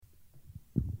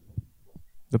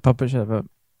The puppet should have a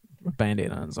Band-Aid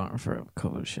on his arm for a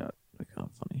COVID shot. Like, how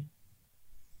funny.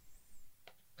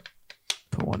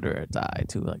 Put one under its eye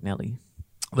too, like Nelly.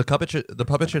 The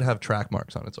puppet should have track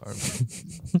marks on its arm.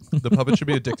 The puppet should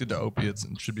be addicted to opiates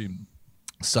and should be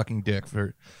sucking dick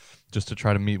for just to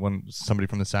try to meet somebody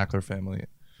from the Sackler family.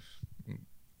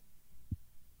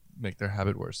 Make their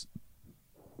habit worse.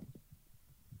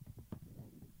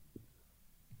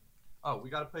 Oh, we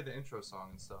gotta play the intro song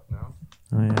and stuff now.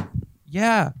 Oh yeah.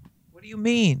 Yeah. What do you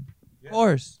mean? Yeah. Of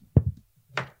course.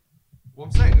 Well,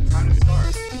 I'm saying it's time to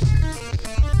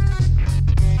start.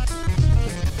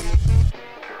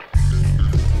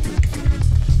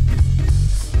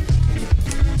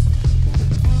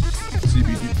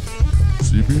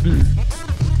 CBD.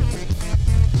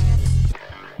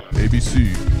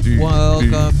 ABC. D.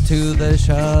 Welcome to the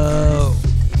show.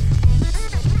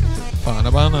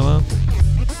 Ba-na-ba-na-ba.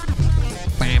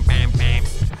 Bam, bam, bam.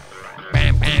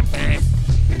 Bam, bam, bam.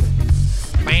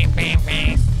 Bam, bam,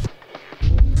 bam.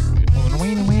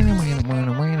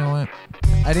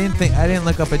 I didn't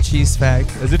look up a cheese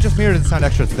fact. Is it just me or does it sound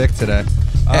extra thick today?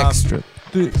 Extra.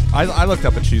 Dude, I looked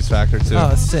up a cheese factor too.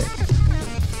 Oh, sick.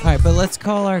 All right, but let's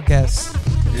call our guests.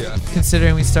 Yeah.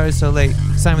 Considering we started so late,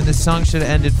 Simon, this song should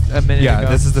have ended a minute ago. Yeah,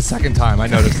 this is the second time I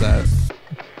noticed that.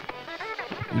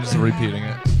 You're just repeating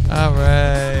it. All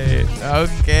right.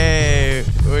 Okay.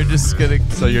 We're just gonna.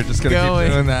 So you're just gonna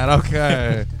keep doing that?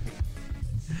 Okay.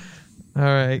 All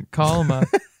right. Call him up.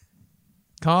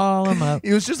 Call him up.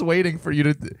 He was just waiting for you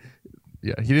to.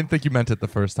 Yeah, he didn't think you meant it the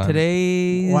first time.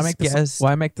 Today's guest.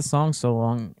 Why make the song so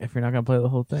long if you're not gonna play the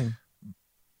whole thing?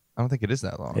 I don't think it is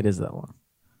that long. It is that long.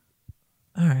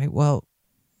 All right. Well,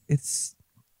 it's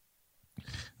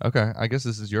Okay, I guess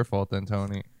this is your fault then,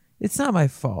 Tony. not my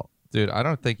fault. Dude, I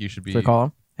don't think you should be. So call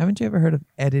him. Haven't you ever heard of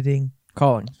editing?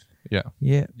 Calling. Yeah.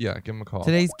 Yeah. Yeah, give him a call.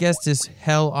 Today's guest is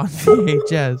Hell on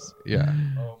VHS. Yeah.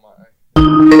 Oh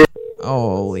my.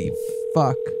 Holy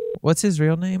fuck. What's his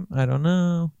real name? I don't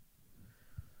know.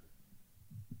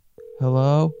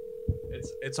 Hello?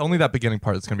 It's only that beginning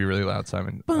part that's gonna be really loud,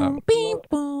 Simon. Boom, beep,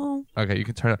 boom. Okay, you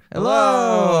can turn it.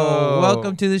 Hello.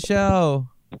 Welcome to the show.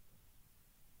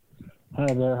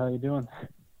 Hi there, how you doing?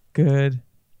 Good.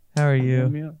 How are Can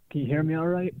you? you hear me all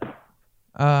right?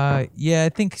 Yeah,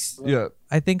 Yeah.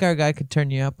 I think our guy could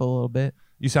turn you up a little bit.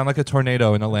 You sound like a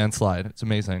tornado in a landslide. It's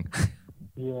amazing.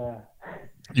 Yeah.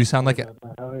 You sound like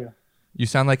How are you? you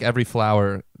sound like every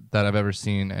flower that I've ever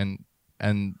seen,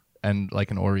 and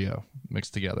like an Oreo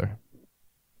mixed together.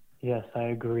 Yes, I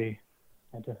agree.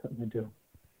 I definitely do.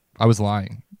 I was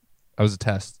lying. I was a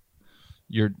test.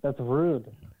 You're That's rude.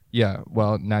 yeah.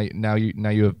 Well, now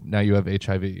you have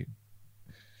HIV.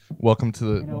 Welcome to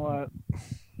the. You know what?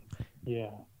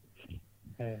 Yeah.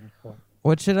 Hey, so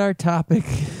What should our topic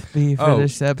be for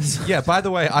this episode? Yeah, by the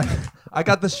way, I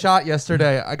got the shot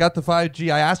yesterday. I got the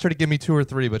 5G. I asked her to give me 2 or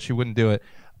 3, but she wouldn't do it.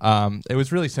 It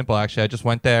was really simple, actually. I just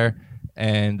went there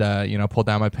and pulled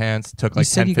down my pants, took like You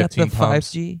said 10, you got 15 the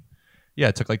pumps. 5G? Yeah,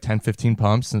 it took like 10, 15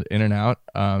 pumps in and out.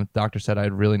 Doctor said I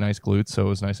had really nice glutes, so it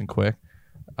was nice and quick.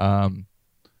 But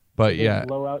they yeah,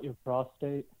 blow out your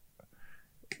prostate.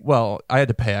 well, I had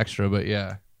to pay extra, but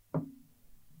yeah.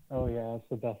 Oh yeah, that's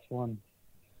the best one.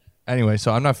 Anyway,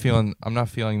 so I'm not feeling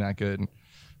that good.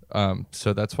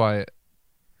 So that's why.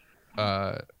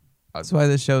 That's why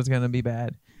the show's gonna be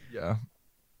bad. Yeah.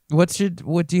 What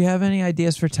do you have any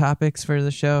ideas for topics for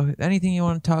the show? Anything you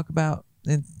want to talk about?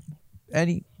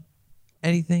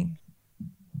 Anything?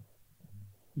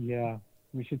 Yeah,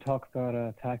 we should talk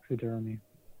about taxidermy.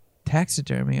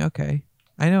 Taxidermy, okay.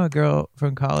 I know a girl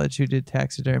from college who did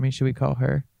taxidermy. Should we call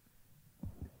her?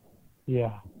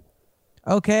 Yeah.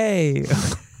 Okay.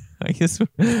 I guess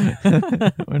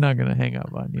we're not gonna hang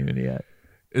up on you yet.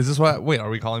 Is this what? Wait, are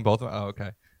we calling both of them? Oh,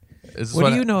 okay. Is this What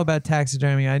do you know about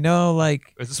taxidermy? I know, like,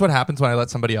 Is this what happens when I let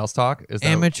somebody else talk? Is that,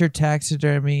 amateur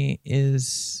taxidermy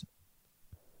is.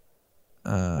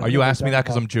 are you asking me that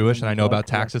because I'm Jewish and I know about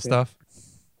taxes stuff?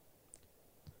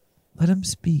 Let him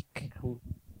speak.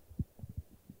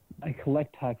 I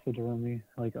collect taxidermy,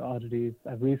 like oddities.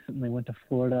 I recently went to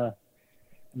Florida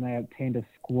and I obtained a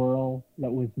squirrel that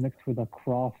was mixed with a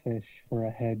crawfish for a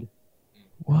head.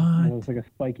 And it What? was like a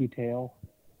spiky tail,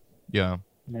 Yeah.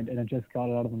 and I just got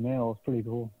it out of the mail. It's pretty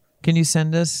cool. Can you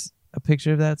send us a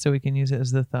picture of that so we can use it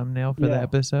as the thumbnail for the Yeah.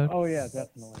 episode? Oh yeah,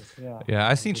 definitely. Yeah. Yeah,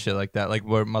 I seen shit like that, like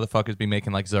where motherfuckers be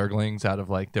making like zerglings out of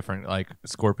like different like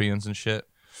scorpions and shit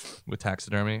with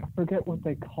taxidermy. I forget what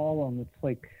they call them. It's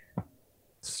like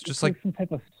It's it's just like some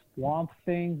type of swamp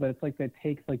thing, but it's like they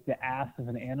take like the ass of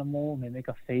an animal and they make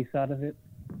a face out of it.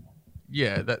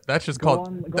 yeah, that's just Go called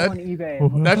on that, eBay.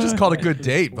 and look that's it just up. called a It's good pretty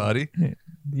date, cool. buddy.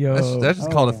 Yo, That's just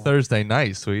Oh, called a yeah. Thursday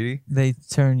night, sweetie. they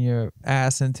turn your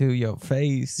ass into your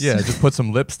face. Yeah, just put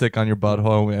some lipstick on your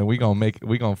butthole, and we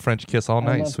gonna French kiss all I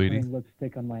night, love sweetie. putting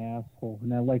lipstick on my asshole,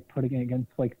 and I like putting it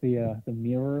against like the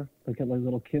mirror, like at like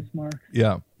little kiss marks.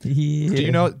 Yeah.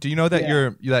 Yeah. Do you know that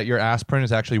Yeah. your ass print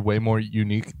is actually way more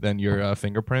unique than your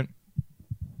fingerprint?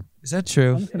 Is that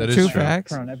true? I'm just gonna That is True put true. my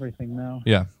facts. finger on everything now.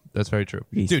 Yeah, that's very true.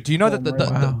 East. Dude, do you know that the,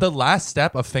 Wow. the last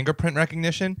step of fingerprint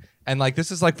recognition, and like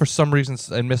this is like for some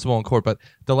reasons admissible in court, but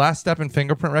the last step in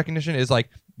fingerprint recognition is like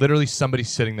literally somebody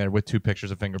sitting there with two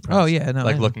pictures of fingerprints. Oh, yeah, no, I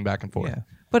like know. looking back and forth. Yeah,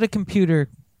 but a computer.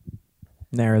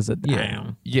 Narrows it Yeah.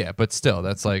 down. Yeah, but still,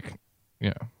 that's like, you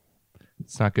know,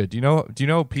 it's not good. Do you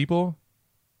know people?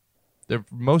 They're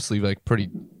mostly like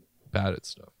pretty bad at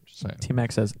stuff. Just saying. T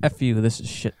Mac says, F you, this is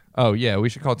shit. Oh yeah, we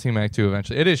should call T Mac too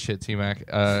eventually. It is shit, T Mac.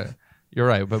 You're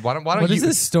right, but why don't What you? is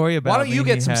this story about? why don't you me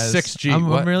get he some has? 6G? I'm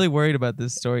What? really worried about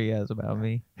this story he has about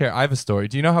me Here, I have a story.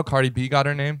 Do you know how Cardi B got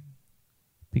her name?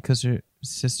 because her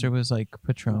sister was like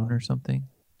Patron or something.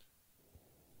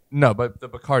 No, but the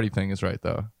Bacardi thing is right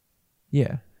though,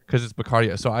 Yeah. because it's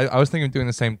Bacardi. So I was thinking of doing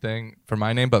the same thing for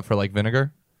my name, but for like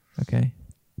vinegar. Okay.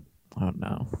 Oh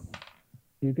no.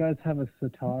 Do you guys have a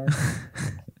sitar?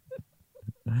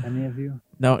 Any of you?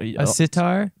 No, A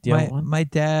sitar? do you My have one? my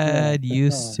dad Yeah,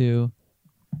 used sitar. to,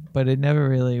 but it never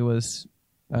really was.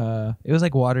 It was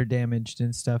like water damaged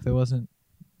and stuff. It wasn't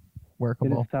Did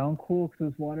workable. it sound cool because it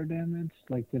was water damaged?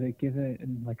 Like, did it give it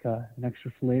like an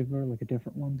extra flavor, like a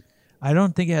different one? I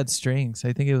don't think it had strings.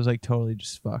 I think it was like totally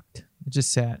just fucked. It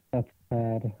just sat. That's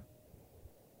bad.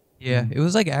 Yeah, it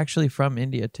was like actually from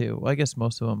India too. Well, I guess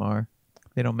most of them are.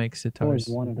 They don't make Always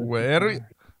sitars. wanted a Where sitar.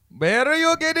 where are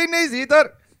you getting this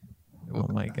either? Oh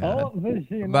my god.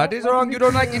 Vagina. What is wrong? You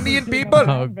don't like Indian people?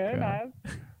 Oh, Very God.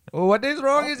 nice. What is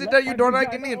wrong? Is it that you don't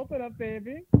like Indian? Open up,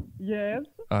 baby. Yes.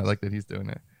 Oh, I like that he's doing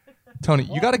it. Tony,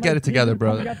 you got to get it together,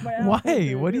 bro.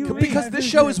 Why? What do you mean? Because this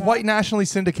show is white nationally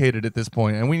syndicated at this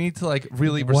point, and we need to like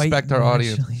really White respect our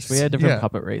audience. nationalists. We had different Yeah.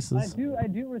 puppet I races.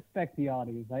 do respect the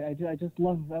audience. I just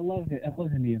love it. I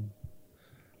love Indians.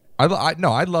 I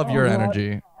love your Oh, God.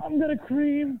 energy. I'm gonna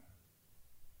cream.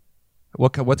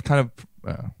 What kind of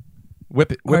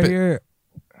whip it? Are Whip it. your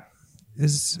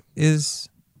is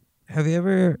have you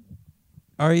ever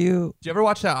are you Did you ever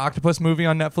watch that octopus movie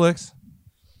on Netflix?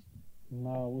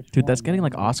 No, which Dude, that's one? getting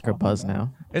like What are you Oscar talking buzz about?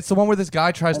 now. It's the one where this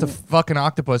guy tries to fuck an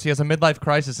octopus. He has a midlife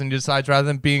crisis and he decides rather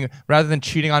than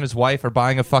cheating on his wife or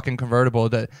buying a fucking convertible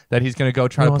that he's gonna go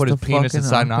try He to put his wants to fuck penis an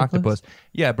inside an octopus? octopus.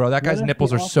 Yeah, bro, that What guy's if nipples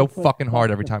the are so octopus fucking hard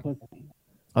fucked every the time. pussy?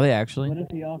 Are they actually? What if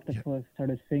the octopus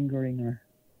started fingering her?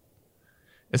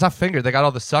 It's not finger. They got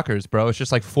all the suckers, bro. It's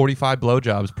just like 45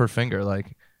 blowjobs per finger.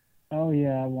 Like, Oh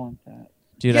yeah, I want that.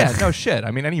 Dude, yeah, no shit.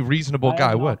 I mean, any reasonable I guy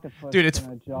have an would. octopus Dude, it's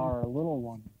in a jar, a little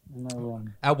one in my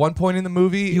room. at one point in the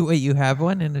movie. you have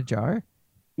one in a jar?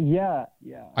 Yeah.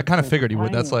 I kind of It's a figured he would.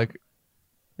 tiny That's one. like,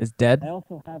 is dead? I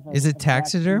also have. Is it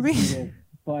taxidermy? Fetus,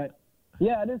 but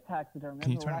yeah, it is taxidermy.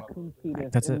 Can you There's a turn it up? raccoon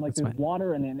fetus, That's and it, like that's there's fine.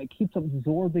 water in it, and it keeps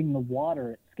absorbing the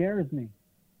water. It scares me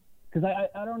because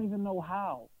I don't even know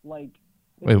how. Like,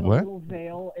 it's Wait, in a what? little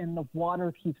veil, and the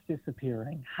water keeps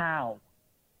disappearing. How?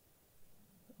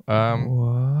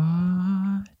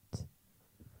 What?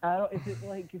 I don't. Is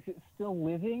it still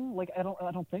living? Like, I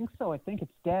don't think so. I think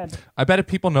it's dead. I bet if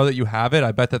people know that you have it,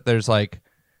 I bet that there's like,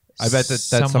 I bet that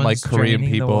some like Someone's Korean draining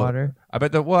the people. water. I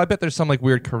bet there's some like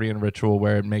weird Korean ritual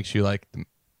where it makes you like,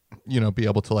 you know, be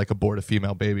able to like abort a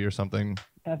female baby or something.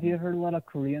 Have you ever let a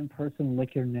Korean person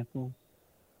lick your nipples?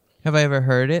 Have I ever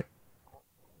heard it?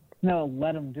 No,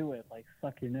 let them do it. Like,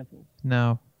 suck your nipples.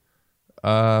 No.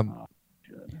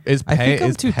 Is I think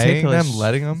I'm too paying them ticklish.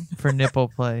 letting them? For nipple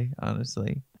play,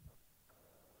 honestly.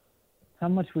 How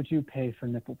much would you pay for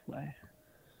nipple play?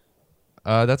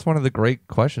 That's one of the great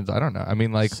questions. I don't know. I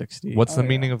mean, like, 60. what's the Oh, yeah.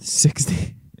 meaning of?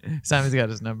 60. Simon's got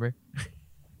his number.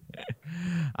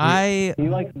 I Do you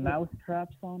like mouse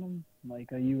traps on them?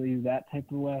 Like, are you that type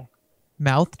of way?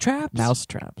 mouth traps? Mouse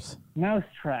traps. Mouse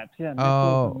traps, yeah. Nipples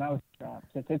Oh. and mouse traps.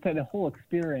 It's a whole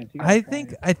experience. You gotta I try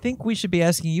think it. I think we should be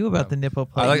asking you about the nipple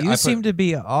play. I You put- seem to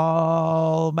be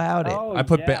all about it. Oh, I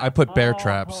put yeah. I put bear Oh,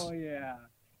 traps. Oh yeah.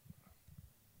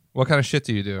 What kind of shit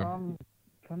do you do?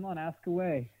 Come on, ask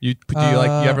away. You do you like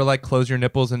you Uh, ever like close your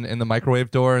nipples in the microwave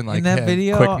door and like In that hey,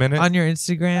 video quick minute? on your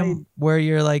Instagram where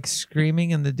you're like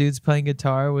screaming and the dude's playing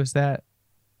guitar, was that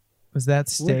Which one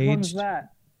is staged?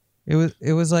 that?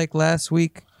 It was like last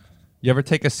week. You ever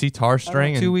take a sitar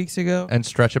string 2 weeks ago. and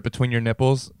stretch it between your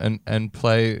nipples and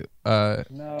play? No,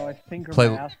 I finger Play-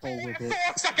 my asshole with it.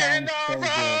 Sounds so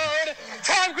good.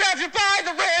 Time grabs you by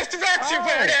the wrist, directs you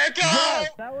where to go. Yes,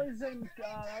 that was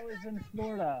in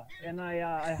Florida, and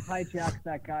I hijacked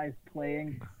that guy's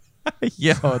playing.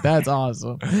 Yo, that's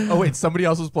awesome. Oh wait, somebody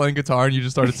else was playing guitar and you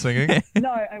just started singing. No,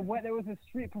 I went. There was a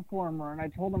street performer, and I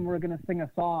told him we were gonna sing a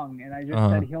song, and I just Uh-huh.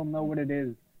 said he'll know what it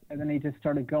is, and then he just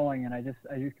started going, and I just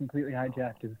completely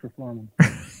hijacked his performance.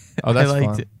 Oh, that's I liked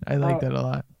fun. it. I liked Oh. that a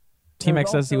lot.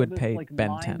 T-Max There was says he also would this, pay like, Ben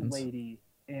mime 10s. lady,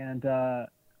 and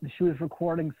she was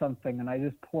recording something, and I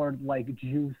just poured like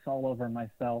juice all over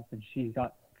myself, and she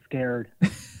got scared.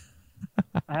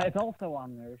 It's also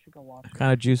on there. You should go watch it. What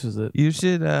kind of juice is it? You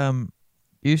should No,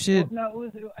 it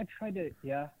was. I tried to.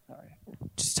 Yeah, sorry.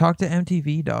 just talk to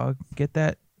MTV, dog. Get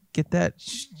that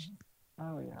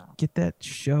Oh yeah. get that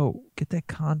show. Get that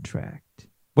contract.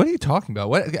 What are you talking about?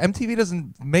 What MTV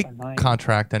doesn't make I might.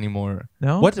 contract anymore.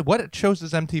 No? What shows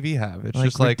does MTV have? It's Like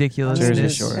just like ridiculous. Jersey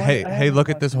Jersey Shore. Hey, look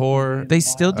at this whore. They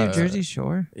still do Uh, Jersey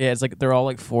Shore. Yeah, it's like they're all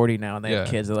like 40 now, and they have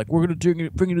Yeah. kids. They're like, we're gonna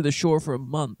bring you to the shore for a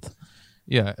month.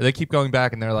 Yeah, they keep going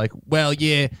back and they're like, well,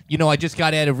 yeah, I just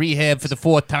got out of rehab for the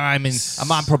 4th time and I'm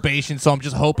on probation, so I'm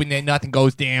just hoping that nothing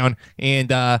goes down.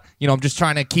 And, I'm just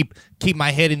trying to keep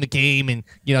my head in the game and,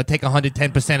 take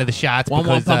 110% of the shots. One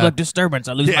more because, public disturbance,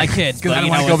 I lose yeah, my kids. 'cause I but, don't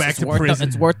you wanna know, go it's- back it's to worth prison.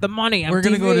 It's worth the money. We're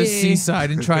gonna go to MTV.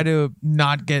 Seaside and try to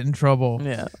not get in trouble.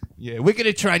 Yeah. Yeah, we're going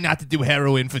to try not to do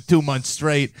heroin for 2 months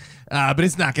straight, but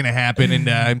it's not going to happen. And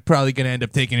I'm probably going to end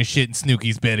up taking a shit in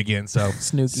Snooky's bed again. So,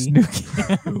 Snooky.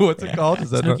 what's it called?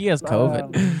 Is that Snooky has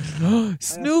COVID.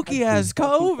 Snooky has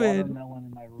COVID. Watermelon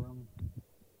in my room.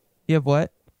 You have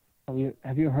what?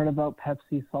 Have you heard about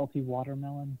Pepsi salty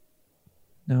watermelon?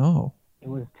 No. It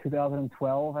was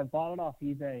 2012. I bought it off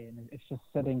eBay, and it's just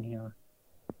sitting here.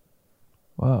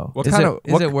 Whoa. What is kind it, of-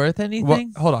 is what- it worth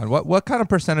anything? hold on. What kind of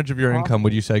percentage of your income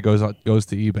would you say goes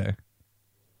to eBay?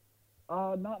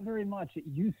 Not very much. It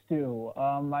used to.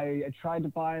 I tried to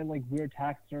buy like weird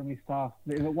taxidermy stuff.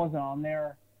 If it wasn't on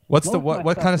there. What's Most the of my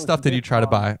what kind of was stuff did you try to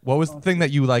Bitcoin. buy? What was the thing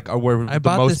that you like or were I the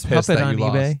bought most this pissed puppet that on you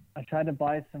eBay. lost? I tried to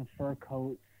buy some fur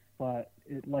coats, but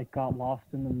it like got lost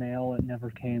in the mail. It never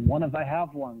came. I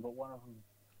have one, but one of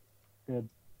them did.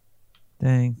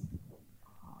 Dang.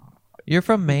 You're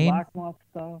from Maine? Black moth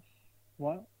stuff.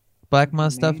 What? Black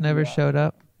moth stuff Maine, never yeah. showed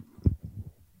up?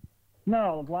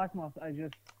 No, the black moth.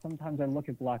 Sometimes I look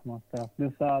at black moth stuff.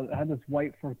 I had this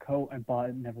white fur coat I bought.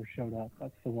 It never showed up.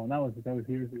 That's the one. That was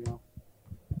years ago.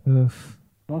 Oof.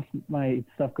 Most of my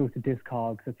stuff goes to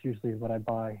Discogs. That's usually what I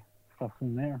buy. Stuff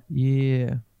from there.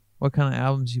 Yeah. What kind of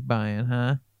albums you buying,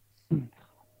 huh?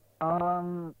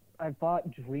 I bought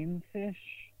Dreamfish.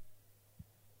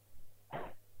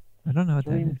 I don't know what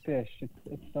that is. Dreamfish.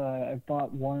 It's I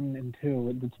bought 1 and 2.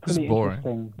 It's This is pretty boring.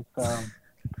 interesting.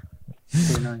 It's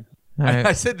pretty nice. All right.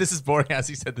 I said this is boring as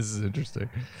he said this is interesting.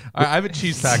 All right, I have a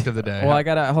cheese fact of the day. Well, I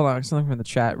gotta hold on. Something from the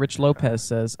chat. Rich Lopez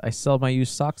says, "I sell my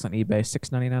used socks on eBay,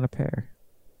 $6.99 a pair."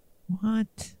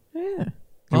 What? Yeah.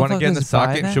 Do you want to get in the Motherfuckers sock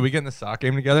buy game? that? Should we get in the sock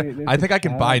game together? Wait, there's I a think I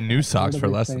can chat. buy new socks What for are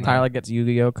they less than saying? that. Tyler gets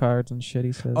Yu-Gi-Oh cards and shit.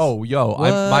 He says. Oh, yo,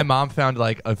 What? my mom found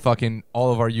like a fucking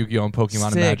all of our Yu-Gi-Oh and Pokemon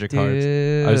and Sick, Magic cards.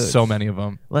 dude. There's so many of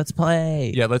them. Let's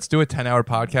play. Yeah, let's do a 10-hour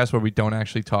podcast where we don't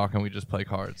actually talk and we just play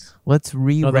cards. Let's no,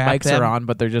 rewrap the mics them. are on,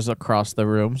 but they're just across the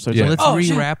room. So it's Yeah. like, Let's oh,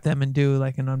 shit. rewrap them and do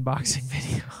like an unboxing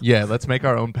video. Yeah, let's make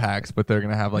our own packs, but they're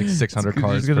gonna have like 600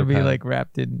 cards. It's gonna per be pack. like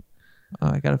wrapped in. Oh,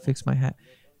 I gotta fix my hat.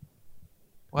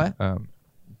 What?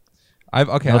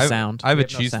 No sound. I have We a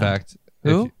have no cheese sound. fact.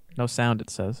 Who? If you- No sound. It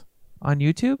says On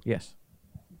YouTube? yes.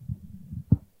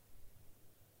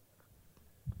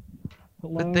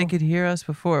 But they could hear us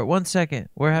before. 1 second.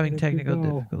 We're having Where did you technical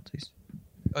go? difficulties.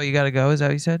 Oh, you gotta go? Is that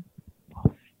what you said?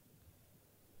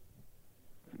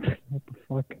 What the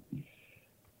fuck?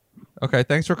 Okay,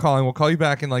 thanks for calling. We'll call you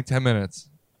back in like 10 minutes,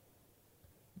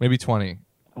 maybe 20.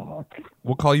 Fuck.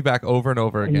 We'll call you back over and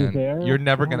over Are you again. there? You're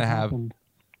never What gonna have happened?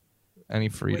 any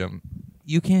freedom.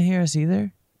 You can't hear us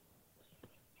either?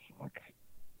 Fuck.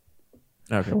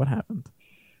 Okay, what happened?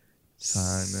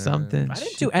 Simon. Something. I didn't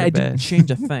shit do. the I didn't bed.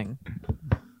 change a thing.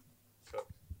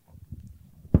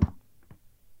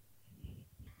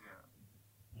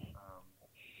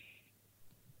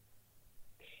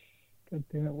 God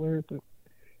damn it, where is it?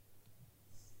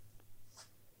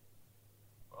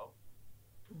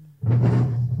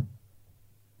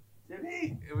 Did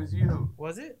he? It was you.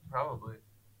 Was it? Probably.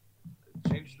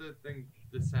 Change the thing,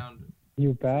 the sound.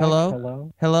 You back? Hello?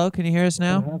 Hello? Hello, can you hear us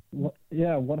now?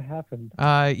 What happened?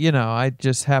 I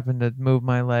just happened to move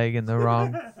my leg in the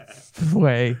wrong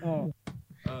way. Oh,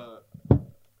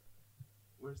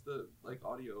 Where's the like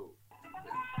audio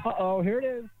Uh-oh, here it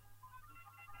is.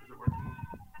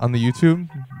 On the YouTube?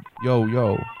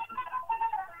 Yo.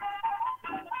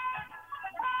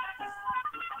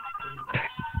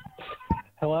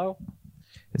 Hello?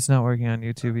 It's not working on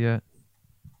YouTube yet.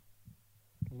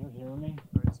 Can you hear me?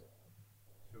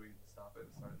 Should we stop it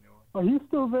and start a new one? Are you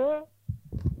still there?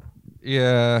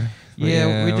 Yeah.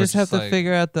 Yeah, we we're just have to like,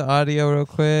 figure out the audio real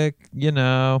quick. You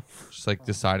know. Just like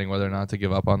deciding whether or not to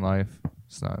give up on life.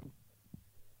 It's not.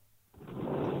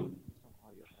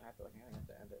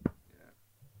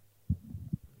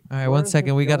 All right, Where one is second.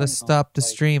 this We got to going stop the Like-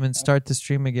 stream and start the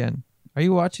stream again. Are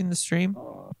you watching the stream?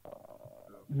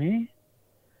 Me?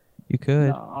 You could.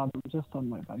 No, I'm just on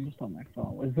my phone.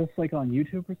 Is this like on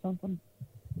YouTube or something?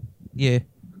 Yeah.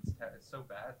 It's so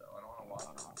bad though. I don't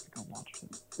want to watch it. I can watch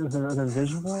it. Is there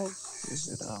visuals? Is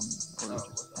it or is it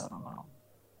just, I don't know.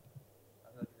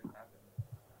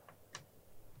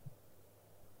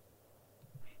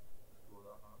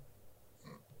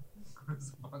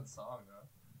 It's a fun song though.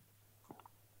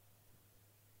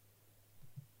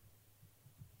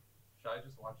 Should I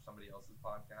just watch somebody else's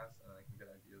podcast and I can get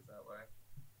ideas that way?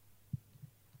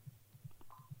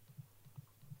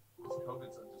 This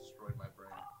COVID's destroyed my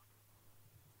brain.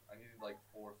 I needed like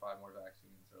 4 or 5 more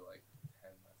vaccines or like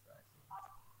 10 less vaccines.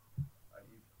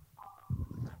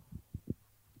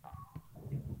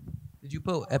 Did you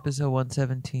put episode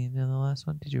 117 in the last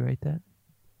one? Did you write that?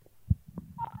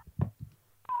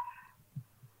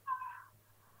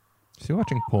 Is he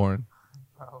watching porn?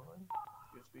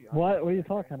 What are you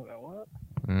talking about? What?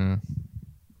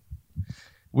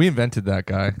 We invented that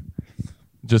guy.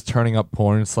 Just turning up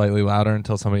porn slightly louder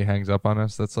until somebody hangs up on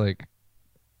us. That's like,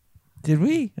 Did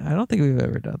we? I don't think we've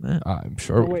ever done that. I'm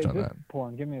sure Oh, we've wait, done this that. is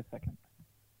porn. Give me a second.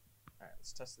 Alright,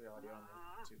 let's test the audio on the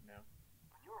YouTube now.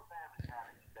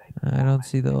 I don't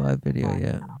see the live video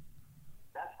yet.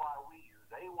 That's why we use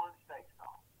A1 steak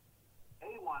sauce.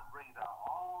 A1 brings out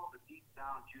all the deep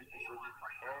down juicy goodness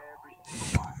from every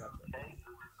single bite. Okay?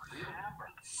 Remember.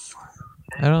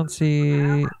 I don't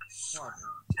see.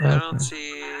 I don't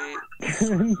see.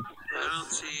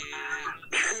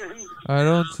 I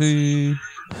don't see.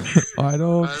 I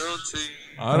don't. I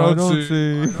don't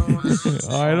see.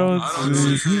 I don't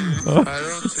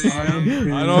see. I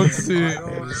don't see.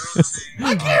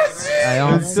 I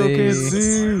don't Still can't see.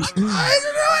 see.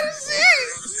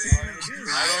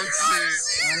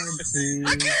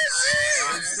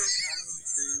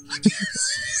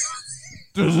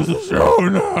 This is a show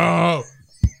now.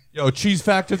 Yo, cheese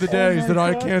fact of the day is that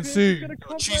I can't see.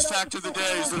 Cheese fact of the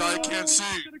day is that I can't see.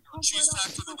 Cheese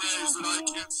fact of the day is that I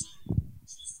can't see.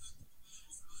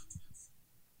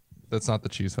 That's not the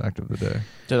cheese fact of the day.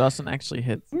 Did Austin actually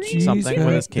hit Cheese something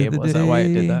with his fact of cable? the Is that why it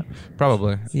day. did that?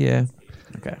 Probably. Yeah.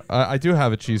 Okay. I do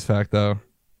have a cheese fact though.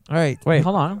 All right. Wait,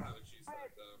 hold on.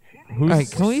 Who's All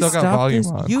right. Can we still got stop volume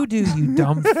this? on? You do, you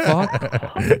dumb fuck.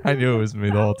 I knew it was me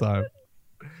the whole time.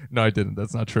 No, I didn't.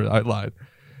 That's not true. I lied.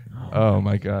 Oh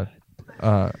my god.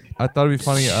 I thought it'd be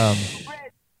funny.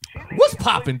 What's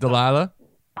poppin', Delilah?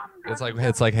 It's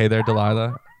like, hey there,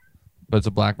 Delilah, but it's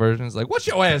a black version. It's like, what's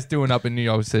your ass doing up in New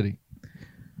York City?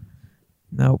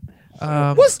 Nope.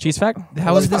 What's cheese fact?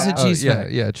 How is this a cheese yeah,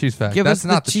 fact? Yeah, cheese fact. Give That's us the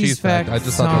not the cheese cheese fact. fact I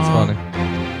just thought song. that's funny.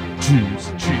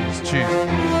 Cheese.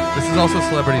 This is also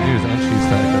celebrity news and cheese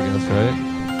fact, I guess, right?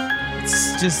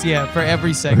 It's just for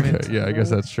every segment. Okay, yeah, I guess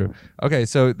that's true. Okay,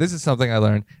 so this is something I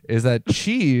learned is that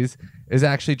cheese is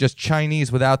actually just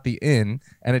Chinese without the in,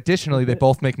 and additionally, they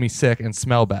both make me sick and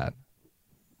smell bad.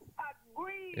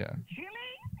 Green Yeah. chili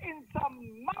in some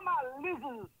Mama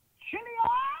Liz's chili oil.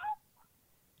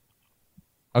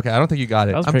 Okay, I don't think you got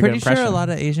it. That was I'm pretty pretty good sure a impression. lot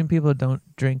of Asian people don't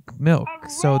drink milk,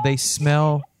 so they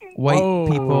smell white Whoa.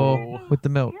 people with the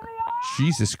milk.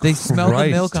 Jesus They Christ, smell the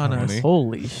milk on us. Tony.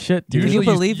 Holy shit, dude. Can you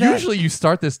believe that? Usually you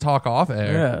start this talk off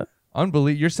air. Yeah.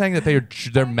 Unbelievable. You're saying that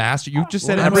they're master. You just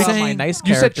said Well, I'm Remember saying- on my nice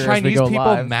you said character as we Chinese go people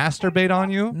live. masturbate on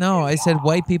you. No, I said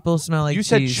white people smell like You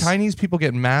said cheese. Chinese people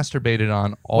get masturbated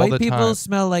on all white the people time.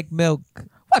 smell like milk.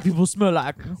 White people smell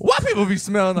like. White people be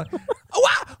smelling like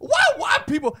why white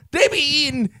people they be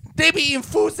eating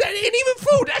foods that ain't even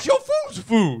food. That's your food's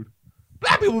food.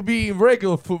 Black people be eating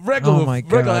regular food, Oh my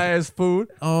God. regular ass food.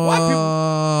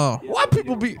 Oh, White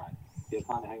people be.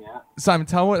 Simon,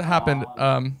 tell 'em what happened.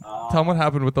 Tell 'em what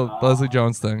happened with the Leslie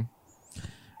Jones thing.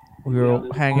 We were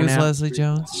hanging who's out. Leslie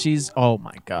Jones? She's. Oh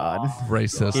my god.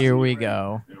 Racist. Here we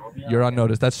go. You're on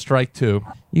notice. That's strike 2.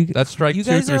 That's strike You 2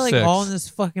 guys through are like 6. all in this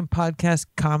fucking podcast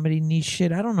comedy niche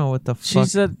shit. I don't know what the She fuck.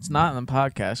 said it's not in the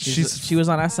podcast. She's- She was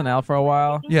on SNL for a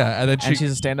while, Yeah, and then and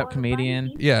she's a stand-up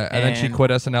comedian. then she and-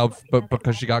 quit SNL, but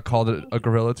because she got called a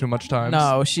gorilla too much times.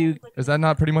 No, she. Is that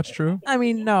not pretty much true? I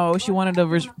mean, no, she wanted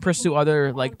to pursue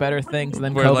other like better things, and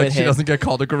then Where COVID like she hit. doesn't get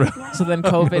called a gorilla. So then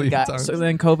a COVID million got. times. So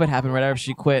then COVID happened. Whatever,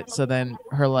 she quit. So then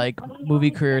her like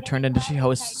movie career turned into she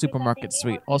hosts Supermarket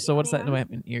Suite. Also, what's that in my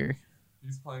ear?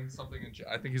 He's playing something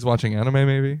I think he's watching anime,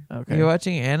 maybe. Okay. You're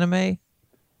watching anime? Are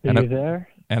Anna- you there?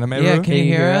 Anime? Yeah, can you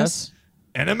hear us?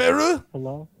 Anime?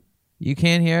 Hello? You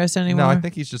can't hear us anymore? No, I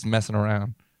think he's just messing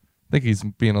around. I think he's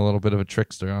being a little bit of a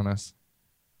trickster on us.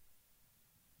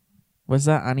 What's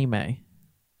that anime? Maybe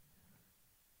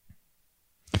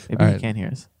All he right. can't hear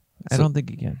us. I don't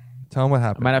think you can. Tell him what I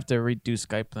happened. might have to redo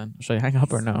Skype then. Should I hang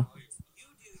up or no?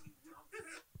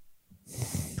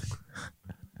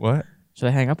 What? Should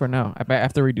I hang up or no? I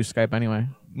have to redo Skype anyway.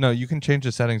 No, you can change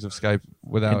the settings of Skype In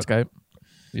without Skype.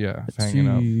 yeah, hanging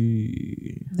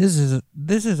up.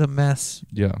 This is a mess.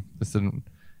 Yeah, this didn't.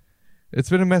 It's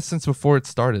been a mess since before it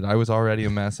started. I was already a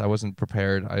mess. I wasn't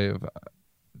prepared.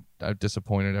 I've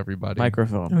disappointed everybody. I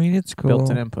Microphone. mean, it's cool.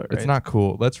 Built-in input, right? It's not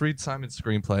cool. Let's read Simon's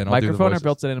screenplay and I'll do the Microphone or voices.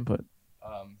 built-in input?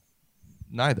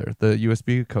 Neither. The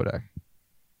USB codec.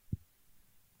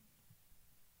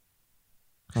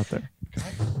 Out there.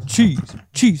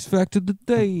 Cheese fact of the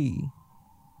day.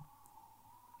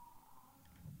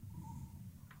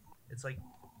 It's like.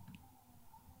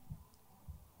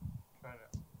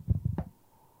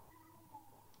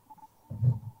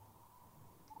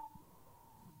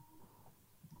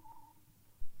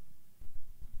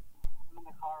 in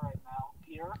the car right now.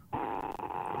 Here.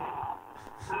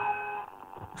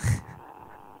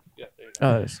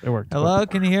 Oh, it worked. Hello,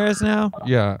 can you hear us now?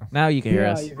 Yeah. Now you can hear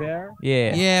Yeah, us. you there?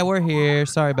 Yeah. Yeah, we're here.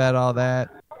 Sorry about all that.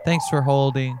 Thanks for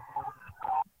holding.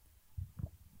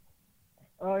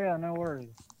 Oh, yeah, no worries.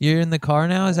 You're in the car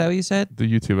now? Is that what you said? The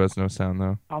YouTube has no sound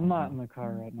though. I'm not in the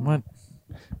car right now. What?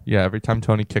 Yeah, every time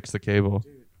Tony kicks the cable.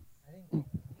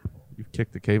 You've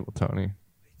kicked the cable, Tony.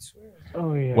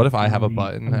 Oh, yeah. What if I have a Tony.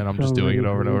 button and I'm just so doing it ready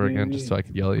over and for you, over again baby. just so I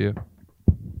could yell at you?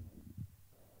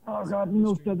 Oh, God,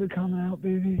 milk studs are coming out,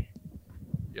 baby.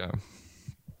 Yeah.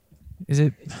 Is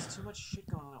it? It's too much shit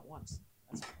going on at once.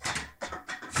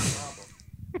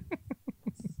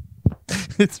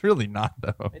 It's really not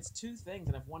though. It's two things,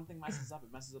 and if one thing messes up,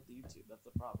 it messes up the YouTube. That's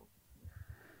the problem.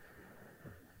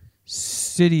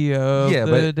 City of Yeah,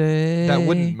 the but day. That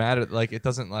wouldn't matter. Like it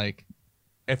doesn't like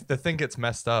if the thing gets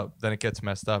messed up, then it gets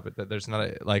messed up. There's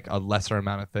not like a lesser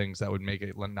amount of things that would make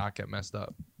it not get messed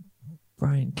up.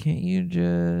 Brian, can't you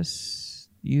just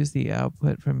use the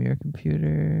output from your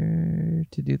computer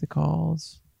to do the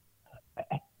calls?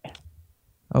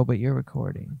 Oh, but you're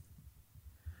recording.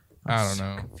 I don't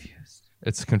know.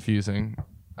 It's confusing.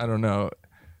 I don't know.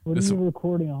 What This- are you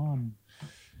recording on?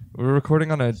 We're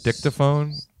recording on a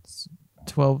dictaphone.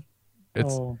 12.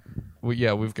 It's Oh,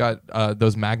 yeah, we've got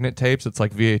those magnet tapes. It's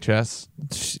like VHS.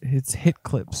 It's hit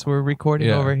clips. We're recording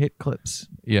Yeah. over hit clips.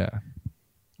 Yeah.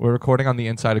 We're recording on the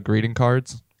inside of greeting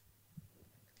cards.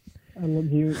 I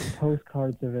love you.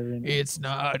 Postcards of everything. It's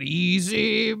not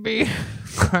easy.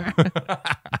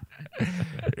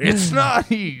 It's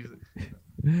not easy.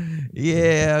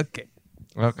 Yeah, okay.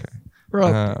 Okay. Bro.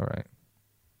 All right.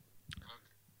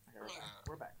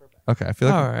 Okay, I feel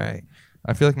like All right.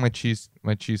 I feel like my cheese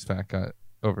fact got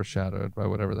overshadowed by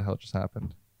whatever the hell just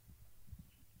happened.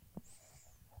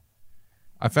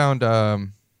 I found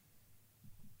another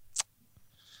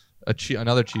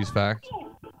cheese fact.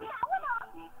 You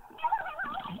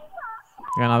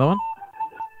got another one?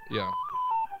 Yeah.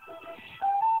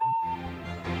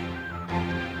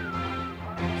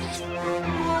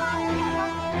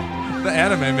 The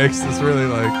anime makes this really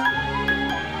like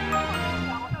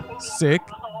Sick.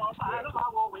 What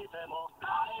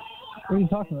are you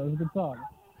talking about? It was a good song.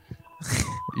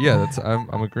 yeah, that's I'm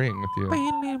agreeing with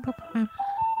you.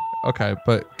 Okay,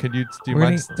 but could you do you We're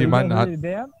mind gonna- do you mind not ready to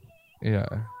dance? yeah.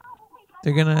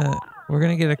 We're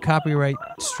gonna get a copyright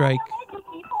strike.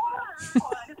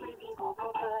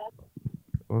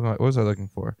 What was I looking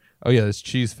for? Oh yeah, this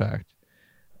cheese fact.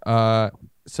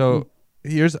 So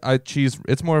here's a cheese.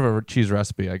 It's more of a cheese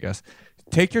recipe, I guess.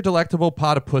 Take your delectable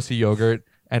pot of pussy yogurt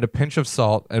and a pinch of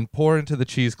salt and pour into the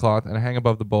cheesecloth and hang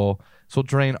above the bowl. So it'll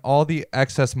drain all the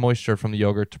excess moisture from the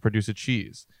yogurt to produce a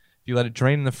cheese. If you let it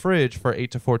drain in the fridge for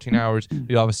 8 to 14 hours,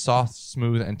 you'll have a soft,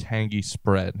 smooth, and tangy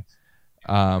spread.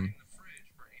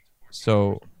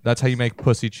 So that's how you make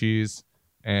pussy cheese.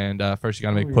 And first you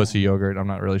gotta make pussy yogurt. I'm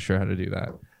not really sure how to do that,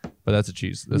 but that's a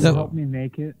cheese. This No. is Help me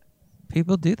make it.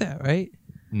 People do that, right?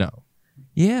 no.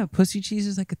 Yeah, pussy cheese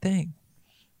is like a thing.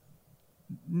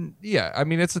 Yeah, I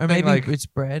mean it's a Or thing maybe like it's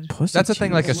bread. Pussy that's a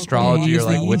thing like cheese. astrology use or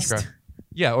like the witchcraft. yeast.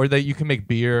 Yeah, or that you can make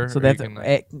beer. So or they you have to can,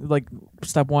 like, like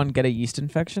step one, get a yeast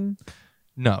infection.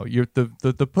 no, you're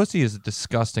the pussy is a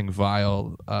disgusting,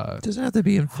 vile. It doesn't have to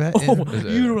be infected. Is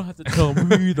it- you don't have to tell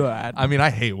me that. I mean, I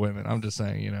hate women. I'm just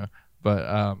saying,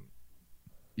 but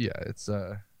yeah, it's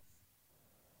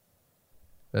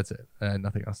that's it.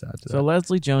 Nothing else to add to So that.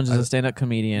 Leslie Jones is a stand-up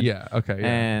comedian. Yeah. Okay. Yeah.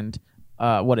 And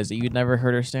what is it? You'd never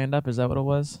heard her stand up? Is that what it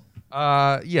was?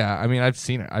 Yeah. I mean, I've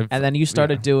seen it. And then you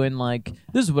started doing like,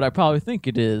 this is what I probably think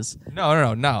it is. No.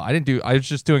 I didn't do. I was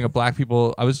just doing a black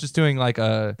people. I was just doing like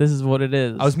a. This is what it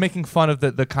is. I was making fun of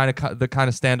the kind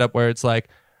of stand up where it's like,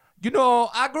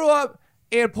 I grew up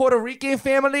in Puerto Rican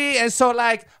family, and so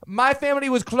like my family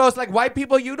was close. Like white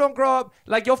people, you don't grow up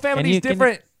like your family's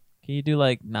different. Can you do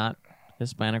like not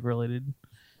Hispanic related?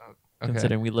 Okay.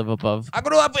 Considering we live above. I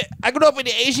grew up with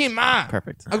the Asian mom.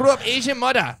 Perfect. I grew up Asian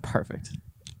mother. Perfect.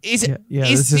 It's Yeah,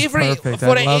 it's this is different perfect. for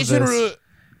I the love Asian this.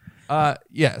 root.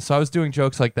 Yeah. So I was doing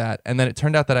jokes like that, and then it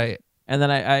turned out that And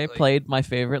then I played my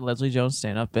favorite Leslie Jones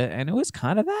stand-up bit, and it was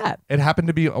kind of that. it happened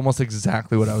to be almost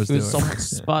exactly what I was It doing. was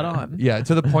so spot on. Yeah,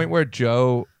 to the point where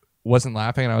Joe wasn't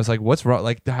laughing, and I was like, "What's wrong?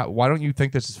 Like, why don't you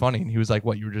think this is funny?" And he was like,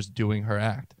 "What? You were just doing her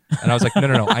act?" And I was like,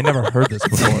 "No, I never heard this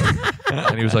before."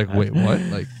 And he was like, "Wait, what?"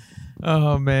 Like,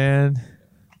 Oh man.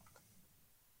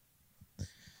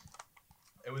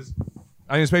 it was.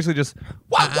 I mean, it's basically just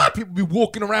white people be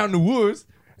walking around the woods,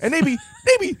 and they be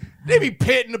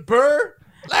petting the bird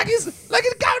like it's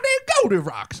goddamn golden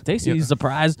rocks. They see Yeah.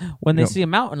 surprised when they Yeah. see a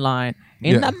mountain lion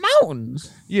in Yeah. the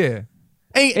mountains. Yeah.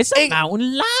 It's a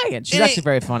mountain lion. She's it actually ain't-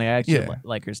 very funny. I actually Yeah.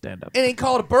 like her stand-up. It ain't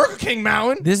called a Burger King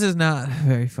mountain. This is not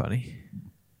very funny.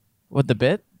 With the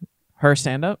bit, her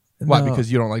stand-up. Why? No.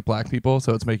 Because you don't like black people,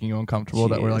 so it's making you uncomfortable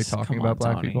that we're like Jeez, talking come about on,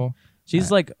 black Tony. people.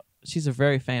 She's a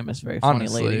very famous, very funny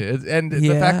Honestly, lady. and the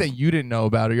Yeah. fact that you didn't know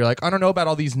about it, you're like, I don't know about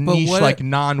all these niche, what- like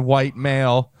non-white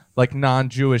male, like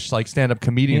non-Jewish, like stand-up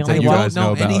comedians You that you only guys don't know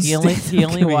know about. any He only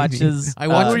stand-up watches. comedians. I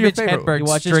watch who are Mitch your Hedberg He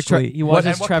watches strictly. he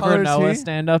watches what Trevor color is Noah he?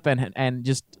 stand up and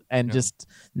just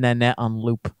Nanette on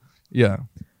loop. Yeah.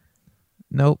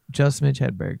 Nope, just Mitch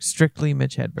Hedberg. Strictly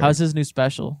Mitch Hedberg. How's his new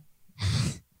special?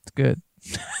 It's good.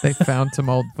 They found some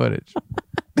old footage.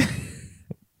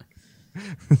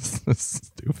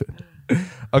 Stupid.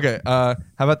 Okay, how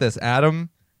about this? Adam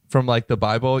from like the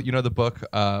Bible, the book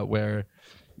where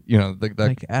the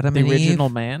Like Adam The and original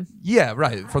Eve. man. yeah,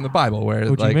 right, from the Bible where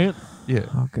like yeah.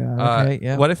 Oh god. Okay.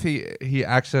 Yeah. What if he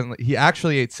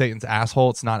actually ate Satan's asshole?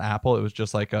 It's not apple. It was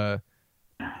just like a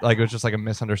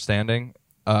misunderstanding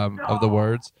of the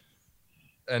words,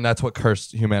 and that's what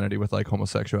cursed humanity with like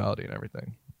homosexuality and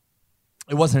everything.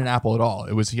 It wasn't an apple at all.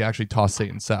 It was he actually tossed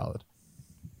Satan's salad.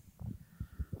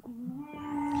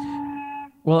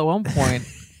 Well, at one point,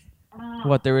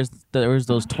 there was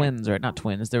those twins, or not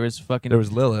twins. There was fucking. There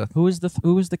was Lilith. who was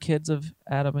the kids of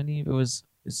Adam and Eve? It was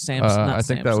Samson. not I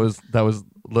think Samson. that was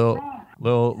Lil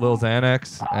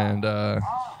Xanax and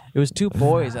It was two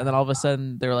boys, and then all of a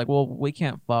sudden they were like, "Well, we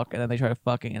can't fuck," and then they tried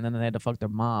fucking, and then they had to fuck their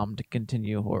mom to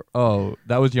continue.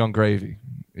 that was Young Gravy.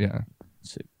 Yeah.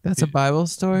 That's a Bible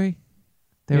story.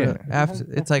 They Yeah. were after.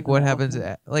 It's like what happens,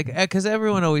 because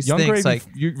everyone always Young thinks Gravy,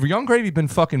 like. Young Gravy been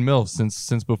fucking MILF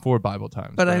since before Bible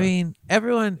times. But I bro. mean,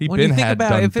 everyone. He when you been think had about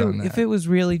done- it, done if that. it was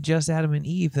really just Adam and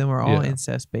Eve, then we're all Yeah.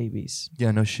 incest babies.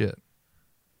 yeah, no shit.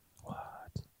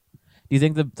 Do you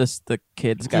think the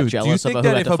kids got Dude, jealous do you think about who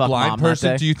that had if to a fuck blind mom person,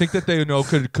 that do day? you think that they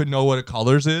could know what a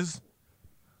colors is?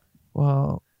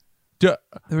 Well, Du-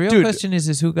 the real Dude. question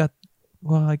is who got.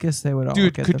 Well, I guess they would all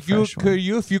Dude, get the could you fresh one.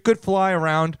 if you could fly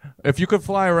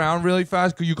around really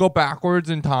fast, could you go backwards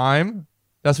in time?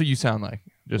 That's what you sound like,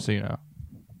 just so you know.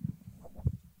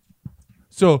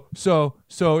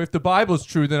 So if the Bible's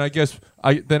true, then I guess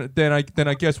I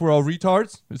guess we're all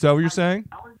retards. Is that what you're saying?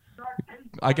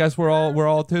 I guess we're all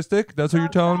autistic. That's what you're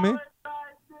telling me.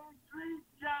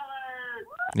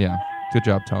 Yeah, good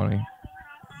job, Tony.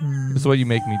 This is what you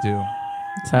make me do.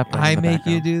 It's happening. I in the make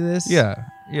you background. do this. Yeah,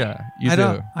 you I do.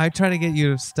 don't. I try to get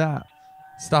you to stop.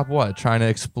 Stop what? Trying to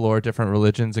explore different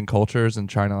religions and cultures and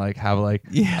trying to like have like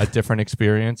Yeah. a different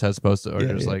experience as opposed to or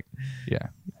Yeah, just yeah. like yeah.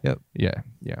 Yep.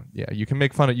 Yeah. You can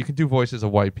make fun of you can do voices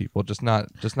of white people, just not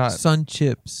Sun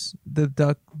chips. The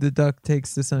duck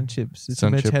takes the sun chips. It's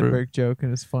Sun a Mitch chipper. Hedberg joke,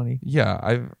 and it's funny. yeah,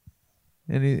 I've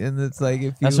And it's like if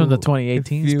you. That's from the if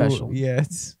 2018 you- special. Yeah.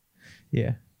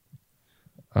 Yeah.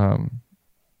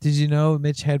 Did you know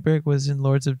Mitch Hedberg was in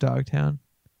Lords of Dogtown?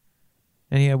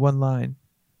 And he had one line.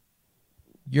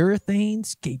 Urethane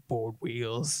skateboard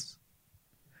wheels.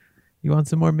 You want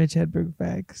some more Mitch Hedberg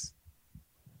facts?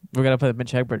 We're gonna play the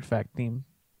Mitch Hedberg fact theme.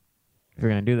 If you're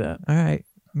gonna do that. All right.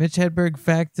 Mitch Hedberg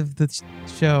fact of the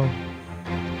show.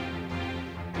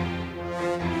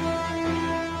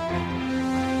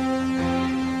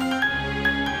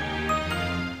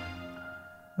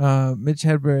 Mitch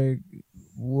Hedberg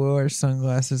wore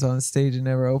sunglasses on stage and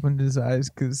never opened his eyes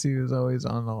because he was always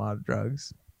on a lot of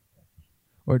drugs.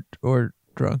 Or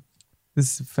drunk.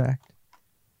 This is a fact.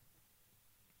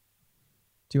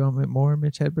 Do you want more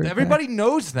Mitch Hedberg? Everybody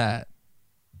knows that.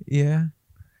 Yeah.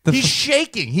 He's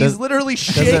shaking. He's Does- literally Does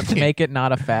shaking. it make it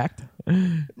not a fact?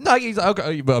 No, he's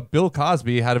okay. But Bill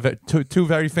Cosby had two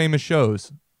very famous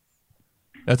shows.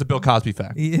 That's a Bill Cosby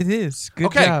fact. It is. Good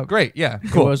Okay, job. great. Yeah, It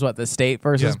cool. was what, the state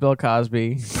versus Yeah. Bill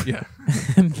Cosby Yeah,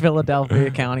 and Philadelphia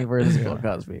County versus Bill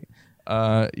Cosby.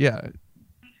 yeah.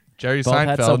 Jerry Both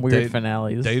had some Seinfeld weird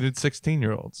finales. dated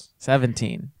 16-year-olds.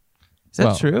 17. Is that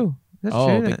Well, true? That's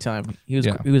Oh, true. big time. He was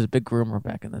Yeah. he was a big groomer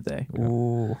back in the day.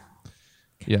 Ooh.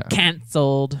 Yeah.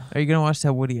 Cancelled. Are you gonna watch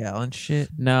that Woody Allen shit?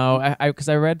 No, because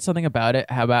I read something about it,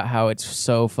 about how it's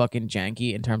so fucking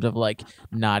janky in terms of like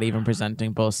not even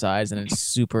presenting both sides, and it's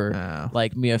super Oh.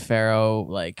 like Mia Farrow,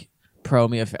 like pro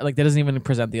Mia Farrow. Like that doesn't even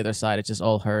present the other side. It's just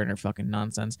all her and her fucking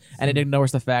nonsense. And it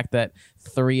ignores the fact that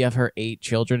 3 of her 8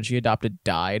 children she adopted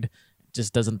died.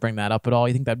 Just doesn't bring that up at all.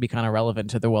 You think that'd be kind of relevant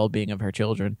to the well-being of her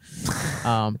children,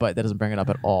 but that doesn't bring it up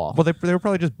at all. Well, they were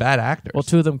probably just bad actors. Well,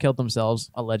 2 of them killed themselves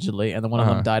allegedly, and then one of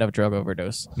them died of drug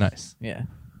overdose. Nice. Yeah,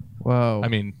 Whoa. I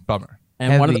mean, bummer.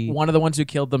 and one of Heavy. the ones who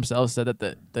killed themselves said that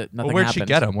that nothing Well, where'd happened. she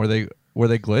get them? Were they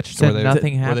glitched? Said were they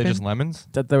nothing Were they just happened? lemons?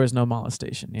 That there was no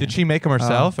molestation. Yeah. Did she make them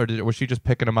herself, or was she just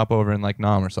picking them up over in like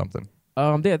Nam or something?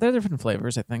 They're different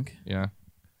flavors, I think. Yeah.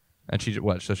 And she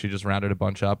what? So she just rounded a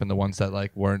bunch up, and the ones that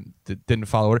like didn't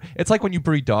follow order. It's like when you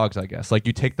breed dogs, I guess. Like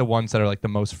you take the ones that are like the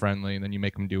most friendly, and then you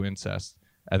make them do incest,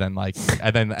 and then Just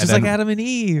like Adam and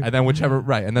Eve. and then whichever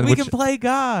right, and then We can play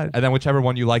God. and then whichever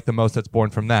one you like the most that's born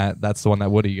from that's the one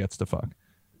that Woody gets to fuck.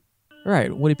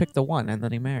 Right. Woody picked the one, and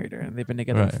then he married her, and they've been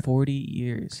together Right. 40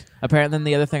 years. Apparently, then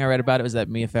the other thing I read about it was that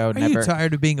Mia Farrow Are you never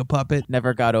tired of being a puppet?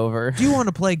 never got over. Do you want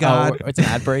to play God? Oh, it's an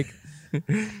ad break.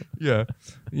 Yeah,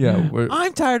 yeah.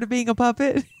 I'm tired of being a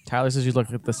puppet. Tyler says you look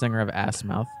like the singer of Ass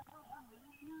Mouth.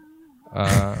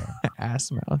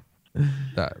 Ass mouth.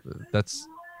 That's.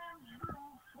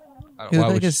 You Why look,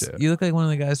 would like you a, say it? you look like one of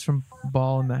the guys from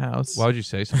Ball in the House. Why would you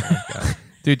say something like that?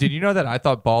 Dude, did you know that I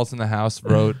thought Balls in the House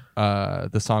wrote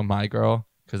the song My Girl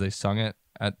because they sung it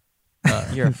at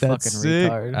You're a That's fucking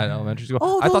sick. retard. at elementary school?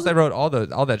 Oh, I thought those they wrote all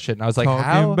that shit, and I was like, Talking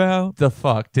how about the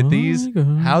fuck did these? My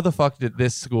girl. How the fuck did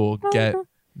this school get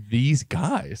these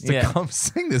guys to Yeah. come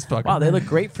sing this fucking? Wow, they look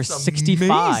great for It's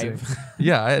 65. amazing.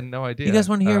 Yeah, I had no idea. You guys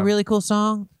want to hear a really cool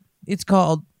song? It's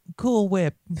called Cool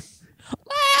Whip.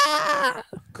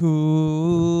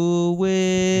 Cool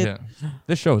Whip. Yeah.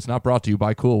 This show is not brought to you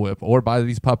by Cool Whip or by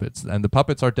these puppets, and the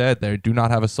puppets are dead. They do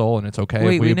not have a soul, and it's okay.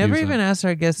 Wait, if we never abuse even them. asked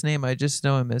our guest's name. I just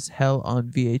know him as Hell on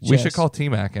VHS. We should call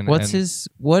T-Mac and What's and his?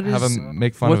 What have is? him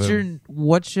make fun What's of him.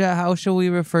 How shall we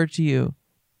refer to you?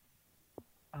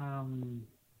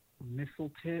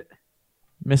 Mistletoe.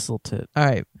 Mistletoe. All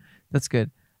right, that's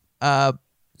good.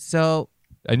 So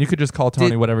And you could just call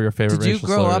Tony Did- whatever your favorite did you racial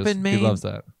grow slur up is. in Maine? He loves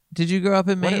that. did you grow up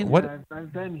in Maine? What-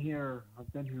 I've been here.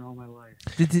 I've been here all my life.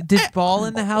 Did Ball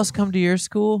in the House come to your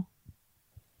school?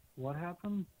 What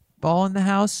happened? Ball in the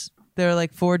House. There were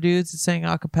like 4 dudes that sang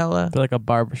a cappella. They're like a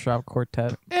barbershop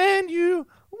quartet. And you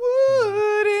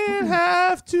wouldn't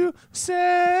have to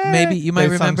say. Maybe you might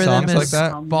They sung remember them songs as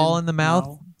like that. Ball in the Mouth.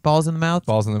 No. Balls in the Mouth.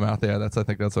 Balls in the mouth. Yeah, I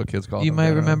think that's what kids call You them. might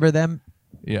Yeah. remember them.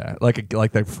 Yeah, like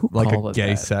called a it gay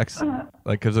that? sex,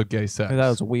 like because of gay sex. That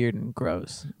was weird and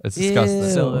gross. It's disgusting. Ew.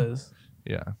 Still is.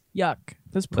 Yeah, Yuck.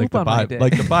 There's poop like the on my Bible. dick.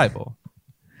 Like the Bible.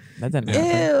 That didn't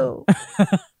happen. Ew.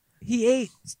 He ate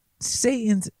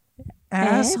Satan's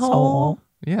asshole.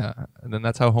 Yeah, and then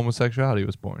that's how homosexuality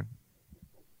was born.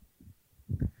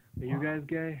 Are you guys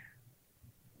gay?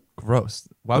 Gross.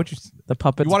 Why would you? The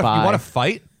puppet's You want bi. to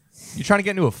fight? You trying to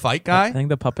get into a fight, I guy? think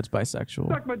the puppet's bisexual.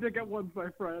 Suck my dick at once, my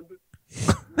friend.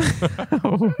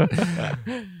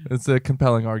 It's a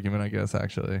compelling argument, I guess.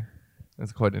 Actually,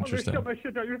 it's quite I'm gonna interesting. shove my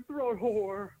shit down your throat,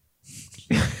 whore.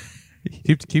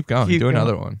 Keep going. Keep Do going.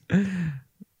 another one.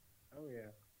 Oh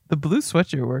yeah. The blue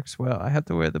sweatshirt works well. I have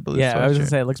to wear the blue Yeah, sweatshirt. I was gonna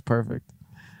say it looks perfect.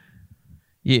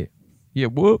 Yeah. Yeah,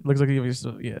 whoop. Looks like you just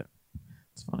yeah.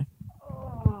 It's funny.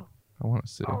 Oh, I want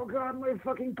to see. oh god, my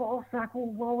fucking ball sack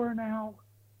will lower now.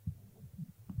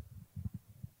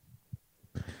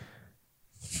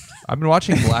 I've been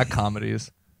watching black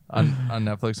comedies on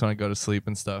Netflix when I go to sleep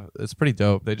and stuff. It's pretty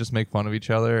dope. They just make fun of each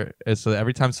other. It's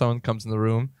every time someone comes in the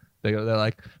room, They're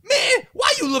like, man,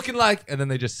 why you looking like? And then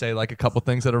they just say like a couple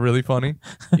things that are really funny.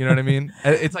 You know what I mean?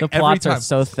 And it's like the every plots time. are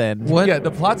so thin. What? Yeah,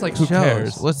 the plot's like who Shows.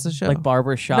 cares? What's the show? Like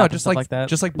Barbershop No, and just stuff like that.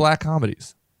 just like black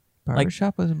comedies.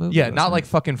 Barbershop was a movie. Yeah, wasn't not it? like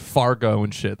fucking Fargo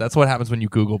and shit. That's what happens when you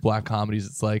Google black comedies.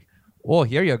 It's like, oh,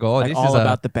 here you go. Like this all is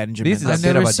about a, the Benjamins. this is a I've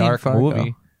bit never of a seen dark Fargo.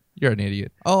 movie. You're an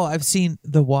idiot. Oh, I've seen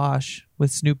The Wash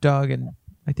with Snoop Dogg and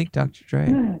I think Dr.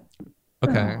 Dre.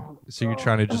 Okay, so you're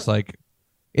trying to just like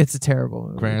It's a terrible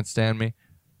movie. grandstand me?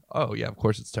 Oh yeah, of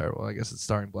course it's terrible. I guess it's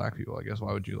starring black people. I guess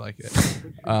why would you like it? What's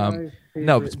your guys'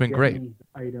 no, favorite it's been great. Denny's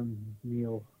item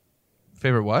meal.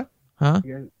 Favorite what? Huh?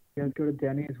 You guys go to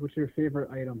Denny's. What's your favorite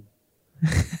item?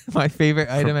 My favorite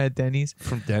item at Denny's.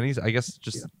 From Denny's? I guess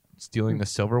just stealing the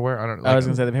silverware. I don't know. I was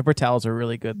gonna say the paper towels are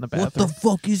really good in the bathroom. What the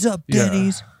fuck is up, Yeah.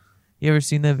 Denny's? You ever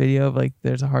seen that video of like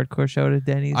there's a hardcore show at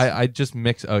Denny's? I just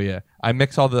mix. Oh yeah, I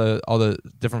mix all the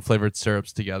different flavored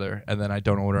syrups together, and then I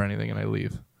don't order anything and I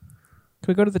leave. Can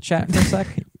we go to the chat for a sec?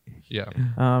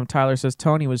 Yeah. Tyler says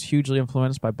Tony was hugely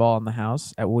influenced by Ball in the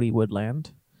House at Woody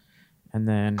Woodland. And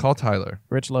then Call Tyler.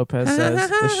 Rich Lopez says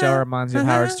the show reminds you of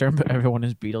Howard Stern, but everyone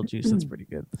is Beetlejuice. That's pretty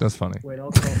good. That's funny. Wait,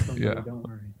 I'll call somebody. Yeah. Don't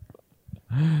worry.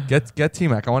 Get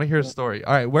T-Mac. I want to hear a story.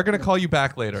 All right, we're gonna call you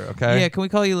back later. Okay. Yeah, can we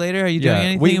call you later? Are you Yeah. doing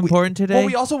anything We- important today?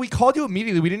 Well, we called you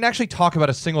immediately. We didn't actually talk about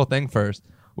a single thing first.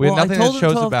 We Well, I had nothing told that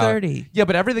him shows about. 12:30. Yeah,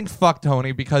 but everything's fucked,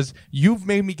 Tony, because you've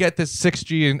made me get this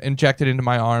 6G injected into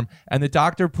my arm, and the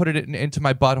doctor put it into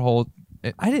my butthole.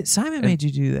 I didn't. Simon made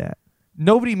you do that.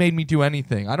 Nobody made me do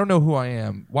anything. I don't know who I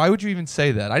am. Why would you even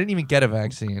say that? I didn't even get a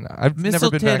vaccine. I've never been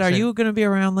Mistletoe, are vaccinated. you going to be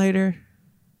around later?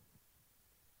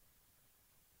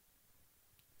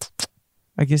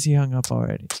 I guess he hung up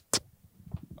already.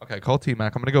 Okay, call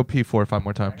T-Mac. I'm gonna go pee 4 or 5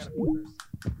 more times. All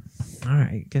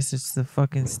right, guess it's the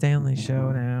fucking Stanley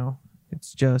show now.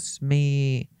 It's just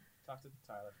me. Talk to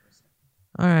Tyler for a second.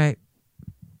 All right.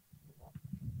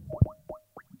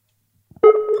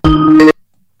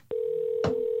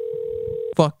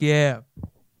 Fuck yeah.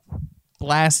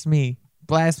 Blast me.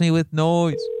 Blast me with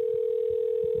noise.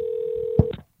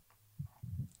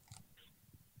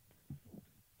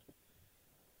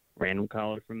 Random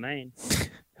caller from Maine.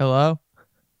 Hello?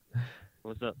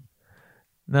 What's up?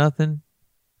 Nothing.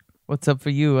 What's up for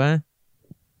you, huh?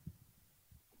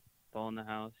 Ball in the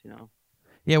house, you know.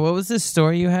 Yeah, what was this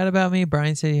story you had about me?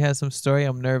 Brian said he has some story.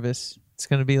 I'm nervous. It's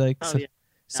going to be like Oh, yeah.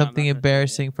 something not gonna say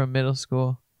embarrassing from middle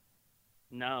school.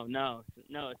 No,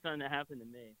 it's something that happened to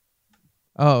me.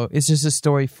 Oh, it's just a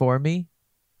story for me?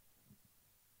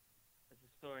 It's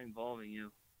a story involving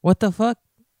you. What the fuck?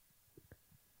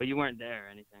 But you weren't there or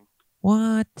anything.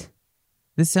 What?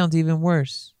 This sounds even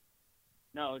worse.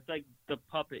 No, it's like the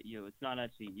puppet you. It's not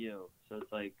actually you. So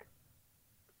it's like,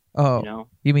 Oh, you know?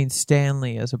 you mean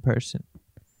Stanley as a person?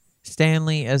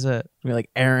 Stanley as a... You're like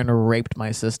Aaron raped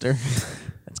my sister.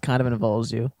 That's kind of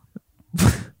involves you.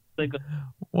 It's like a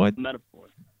What? metaphor.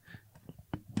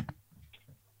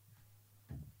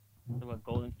 So what,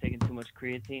 Golden's taking too much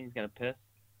creatine? He's got to piss?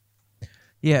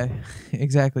 Yeah,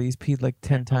 exactly. He's peed like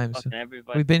 10 times. Fucking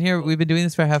everybody- We've been doing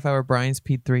this for a half hour. Brian's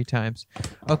peed 3 times.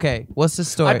 Okay, what's the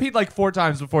story? I peed like 4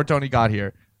 times before Tony got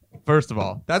here. First of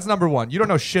all, that's number one. You don't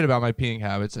know shit about my peeing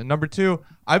habits. And number two,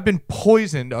 I've been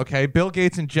poisoned, okay? Bill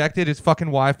Gates injected his fucking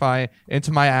Wi-Fi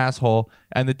into my asshole.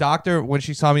 And the doctor, when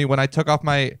she saw me, when I took off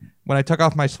my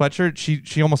sweatshirt,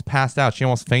 she almost passed out. She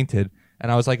almost fainted.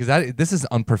 And I was like, this is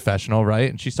unprofessional, right?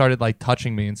 And she started like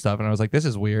touching me and stuff. And I was like, this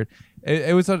is weird.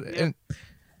 It was I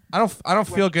don't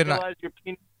feel good. And Realize your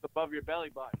penis is above your belly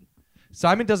button.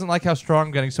 Simon doesn't like how strong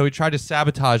I'm getting, so he tried to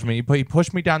sabotage me, but he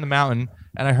pushed me down the mountain,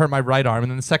 and I hurt my right arm.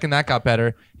 And then the second that got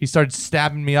better, he started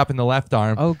stabbing me up in the left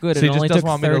arm. Oh, good. So he It just only doesn't took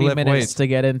want me to 30 lift minutes weights. to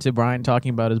get into Brian talking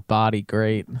about his body.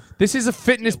 Great. This is a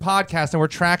fitness podcast, and we're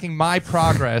tracking my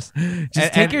progress.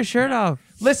 Just take your shirt off.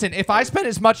 Listen, if I spent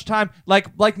as much time,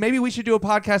 like maybe we should do a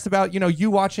podcast about,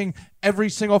 you watching every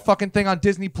single fucking thing on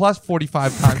Disney Plus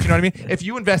 45 times. You know what I mean? If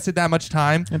you invested that much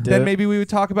time, then maybe we would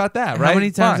talk about that, right? How many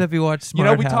times Fine. have you watched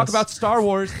Smart we House? talk about Star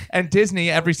Wars and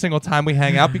Disney every single time we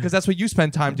hang out because that's what you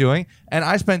spend time doing, and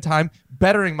I spend time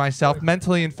bettering myself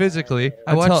mentally and physically.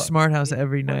 I watch until- Smart House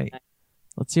every night.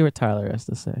 Let's see what Tyler has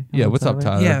to say. Yeah, what's up,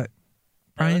 Tyler? Yeah. Hey,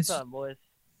 Brian's... what's up, boys?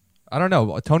 I don't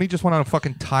know. Tony just went on a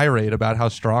fucking tirade about how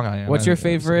strong I am. What's your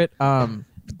favorite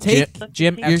Take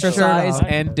gym your shirt exercise off.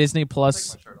 and Disney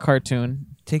Plus cartoon?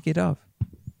 Take it off.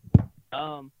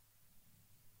 I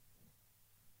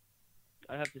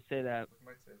have to say that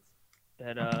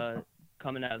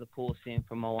coming out of the pool scene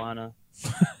from Moana,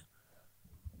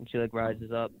 and she like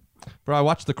rises up. Bro, I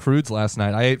watched The Croods last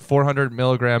night. I ate 400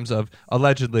 milligrams of,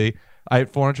 allegedly, I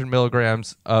ate 400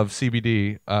 milligrams of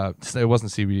CBD. It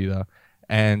wasn't CBD, though.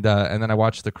 and then I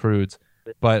watched The Croods.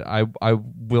 But I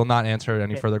will not answer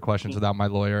any further questions without my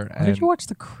lawyer. Why did you watch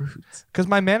The Croods? Because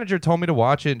my manager told me to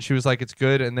watch it, and she was like, "It's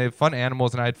good, and they have fun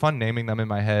animals," and I had fun naming them in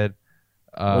my head.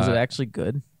 Was it actually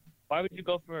good? Why would you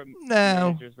go for a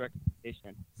No. manager's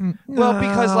recommendation? Well,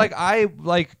 because like I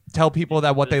like tell people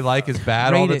that what they like is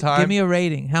bad all Rate the it. time. Give me a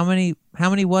rating. How many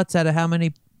what's out of how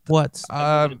many what's?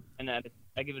 I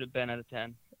give it a Ben out of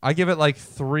 10. I give it like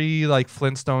 3 like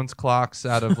Flintstones clocks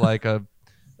out of like a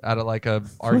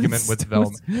argument with Velma.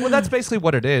 Well, that's basically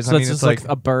what it is. So I mean, it's it's just like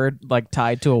a bird like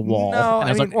tied to a wall. No, and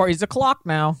I it's mean- like, or he's a clock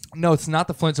now. no, it's not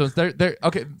the Flintstones. They're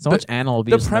okay. So much animal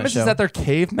The abuse. premise is that they're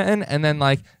cavemen, and then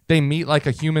like they meet like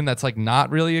a human that's like not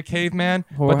really a caveman,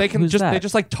 but they can who's they that?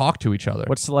 just like talk to each other.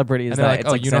 What celebrity is and they're that? like, It's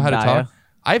oh, like you know how to Zendaya. talk?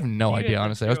 I have no You idea, get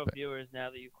honestly. I was, 0 viewers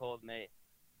now that you called me.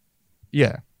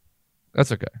 yeah,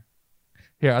 that's okay.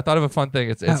 Here, I thought of a fun thing.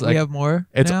 It's we like have more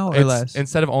it's now or it's- less?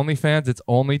 instead of OnlyFans, it's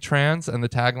only trans, and the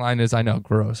tagline is "I know,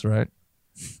 gross," right?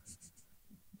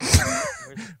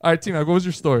 All right, T-Mac, what was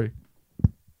your story?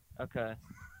 Okay.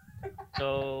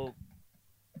 So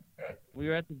we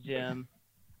were at the gym.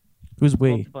 Who's Smoked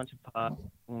we? a bunch of pot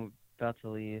when we were about to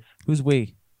leave. Who's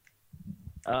we?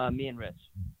 Me and Rich.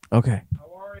 Okay.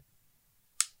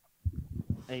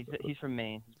 And he's from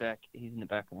Maine. He's back. He's in the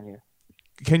background here.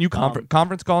 Can you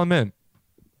conference call him in?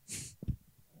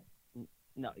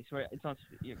 No, he's right. It's on.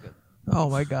 You're good. Oh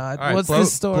my God! All right, What's blow,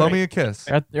 this story? blow me a kiss.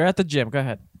 You're at the gym. Go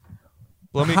ahead.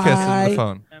 Blow me a kiss into Hi. the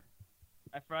phone.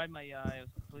 I fried my eye. It was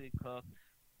completely cooked,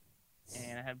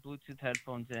 and I had Bluetooth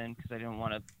headphones in because I didn't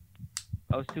want to.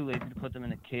 I was too lazy to put them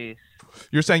in a case.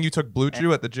 You're saying you took Blue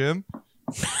Chew at the gym?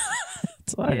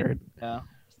 That's what I heard. Yeah.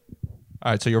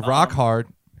 All right, so you're rock hard.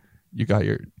 You got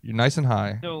you're nice and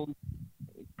high. So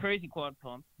crazy quad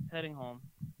pump. Heading home.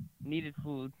 Needed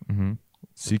food. Mm-hmm.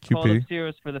 Called CQP. up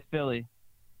Sirius for the Philly.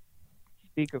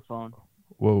 Speakerphone.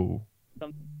 Whoa.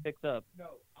 Something picked up.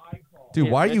 Dude,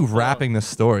 Yeah, why are Rich you called. rapping this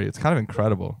story? It's kind of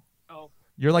incredible. Oh.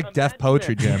 You're like deaf Imagine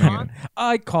poetry this, jamming huh? it.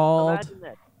 I called. Imagine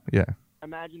this. Yeah.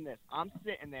 Imagine this. I'm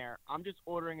sitting there. I'm just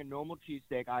ordering a normal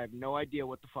cheesesteak. I have no idea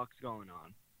what the fuck's going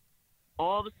on.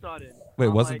 All of a sudden. Wait,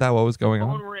 I'm wasn't like, that what was going phone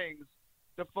on? rings.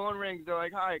 The phone rings. They're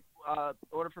like, "Hi,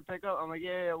 order for pickup." I'm like,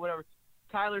 "Yeah, whatever."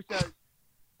 Tyler says,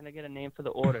 Can I get a name for the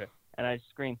order? And I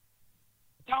scream,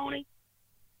 Tony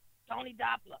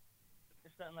Doppler. Or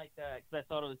something like that, because I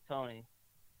thought it was Tony.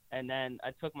 And then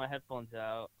I took my headphones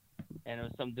out, and it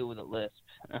was some dude with a lisp.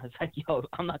 And I was like, yo,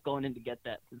 I'm not going in to get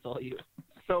that. It's all you.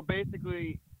 So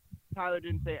basically, Tyler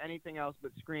didn't say anything else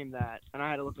but scream that, and I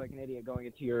had to look like an idiot going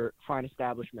into your fine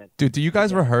establishment. Dude, do you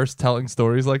guys rehearse telling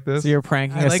stories like this? So you're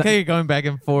pranking. I like how you're going back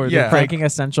and forth. Yeah. pranking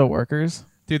essential workers.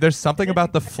 Dude, there's something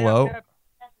about the flow.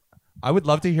 I would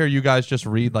love to hear you guys just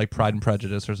read like Pride and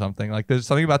Prejudice or something. Like there's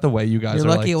something about the way you guys You're are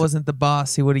lucky like it wasn't the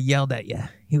boss. He would have yelled at you.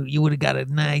 You would have got a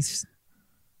nice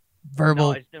verbal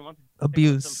No, I just didn't want to pick up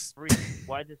abuse. some freak.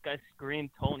 Why did this guy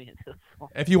scream Tony into the phone?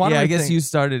 If you want Yeah, to I guess think, you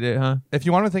started it, huh? if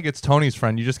you want to think it's Tony's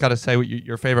friend, you just got to say what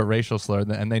your favorite racial slur,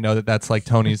 and they know that that's like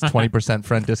Tony's 20%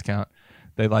 friend discount.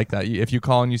 They like that. If you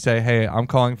call and you say, "Hey, I'm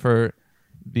calling for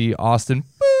the Austin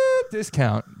boop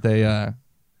discount," they're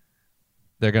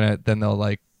gonna then they'll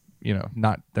like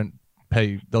not then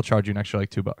pay. They'll charge you an extra like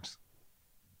 $2.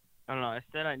 I don't know. I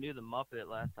said I knew the Muppet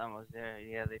last time I was there.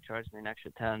 Yeah, they charged me an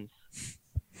extra 10.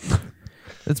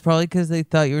 It's probably because they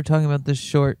thought you were talking about the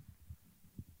short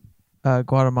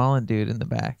Guatemalan dude in the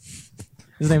back.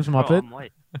 His name's Bro, Muppet. I'm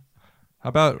white. How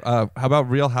about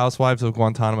Real Housewives of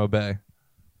Guantanamo Bay?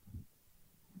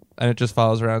 And it just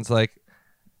follows around. It's like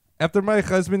after my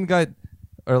husband got,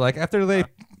 or like after they.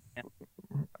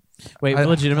 Wait, I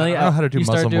legitimately, don't know how to do you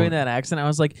started Muslim doing woman. that accent. I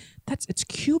was like, it's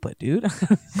Cuba, dude.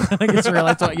 I just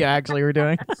realized what you actually were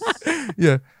doing.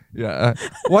 Yeah.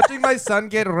 Watching my son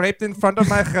get raped in front of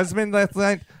my husband last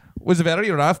night was very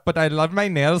rough, but I love my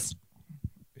nails.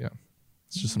 Yeah,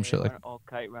 it's just some Yeah, shit like. went all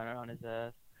kite runner on his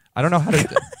ass. I don't know how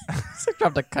to.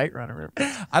 Dropped a kite runner.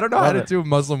 I don't know how Love to it. do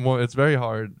Muslim woman. It's very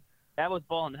hard. That was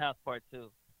Ball in the House Part 2.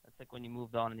 That's like when you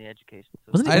moved on in the education.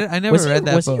 So Wasn't he, I never was read he,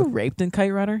 that Was he book. raped in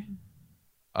Kite Runner?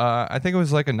 I think it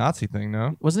was like a Nazi thing.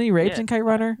 No. Wasn't he raped Yeah. in Kite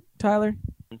Runner, Tyler?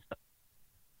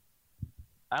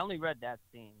 I only read that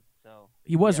scene, so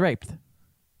He was Yeah. raped.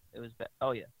 it was bad.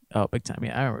 Oh, yeah. Oh, big time.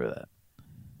 Yeah, I remember that.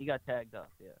 He got tagged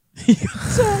up, yeah.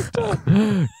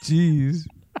 Jeez.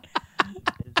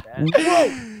 It was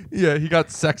bad. Yeah, he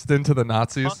got sexed into the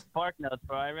Nazis. Fuck Park Notes,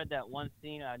 bro. I read that one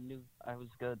scene. I knew I was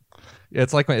good. Yeah,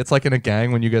 it's like in a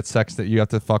gang when you get sexed that you have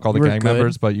to fuck all the You were gang good.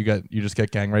 members, but you just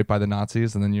get gang raped by the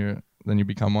Nazis, and then you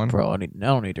become one. Bro, I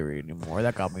don't need to read anymore.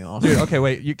 That got me off. Dude, okay,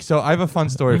 wait. So I have a fun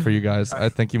story for you guys. I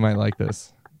think you might like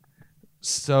this.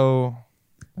 So,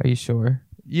 Are you sure?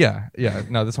 Yeah.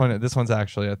 No, this one's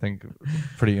actually, I think,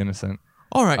 pretty innocent.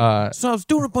 All right. So I was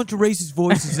doing a bunch of racist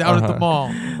voices out at the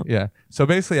mall. Yeah. So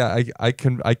basically, I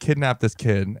kidnapped this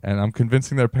kid, and I'm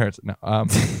convincing their parents. No.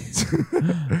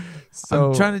 So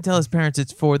I'm trying to tell his parents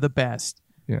it's for the best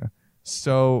yeah.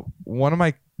 So one of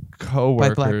my by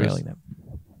coworkers blackmailing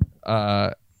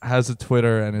them. has a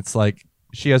Twitter, and it's like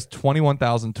she has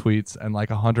 21,000 tweets and like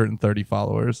 130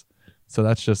 followers. So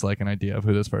that's just like an idea of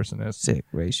who this person is. Sick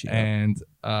ratio. And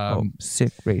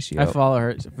sick ratio. I follow her.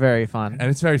 It's very fun. and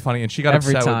it's very funny. And she got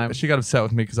Every upset. time. She got upset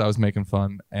with me because I was making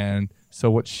fun. And so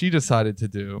what she decided to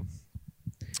do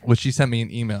was she sent me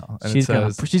an email, and it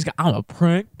says, I'm a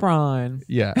prank Brian.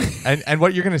 "Yeah." And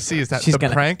what you're gonna see is that She's the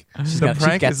gonna- prank. She The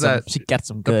prank gets is that she gets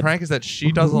them the good. prank is that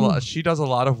she does a lot. She does a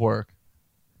lot of work,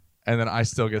 and then I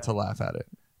still get to laugh at it.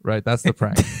 Right, that's the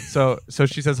prank. So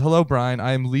she says, "Hello, Brian.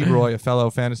 I am Leroy, a fellow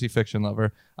fantasy fiction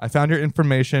lover. I found your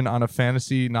information on a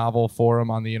fantasy novel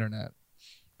forum on the internet.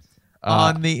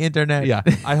 On the internet. Yeah,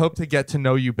 I hope to get to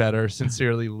know you better.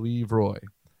 Sincerely, Leroy."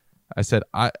 I said,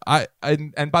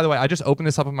 and by the way, I just opened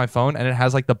this up on my phone, and it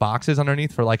has like the boxes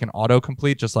underneath for like an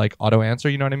autocomplete, just like auto answer.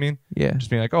 You know what I mean? Yeah. Just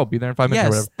being like, "Oh, be there in 5 minutes." Or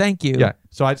Yes. whatever. Thank you. Yeah.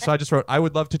 So I just wrote, "I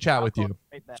would love to chat with you."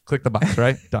 Right back. Click the box,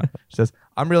 right? Done. She says,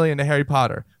 "I'm really into Harry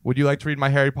Potter. Would you like to read my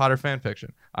Harry Potter fan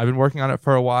fiction? I've been working on it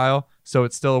for a while, so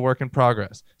it's still a work in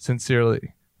progress.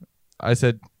 Sincerely." I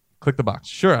said, click the box.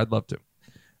 Sure, I'd love to.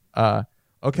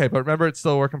 Okay, but remember, it's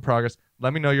still a work in progress.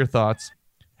 Let me know your thoughts.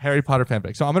 Harry Potter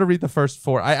fanfic. So I'm going to read the first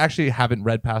 4. I actually haven't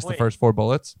read past the Wait. first 4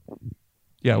 bullets.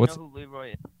 Yeah, You what's... know who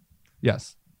Leroy is?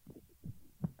 Yes.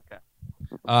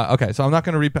 Okay. Okay, so I'm not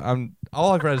going to read...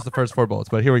 all I've read is the first 4 bullets,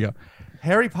 but here we go.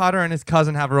 Harry Potter and his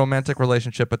cousin have a romantic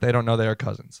relationship, but they don't know they are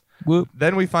cousins. Whoop.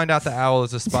 Then we find out the owl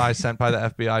is a spy sent by the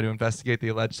FBI to investigate the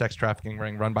alleged sex trafficking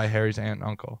ring run by Harry's aunt and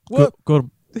uncle. Good.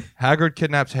 Hagrid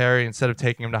kidnaps Harry. Instead of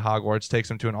taking him to Hogwarts,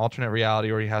 takes him to an alternate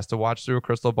reality where he has to watch through a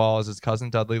crystal ball as his cousin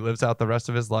Dudley lives out the rest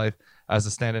of his life as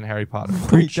a stand-in Harry Potter.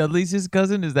 Wait, Dudley's his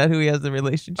cousin? Is that who he has the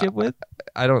relationship with?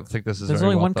 I don't think this is There's very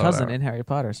only well one thought cousin out. in Harry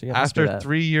Potter, so you have to do After that.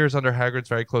 3 years under Hagrid's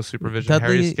very close supervision, Dudley-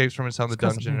 Harry escapes from his cell in the his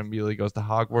cousin. dungeon and immediately goes to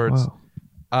Hogwarts.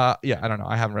 Whoa. Yeah, I don't know.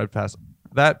 I haven't read past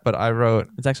that, but I wrote,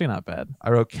 It's actually not bad.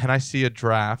 "Can I see a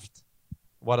draft?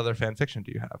 What other fan fiction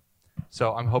do you have?"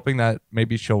 So I'm hoping that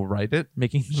maybe she'll write it.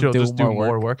 Making She'll just do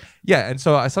more work. Yeah, and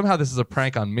so somehow this is a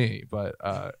prank on me, but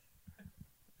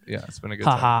yeah, it's been a good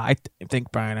time. Haha, I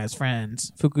think Brian has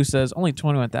friends. Fuku says only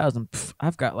 21,000.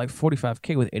 I've got like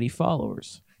 45K with 80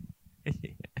 followers.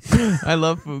 I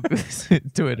love Fuku's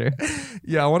Twitter.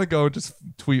 Yeah, I want to go just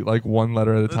tweet like one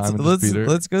letter at a time and just beat her.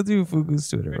 Let's go through Fuku's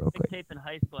Twitter real First quick. tape in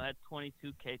high school I had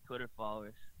 22K Twitter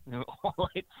followers. They were all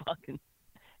like fucking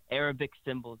Arabic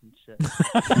symbols and shit.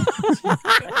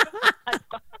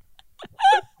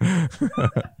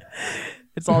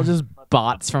 It's all just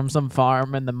bots from some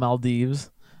farm in the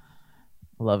Maldives.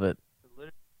 Love it.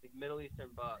 Literally like Middle Eastern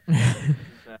bots.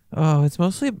 Oh, it's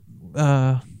mostly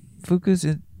Fuku's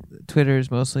Twitter is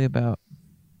mostly about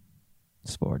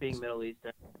sports. Being Middle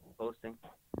Eastern, posting.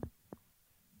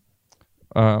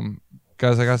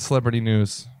 Guys, I got celebrity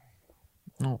news.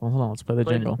 Oh, well, hold on. Let's play the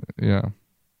Play jingle. Yeah.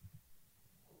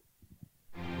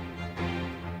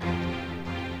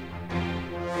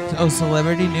 Oh,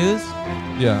 celebrity news?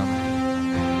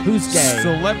 Yeah. Who's gay?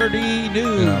 Celebrity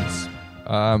news.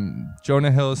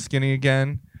 Jonah Hill is skinny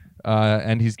again,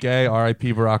 and he's gay.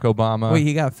 R.I.P. Barack Obama. Wait,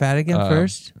 he got fat again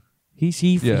first?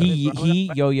 Yeah.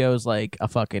 He yo-yos like a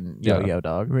fucking yo-yo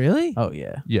dog. Really? Oh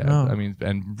yeah. Yeah, Oh. I mean,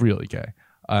 and really gay.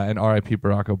 And R.I.P.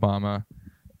 Barack Obama.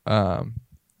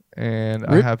 And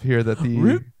I Rip. have here that the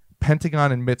Rip.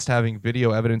 Pentagon admits to having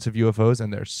video evidence of UFOs,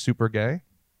 and they're super gay.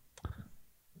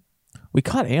 We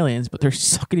caught aliens, but they're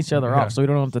sucking each other Yeah. off, so we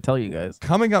don't know what to tell you guys.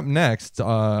 Coming up next,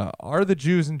 are the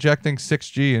Jews injecting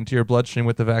 6G into your bloodstream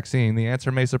with the vaccine? The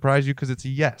answer may surprise you because it's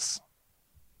yes.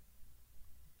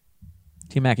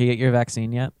 T-Mac, you get your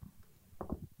vaccine yet?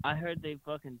 I heard they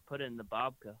fucking put it in the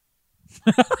babka.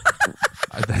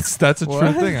 That's a true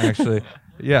What? thing, actually.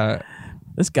 Yeah,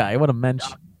 This guy, what a mensch.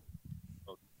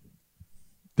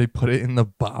 they put it in the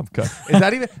babka. Is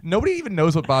that even? Nobody even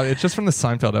knows what babka. It's just from the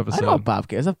Seinfeld I episode. know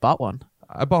Bobka is. I've bought one.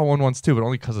 I bought one once too, but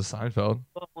only because of Seinfeld.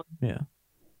 Yeah.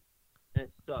 And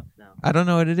it sucks now. I don't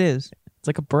know what it is. It's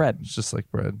like a bread. It's just like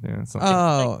bread. Yeah, it's not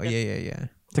Oh, yeah.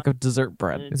 It's like a dessert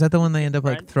bread. Is that the one they end up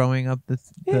like Bread? throwing up the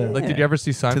like. Did you ever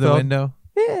see Seinfeld? to the window?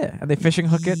 Yeah. And they fishing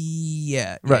hook it.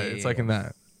 Yeah. Right. yeah, It's yeah, like in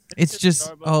that. It's just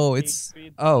Starbucks it's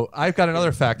pastry. Oh, I've got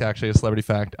another fact. Actually, a celebrity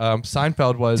fact.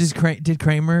 Seinfeld was did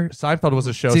Kramer Seinfeld was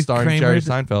a show Did starring Kramer Jerry d-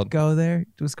 Seinfeld. go there?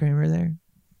 Was Kramer there?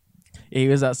 He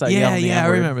was outside yeah, yelling the I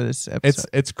N-word. remember this episode.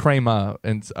 It's Kramer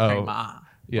and Kramer.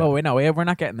 Yeah. Oh wait, no, we're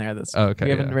not getting there. Oh, okay,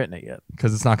 we haven't yeah. written it yet.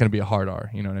 Because it's not going to be a hard R.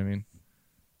 You know what I mean?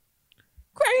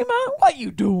 Kramer, what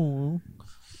you doing?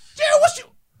 Jared, what's you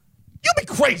be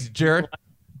crazy, Jared.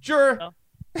 Jur.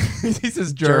 He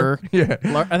says Jur. Yeah.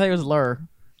 I think it was Lur.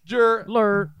 Jur.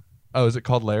 Lur. Oh, is it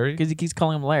called Larry? Because he keeps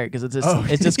calling him Larry. Because it's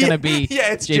just yeah, gonna be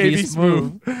it's JB JB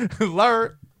Smooth.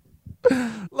 Larry.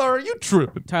 Larry, you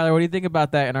tripping? Tyler, what do you think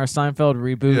about that in our Seinfeld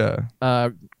reboot? Yeah.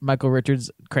 Michael Richards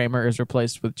Kramer is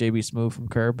replaced with JB Smooth from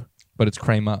Curb. But it's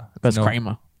Kramer. That's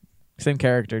Kramer. Same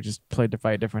character, just played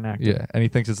by a different actor. Yeah, and he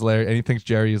thinks it's Larry, and he thinks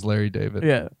Jerry is Larry David.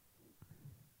 Yeah.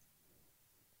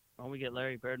 Why don't we get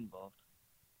Larry Bird involved?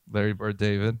 Larry Bird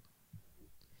David.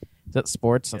 Is that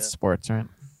sports? That's Yeah. sports, right?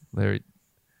 Larry.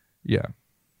 Yeah.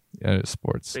 Yeah, it's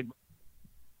sports. Big.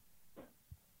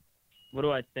 What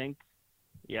do I think?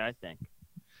 Yeah, I think.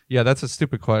 Yeah, that's a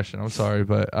stupid question. I'm sorry,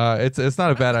 but it's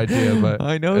not a bad idea, but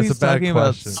I know it's he's a bad talking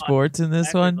about question. sports in this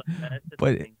Exactly one, like that. It's just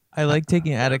but a thing. I like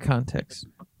taking it out of context.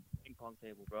 Ping pong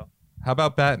table, bro. How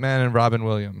about Batman and Robin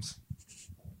Williams?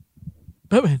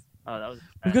 Batman. Oh, that was.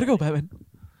 We gotta go, Batman.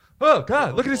 Oh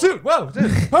God! Look at his suit. Whoa,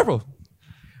 it's purple.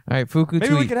 All right, Fuku Maybe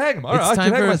tweet. we can hang him. All right, It's I time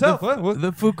can hang for myself. The, What?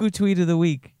 the Fuku tweet of the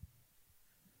week.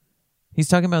 He's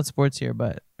talking about sports here,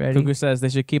 but ready? Fuku says they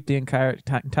should keep the entire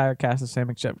cast the same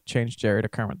except change Jerry to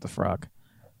Kermit the Frog.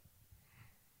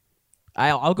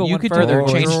 I'll go You one could do further.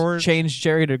 George. Change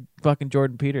Jerry to fucking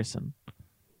Jordan Peterson.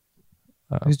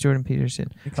 Who's Jordan Peterson?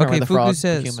 Kermit Okay, the Fuku Frog, the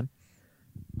says, human.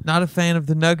 not a fan of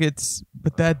the Nuggets,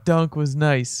 but that dunk was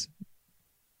nice.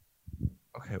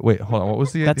 Okay, wait, hold on. What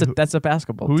was the? That's a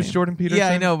basketball. Who's team. Jordan Peterson? Yeah,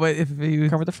 I know, but if you,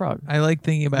 Kermit the Frog. I like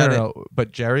thinking No, about no,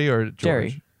 but Jerry or George?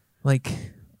 Jerry. Like,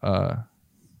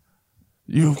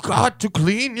 You've got to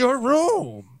clean your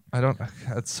room. I don't.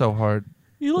 That's so hard.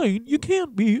 Elaine, you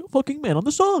can't be a fucking man on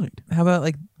the side. how about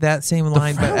like that same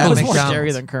line, but That at was more McDonald's?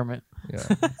 Jerry than Kermit. Yeah,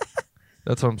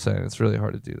 that's what I'm saying. It's really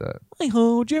hard to do that. Hi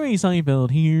ho, Jerry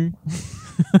Seinfeld here.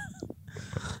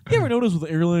 You ever notice with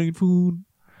airline food?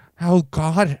 How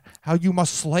God, how you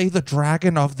must slay the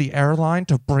dragon of the airline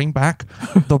to bring back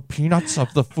the peanuts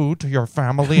of the food to your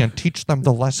family and teach them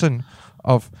the lesson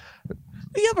of.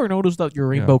 You ever notice that your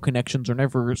rainbow connections are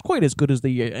never as quite as good as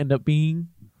they end up being?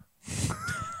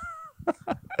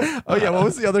 Oh yeah, what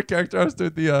was the other character I was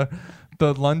doing?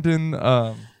 The London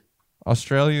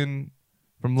Australian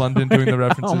from London doing the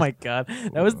references. Oh my god,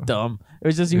 that was dumb. It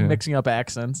was just you Yeah. mixing up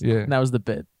accents. Yeah. And that was the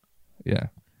bit. Yeah.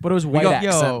 But it was white got-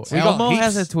 accents. We got Elmo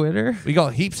has heaps- a Twitter. We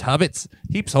got heaps hobbits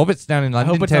down in I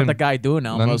London. hope it's town. not the guy doing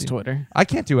Elmo's London. Twitter. I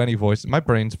can't do any voice. My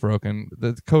brain's broken.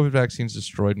 The COVID vaccines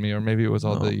destroyed me, or maybe it was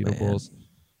all Oh, the man. eatables.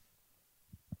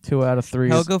 2 out of 3.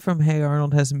 Helga from Hey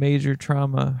Arnold has major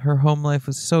trauma. Her home life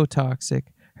was so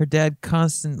toxic. Her dad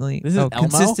consistently This is Elmo?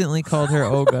 consistently called her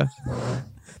Olga.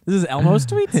 This is Elmo's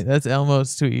tweet? That's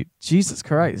Elmo's tweet. Jesus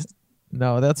Christ.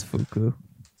 No, that's Fuku.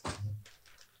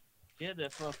 Yeah,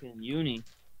 that fucking uni.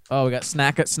 Oh, we got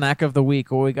snack of the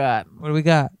week. What we got? What do we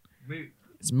got?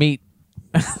 It's meat.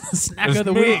 Snack It's of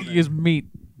the meat. week is meat.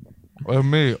 Well,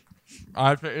 me, I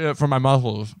have to eat it for my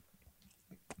muscles.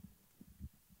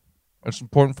 It's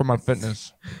important for my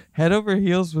fitness. Head over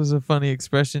heels was a funny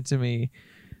expression to me.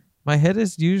 My head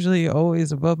is usually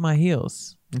always above my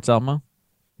heels. It's Elmo.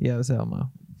 Yeah, it was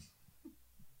Elmo.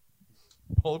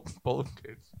 Pull up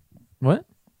Kate's. What?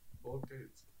 Pull up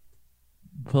Kate's.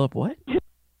 Pull up what?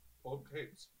 Pull up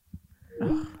Kate's.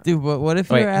 Dude, but what if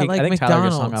Wait, you're at I like think Tyler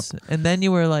just hung McDonald's and then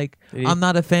you were like, Did he- I'm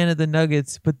not a fan of the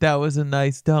Nuggets, but that was a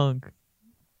nice dunk.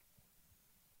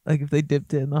 Like if they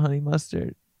dipped it in the honey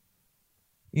mustard.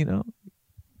 You know?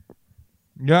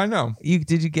 Yeah, I know.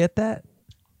 Did you get that?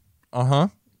 Uh-huh.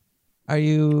 Are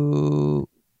you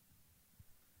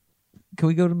Can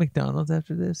we go to McDonald's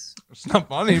after this? It's not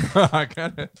funny, but I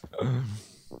get it.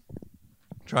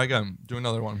 Try again. Do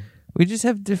another one. We just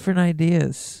have different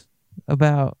ideas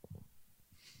about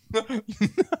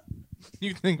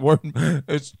You think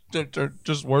it's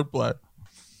just wordplay.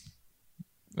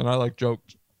 And I like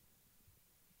jokes.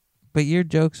 but your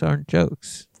jokes aren't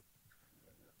jokes.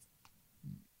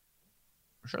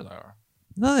 Sure they are.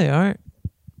 No, they aren't.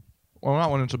 Well,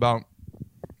 not when it's about.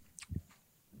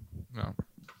 No,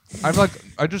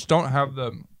 I just don't have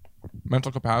the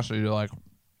mental capacity to like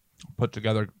put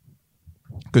together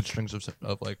good strings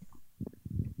of like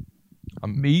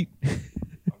Meat.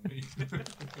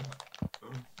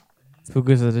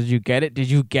 Fuku says, did you get it? Did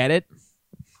you get it?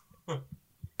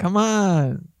 Come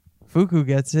on. Fuku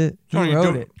gets it. He Tony,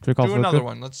 wrote do, it. Should we call do Fuku? another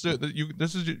one. Let's do it.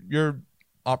 This is your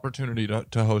opportunity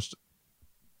to host.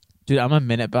 Dude, I'm a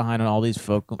minute behind on all these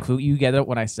folk. You get it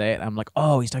when I say it. I'm like,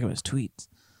 oh, he's talking about his tweets.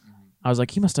 I was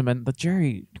like, he must have meant the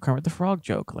Jerry Kermit the Frog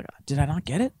joke. Like, did I not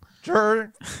get it? Jerry,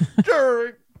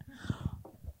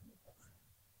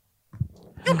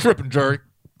 You tripping, Jerry?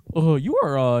 You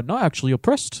are not actually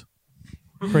oppressed,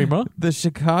 Kramer. The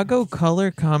Chicago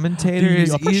color commentator The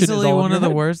is oppression is easily all in one your of the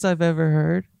head. worst I've ever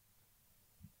heard.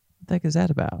 What the heck is that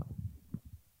about?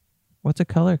 What's a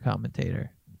color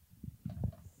commentator?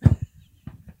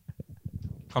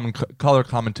 Color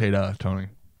commentator, Tony.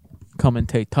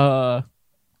 Commentator.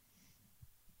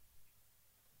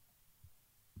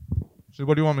 See,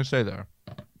 what do you want me to say there?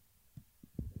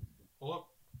 Pull up.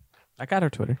 I got her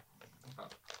Twitter.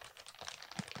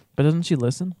 But doesn't she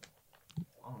listen?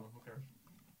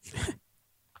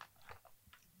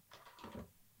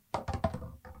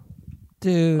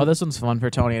 Dude. Oh, this one's fun for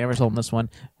Tony. I never told him this one.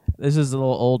 This is a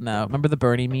little old now. Remember the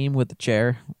Bernie meme with the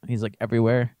chair? He's like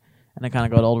everywhere, and it kind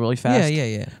of got old really fast.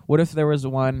 Yeah. What if there was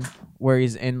one where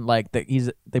he's in like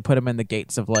they put him in the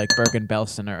gates of like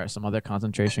Bergen-Belsen or some other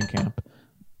concentration camp?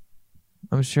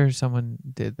 I'm sure someone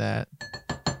did that.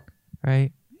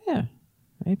 Right? Yeah,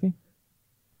 maybe.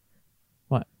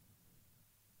 What?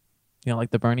 You know, like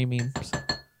the Bernie memes. It's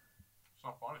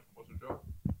not funny. What's the joke?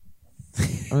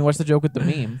 I mean, what's the joke with the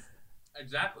meme?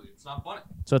 Exactly. It's not funny.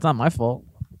 So it's not my fault.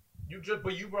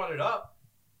 But you brought it up.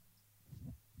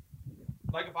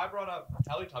 Like if I brought up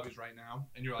Teletubbies right now,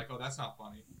 and you're like, "Oh, that's not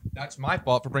funny." That's my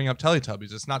fault for bringing up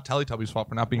Teletubbies. It's not Teletubbies' fault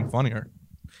for not being funnier.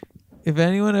 If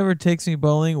anyone ever takes me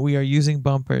bowling, we are using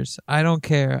bumpers. I don't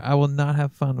care. I will not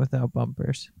have fun without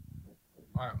bumpers.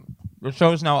 All right. The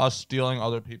show is now us stealing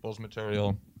other people's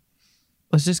material.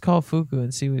 Let's just call Fuku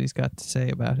and see what he's got to say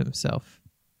about himself.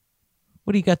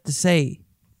 What do you got to say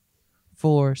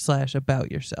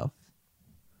 /about yourself?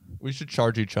 We should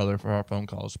charge each other for our phone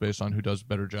calls based on who does a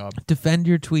better job. Defend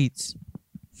your tweets.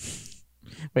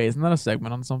 Wait, isn't that a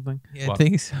segment on something? Yeah, I What?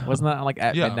 think so. Wasn't that like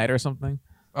at Yeah. midnight or something?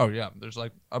 Oh yeah, there's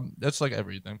like that's like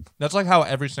everything. That's like how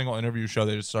every single interview show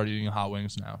they just start eating hot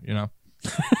wings now. You know.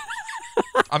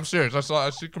 I'm serious. I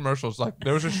see commercials. Like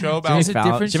there was a show about Is it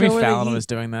different Jimmy show where they Fallon eat? was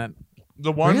doing that.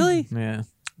 the one. Really? Yeah.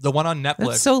 The one on Netflix.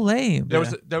 That's so lame. There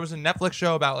was a Netflix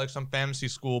show about like some fantasy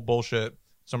school bullshit,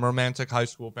 some romantic high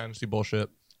school fantasy bullshit,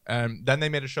 and then they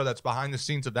made a show that's behind the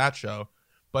scenes of that show,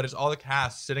 but it's all the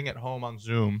cast sitting at home on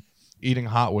Zoom eating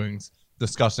hot wings,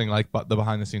 discussing like the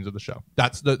behind the scenes of the show.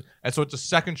 And so it's a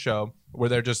second show where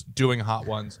they're just doing hot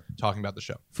ones, talking about the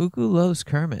show. Fuku loves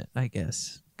Kermit, I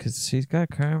guess, because she's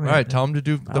got Kermit. All right, tell him to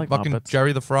do I the like fucking Muppets.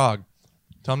 Jerry the Frog.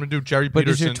 Tell him to do Jerry But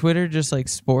is Peterson. your Twitter just like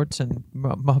sports and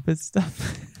Muppet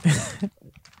stuff?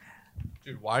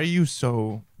 Dude, why are you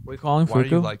so? We calling Why are you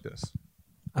Fuku? like this?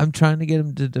 I'm trying to get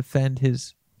him to defend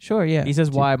his. Sure, yeah. He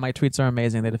says why my tweets are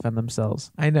amazing. They defend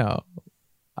themselves. I know.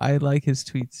 I like his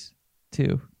tweets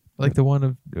too. Like the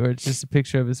one where it's just a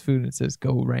picture of his food and it says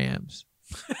 "Go Rams."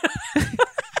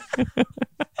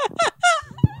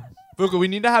 Fuku, we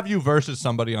need to have you versus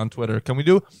somebody on Twitter. Can we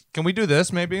do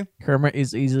this maybe? Kermit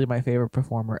is easily my favorite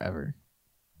performer ever.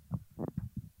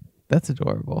 That's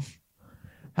adorable.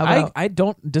 How about I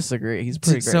don't disagree. He's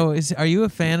pretty great. so? Are you a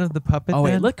fan of the puppet? oh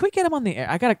wait, then? look, can we get him on the air?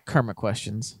 I got a Kermit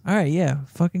questions. All right, yeah.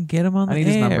 Fucking get him on I the need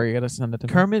his air. number. You gotta send it to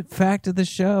me. Kermit fact of the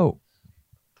show.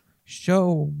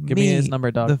 Show Give me his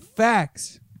number, dog. The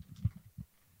facts.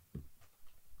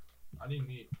 I need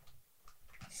meat.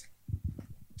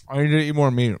 I need to eat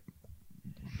more meat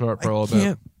for a I little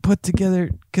can't put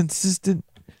together consistent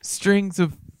strings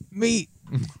of meat.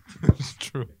 bit. It's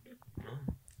true.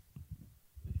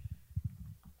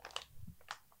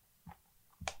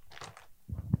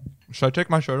 Should I take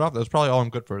my shirt off? That's probably all I'm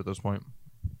good for at this point.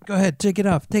 Go ahead, take it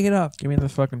off. Take it off. Give me the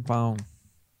fucking phone.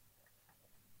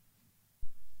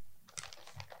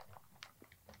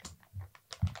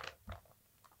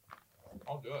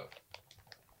 I'll do it.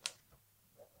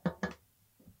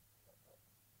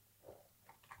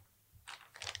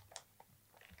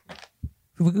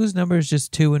 Fuku's number is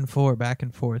just 2 and 4, back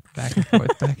and forth, back and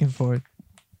forth, back and forth.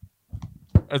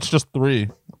 It's just 3,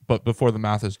 but before the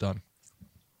math is done.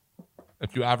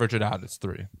 If you average it out, it's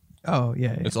 3. Oh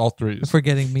yeah, yeah. It's all 3s. If we're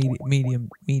getting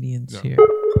medians Yeah. here.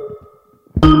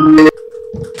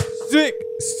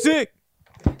 Sick.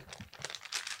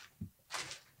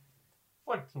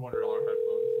 Like $200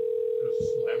 headphones. Just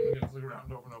slamming against the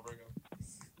ground over and over again.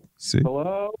 Sick.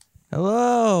 Hello?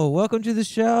 Hello, welcome to the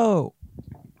show.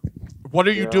 What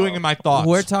are you doing in my thoughts?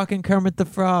 We're talking Kermit the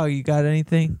Frog. You got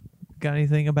anything? Got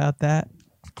anything about that?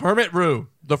 Kermit Roo,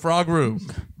 the Frog Roo.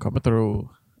 Coming through.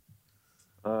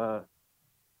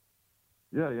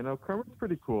 Yeah, you know, Kermit's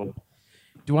pretty cool. Do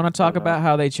you want to talk about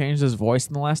how they changed his voice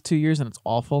in the last 2 years and it's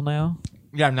awful now?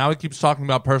 Yeah, now he keeps talking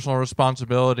about personal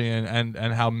responsibility and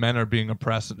how men are being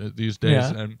oppressed these days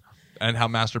Yeah. and how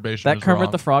masturbation That is Kermit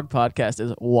wrong. the Frog podcast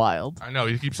is wild. I know,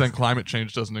 he keeps saying climate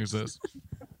change doesn't exist.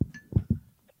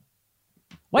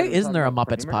 Why Is it isn't there a talking about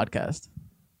Muppets Kramer? podcast?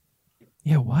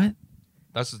 Yeah, what?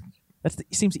 That's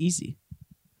Seems easy.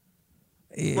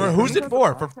 for who's it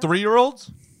for? For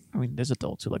 3-year-olds? I mean, there's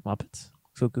adults who like Muppets.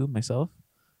 Fuku, myself,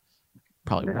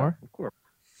 probably more. Of course.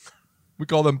 We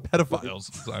call them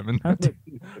pedophiles, Simon.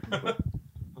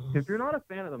 If you're not a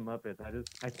fan of the Muppets,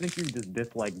 I think you just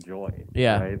dislike joy.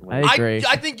 Yeah, right? I agree.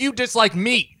 I think you dislike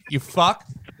meat, you fuck.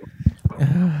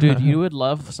 Dude, you would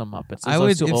love some Muppets. I There's those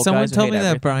would two if old someone guys who told hate me that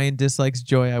everything. Brian dislikes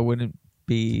joy. I wouldn't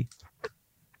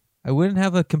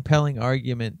have a compelling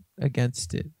argument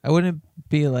against it. I wouldn't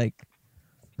be like,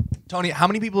 Tony, how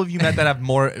many people have you met that have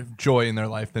more joy in their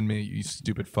life than me, you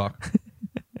stupid fuck?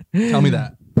 Tell me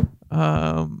that.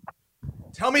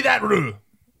 Tell me that, Rue.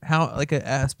 how like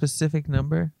a specific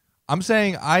number. I'm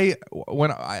saying I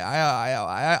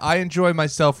enjoy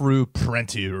myself, Rue,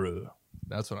 plenty, Rue.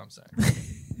 That's what I'm saying.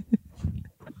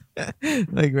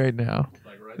 Like right now.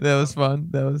 That was fun.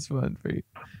 That was fun for you.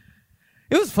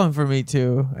 It was fun for me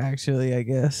too, actually, I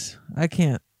guess. I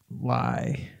can't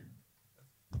lie.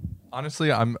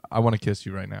 Honestly, I want to kiss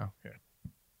you right now. Here.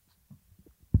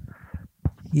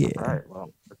 Yeah. All right.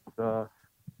 Well,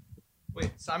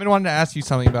 Wait, Simon wanted to ask you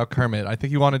something about Kermit. I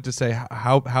think he wanted to say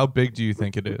how big do you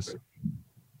think it is?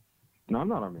 no, I'm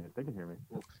not on mute. They can hear me.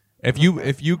 If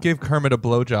you give Kermit a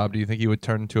blowjob, do you think he would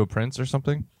turn into a prince or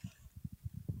something?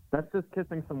 That's just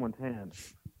kissing someone's hand.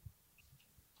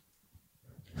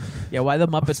 Yeah, why the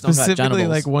Muppets don't got Specifically, genitals?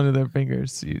 like one of their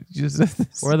fingers. You just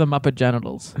Where are the Muppet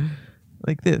genitals?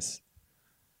 like this.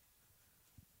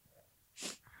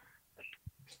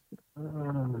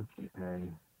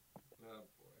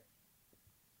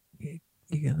 Okay.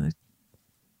 You gonna?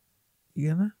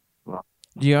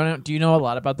 Do you know a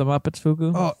lot about the Muppets,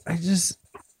 Fuku? Oh, I just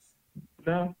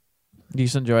No. Do you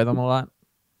just enjoy them a lot?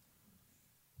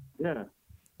 Yeah.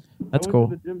 That's I cool.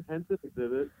 went to the Jim Henson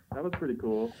exhibit. That was pretty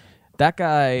cool. That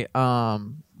guy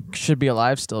should be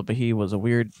alive still, but he was a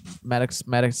weird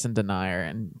medicine denier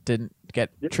and didn't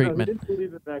get Yeah, treatment. he didn't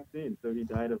believe the vaccine, so he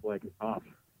died of like a cough.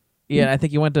 Yeah, and I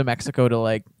think he went to Mexico to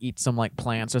like eat some like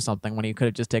plants or something when he could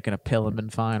have just taken a pill and been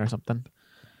fine or something.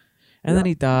 And then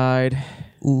he died.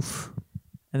 oof.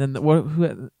 And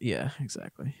then yeah,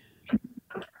 exactly.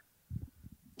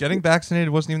 Getting vaccinated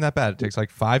wasn't even that bad. It takes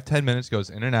like 5-10 minutes, goes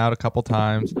in and out a couple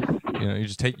times. You know, you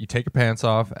take your pants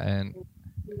off and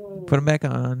Put them back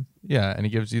on. yeah, and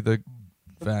he gives you the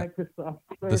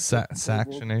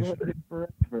saccination.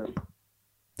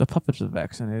 The puppets are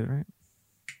vaccinated, right?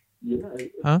 Yeah.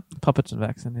 Huh? Puppets are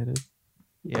vaccinated.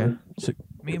 Yeah. So,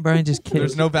 Me and Brian just kidding.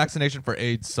 There's no vaccination for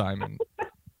AIDS, Simon.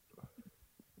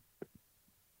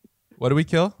 What do we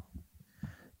kill?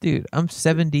 Dude, I'm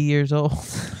 70 years old.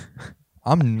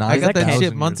 I'm 9. I got that shit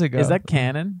canon? months ago. is that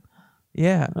canon?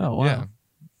 Yeah. Oh wow.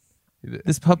 Yeah.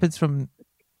 This puppet's from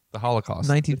The Holocaust.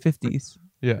 1950s.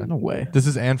 Yeah. No way. This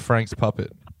is Anne Frank's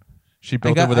puppet. She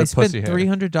built it with her I spent pussy hair.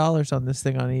 $300 on this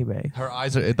thing on eBay.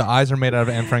 The eyes are made out of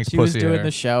Anne Frank's She was pussy doing hair. the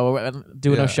show,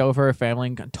 doing Yeah. a show for her family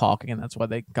and talking, and that's why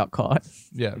they got caught.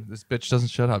 Yeah, this bitch doesn't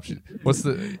shut up. What's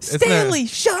the isn't Stanley,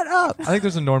 shut up! I think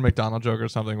there's a Norm Macdonald joke or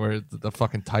something where it's the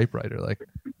fucking typewriter, like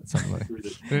something like. You I hear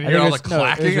think all it's- the no, it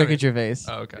was clacking. Ricky Gervais.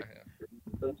 Oh, okay.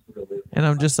 Yeah. And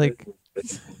I'm just like,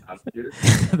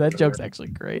 That joke's actually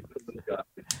great.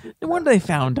 No wonder they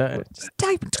found just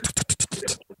type.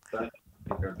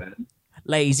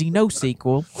 Lazy, no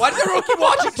sequel. Why does everyone keep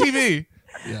watching TV?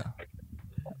 Yeah.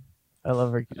 I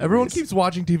love Ricky. Everyone Gervais. keeps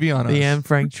watching TV on us. the Anne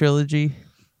Frank trilogy.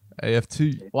 AFT.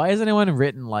 Why has anyone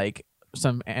written like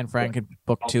some Anne Frank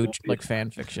book 2 like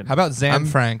fan fiction? How about Zan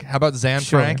Frank? How about Zan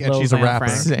Sure, Frank? And Lil she's a Zan rapper.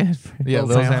 Frank. Zan Frank. Yeah, Lil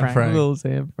Lil Zan Zan Frank. Frank. Lil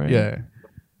Zan Frank. Yeah.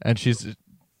 And she's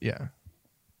yeah.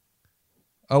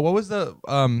 Oh, what was the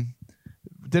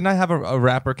didn't I have a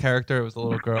rapper character? It was a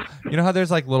little girl. You know how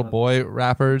there's like little boy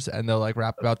rappers and they'll like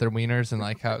rap about their wieners and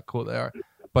like how cool they are.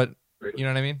 But you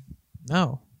know what I mean?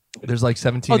 No. There's like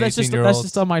 17, Oh, that's 18 just year that's olds.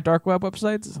 just on my dark web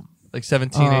websites. Like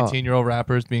 17, 18-year-old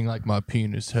rappers being like, my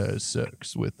penis has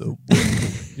sex with a woman.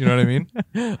 You know what I mean?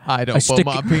 I don't I stick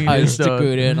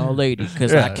it in a lady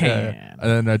because I can.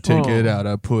 And then I take it Oh. out,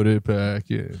 I put it back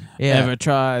in. Yeah. Ever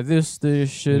try this? This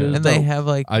shit Yeah. is And they dope. have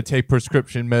like I take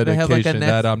prescription They have, like, medication a neck-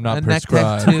 that I'm not a neck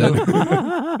prescribed.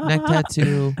 tattoo. neck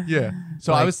tattoo. Yeah.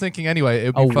 So I Like- was thinking anyway.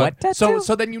 It'd be A fun. what tattoo?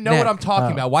 So then you know Neck. what I'm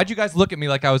talking Oh. about. Why'd you guys look at me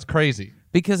like I was crazy?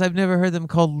 Because I've never heard them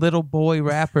called little boy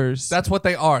rappers. That's what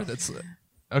they are. That's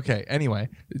okay. Anyway,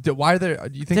 why are there?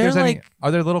 Do you think They're there's any? like-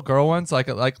 Are there little girl ones like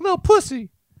little pussy?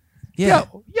 yeah.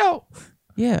 Yo.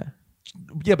 Yeah.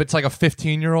 Yeah, but it's like a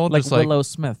 15-year-old. like just like Willow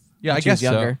Smith. Yeah, when I she was guess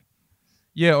so. younger.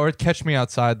 yeah, or Catch Me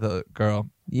Outside. The girl.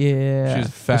 Yeah. She's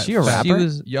fat. Was she a fat- rapper? She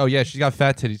was. Oh yeah, she's got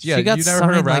fat titties. Yeah, she got you never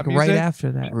signed heard of rap like right music?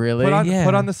 after that. Really? Put on, Yeah.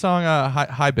 put on the song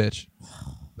 "Hi Bitch."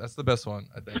 That's the best one,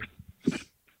 I think.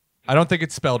 I don't think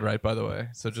it's spelled right, by the way.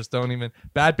 So just don't even.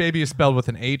 Bad Baby is spelled with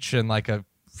an H and like a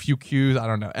few Q's. I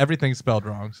don't know. Everything's spelled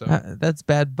wrong. So That's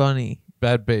Bad Bunny.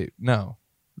 Bad Baby. No.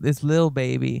 It's Lil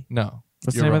Baby. No.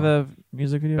 What's the You're name wrong. of the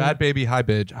music video? Bad Baby, High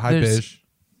Bish. High There's- Bish.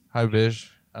 High Bish.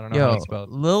 I don't know how Yo, it's spelled.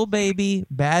 Lil Baby,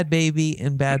 Bad Baby,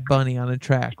 and Bad Bunny on a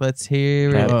track. Let's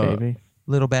hear Bad it. Baby.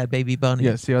 Little Bad Baby Bunny.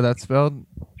 Yeah, see how that's spelled?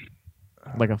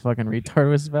 Like a fucking retard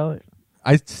would spell it.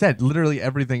 I said literally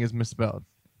everything is misspelled.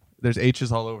 There's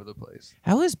H's all over the place.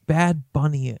 How is Bad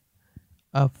Bunny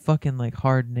a fucking like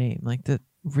hard name? Like the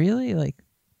really like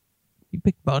you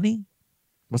pick Bunny?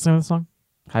 What's the name of the song?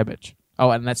 Hi, bitch. Oh,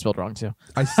 and that's spelled wrong too.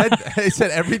 I said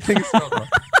everything is spelled wrong.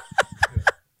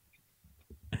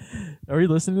 Are you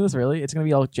listening to this? Really? It's gonna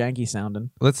be all janky sounding.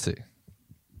 Let's see.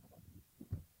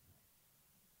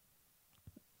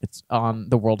 It's on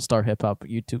the World Star Hip Hop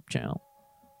YouTube channel.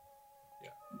 Yeah,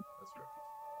 that's true.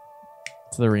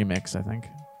 It's the remix, I think.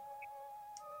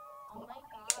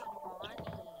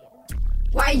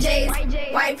 White J's,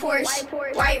 white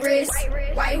Porsche, white wrist,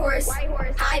 white horse,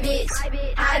 high bitch,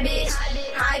 high bitch,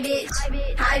 high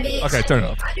bitch, high bitch. Okay, turn it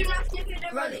off. I do not skip it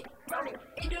and roll it.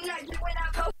 It do not get when I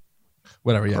post.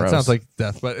 Whatever, yeah. It Gross. sounds like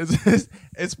death, but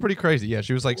it's pretty crazy. Yeah,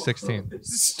 she was like 16.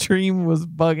 Stream was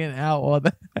bugging out while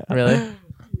that Really?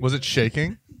 Was it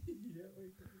shaking?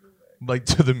 Like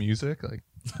to the music? Like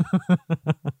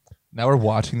now we're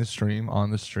watching the stream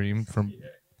on the stream from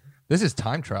this is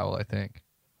time travel, I think.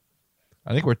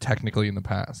 I think we're technically in the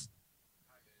past.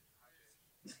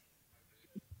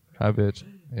 Hi bitch.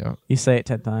 Yeah. You say it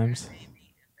 10 times.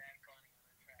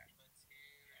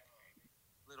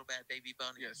 Little Bad Baby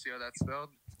Bunny. Yeah, see how that's spelled?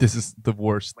 This is the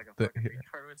worst.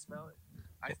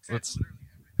 Let's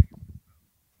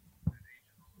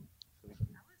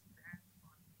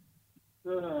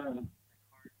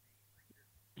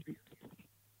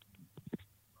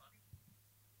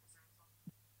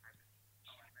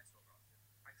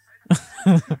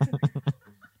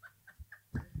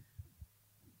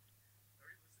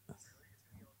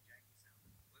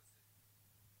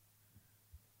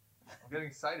I'm getting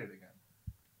excited again.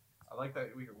 I like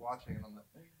that we are watching it on the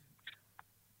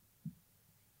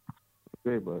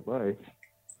Okay, bye.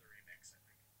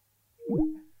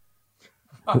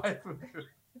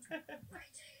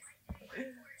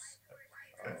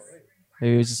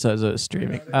 Maybe it was just as a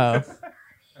streaming. Oh.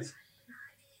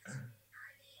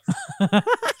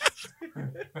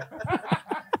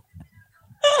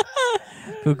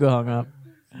 Puka hung up.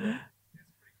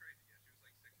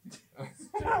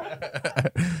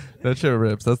 That shit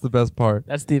rips. That's the best part.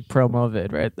 That's the promo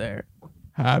vid right there.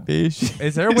 Happy.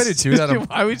 Is there a way to do that? On,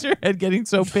 Why was your head getting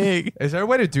so big? is there a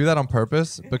way to do that on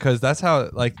purpose? Because that's how,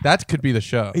 like, that could be the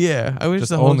show. Yeah, I wish Just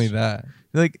the whole only that.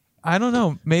 Like I don't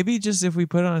know. Maybe just if we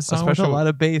put on a song with a Especially- lot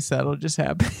of bass, that'll just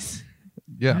happen.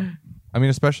 Yeah. I mean,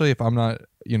 especially if I'm not,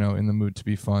 in the mood to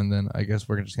be fun, then I guess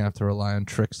we're just going to have to rely on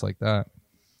tricks like that.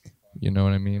 You know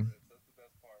what I mean?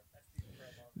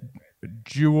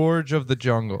 George of the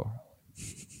Jungle.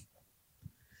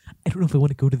 I don't know if I want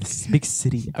to go to this big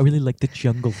city. I really like the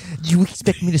jungle. You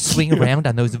expect me to swing around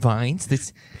on those vines?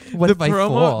 What if I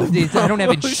fall? I don't have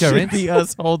promo should insurance. be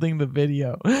us holding the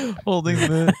video, holding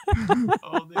the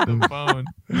phone.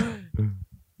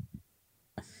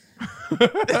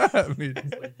 I mean,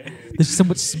 There's so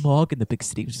much smog in the big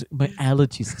city. My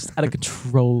allergies are just out of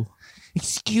control.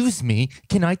 Excuse me,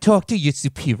 can I talk to your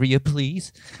superior,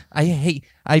 please? I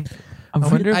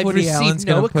wonder if I've Woody Allen's received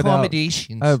no gonna put out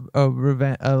accommodations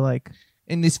like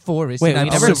in this forest, Wait, and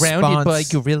we I'm never- surrounded by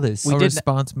response- gorillas. a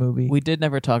response movie. We did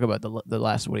never talk about the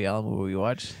last Woody Allen movie we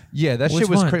watched. yeah, that Which shit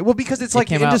was one? crazy. Well, because it's It like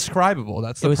came out- indescribable.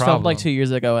 That's It the was problem. filmed like 2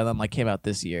 years ago and then like came out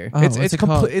this year. Oh, what's it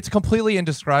called? It's completely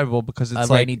indescribable because A it's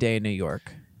like Rainy Day in New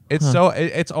York. it's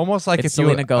it's almost like It's if you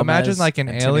Selena Gomez imagine like an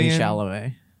and Timothée alien.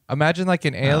 Chalamet. Imagine like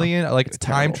an alien, like it's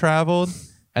time terrible. traveled,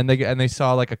 and they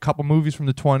saw like a couple movies from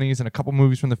the 20s and a couple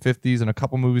movies from the 50s and a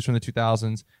couple movies from the 2000s,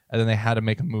 and then they had to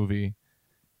make a movie.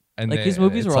 And Like these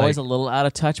movies it's were always a like, little out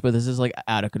of touch, but this is like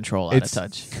out of control, out of It's-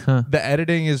 touch. the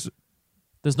editing is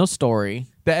There's no story.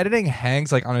 the editing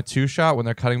hangs like on a 2-shot when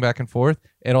they're cutting back and forth.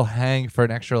 It'll hang for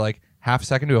an extra like half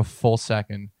second to a full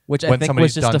second, Which I when think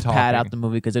somebody's was just to done pad talking. out the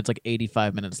movie because it's like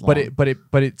 85 minutes long.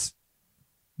 but it's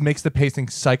makes the pacing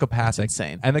psychopathic. It's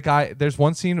insane. And the guy, there's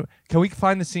one scene. Can we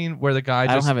find the scene where the guy I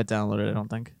don't just have it downloaded, I don't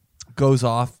think. goes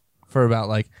off for about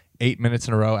like 8 minutes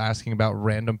in a row asking about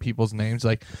random people's names?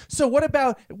 Like, so what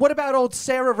about old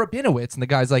Sarah Rabinowitz? And the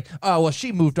guy's like, oh well,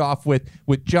 she moved off with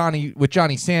Johnny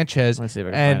Sanchez, Let me see if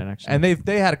I can find it, actually. and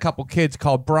they had a couple kids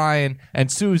called Brian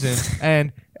and Susan,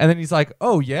 and then he's like,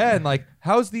 oh yeah, and like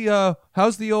how's the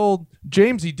old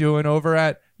Jamesy doing over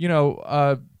at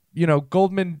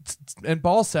Goldman and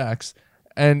ball sacks,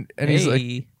 and he's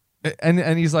like,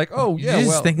 and he's like, oh Did yeah, you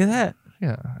well, just think of that?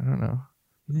 yeah, I don't know,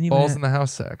 You didn't even balls have- in the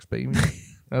house sacks, baby.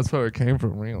 That's where it came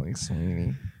from, really,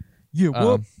 sweetie.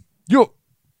 Yeah,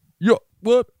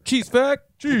 What? Cheese fact?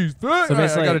 Cheese fact. So All right, I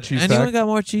basically, got a cheese Anyone fact. got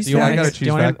more cheese Do you want I got a facts? cheese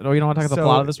to fact. talk about the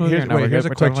plot of this movie? Here's, or no, wait, we're here's good? a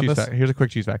We're quick talking cheese about this? fact. Here's a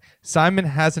quick cheese fact. Simon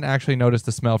hasn't actually noticed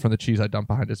the smell from the cheese I dumped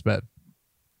behind his bed.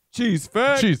 Cheese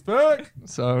fact. Cheese fact.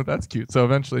 So that's cute. So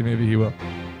eventually, maybe he will.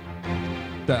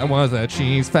 That was a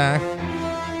cheese fact.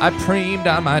 I preamed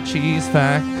on my cheese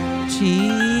fact.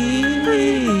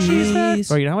 Cheese.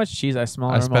 Bro, you know how much cheese I smell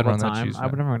I in a spent all on the that time? cheese,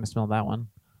 I'm never going to smell that one.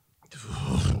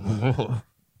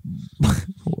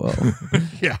 Whoa.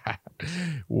 Yeah.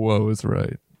 Whoa is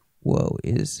right. Whoa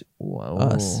is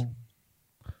us.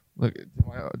 Look,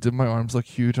 did my arms look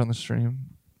huge on the stream?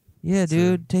 Yeah,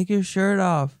 dude. Take your shirt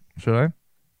off. Should I?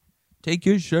 Take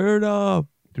your shirt off.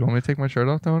 Do you want me to take my shirt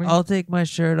off, Tony? I'll take my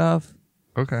shirt off.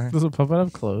 Okay. Does a puppet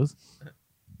have clothes?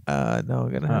 No,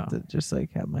 I'm gonna have Oh. to just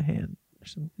like have my hand or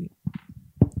something.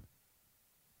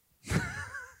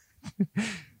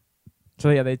 So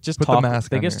yeah, they just Put the talk.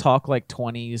 mask They on just here. talk like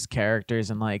 20s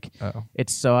characters, and like Oh.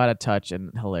 it's so out of touch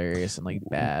and hilarious and like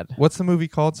bad. What's the movie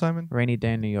called, Simon? Rainy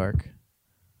Day in New York.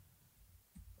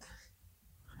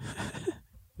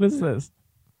 What is this?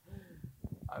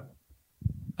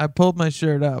 I pulled my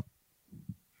shirt up.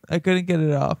 I couldn't get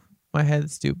it off. My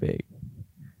head's too big.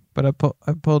 But I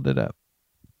pulled it up.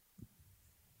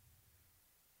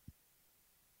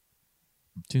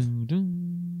 Dun,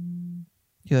 dun.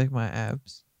 You like my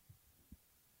abs?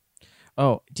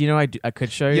 Oh, do you know I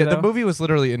could show you? Yeah, the though? movie was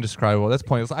literally indescribable. That's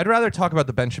pointless. I'd rather talk about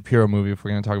the Ben Shapiro movie if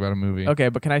we're going to talk about a movie. Okay,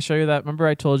 but can I show you that? Remember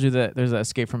I told you that there's an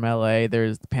Escape from LA.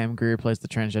 There's Pam Grier plays the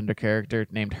transgender character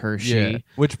named Hershey. Yeah.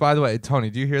 Which, by the way, Tony,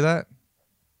 do you hear that?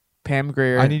 Pam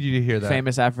Grier, I need you to hear that.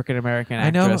 famous African American I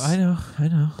know, actress. I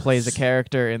know. Plays a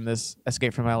character in this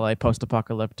Escape from LA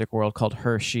post-apocalyptic world called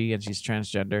Hershey, and she's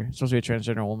transgender. She's supposed to be a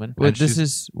transgender woman. Wait, And this she's-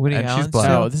 is Woody and she's Allen's black.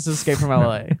 show? No, this is Escape from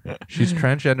LA. She's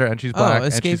transgender and she's black. Oh,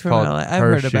 and Escape she's from called LA. I've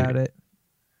heard Hershey. about it.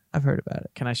 I've heard about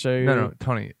it. Can I show you? No,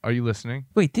 Tony, are you listening?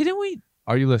 Wait, didn't we?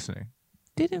 Are you listening?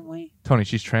 Didn't we? Tony,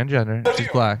 she's transgender, she's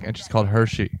black, and she's called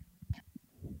Hershey.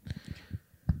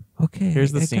 Okay.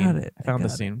 Here's the I scene. Got it. I found the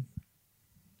got it. scene.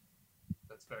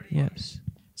 Yes.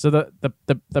 So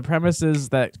the premise is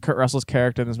that Kurt Russell's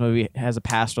character in this movie has a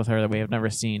past with her that we have never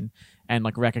seen, and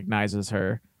like recognizes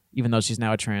her, even though she's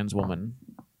now a trans woman.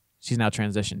 She's now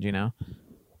transitioned, you know.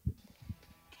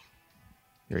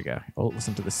 Here we go. Oh,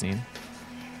 listen to the scene.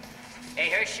 Hey,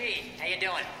 Hershey, how you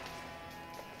doing? All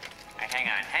right,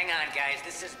 hang on, guys.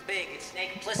 This is big. It's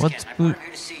Snake Plissken. What's I brought Boo- him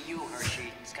here to see you,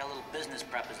 Hershey. It's got a little business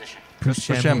proposition.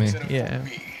 Buscemi. Yeah.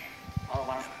 Oh,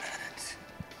 why don't-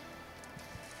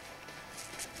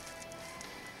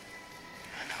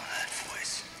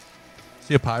 Is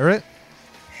he a pirate?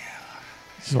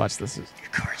 Just watch this.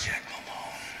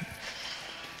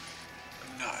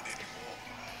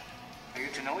 Are you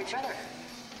to know each other?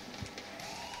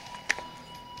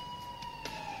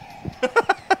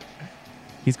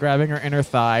 He's grabbing her inner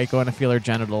thigh, going to feel her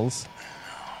genitals.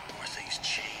 More things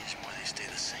change, more they stay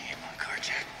the same.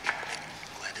 Carjack,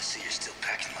 glad to see you're still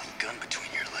packing a little gun between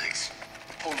your legs.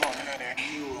 Hold on a minute.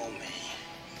 You owe me.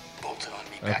 Bolted on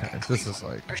me back Okay, in this is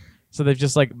like... So they've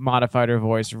just like modified her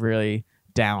voice really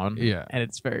down. Yeah. And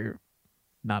it's very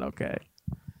not okay.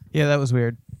 Yeah, that was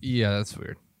weird. Yeah, that's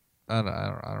weird. I don't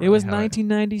It was really have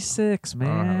 1996, I don't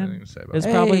have man. anything to say about It was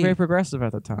that. probably Hey. very progressive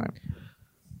at the time.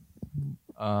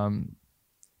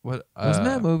 What Wasn't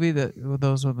that movie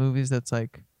those were movies that's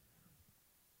like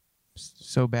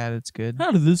so bad it's good?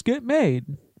 How did this get made?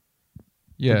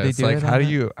 Yeah, Did they it's do like it how on do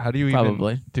that? you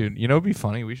Probably. even, dude? You know, it'd be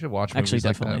funny. We should watch Actually, movies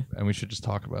like definitely. that, and we should just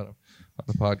talk about them on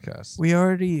the podcast.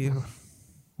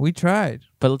 We tried.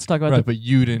 But let's talk about Right, but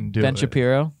you didn't do Ben it.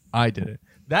 Shapiro. I did it.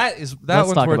 That is Let's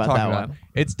one's talk worth about talking that about. one.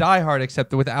 It's Die Hard,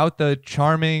 except without the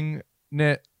charming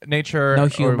nature, No or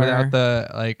humor. without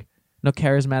the like. No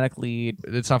charismatic lead.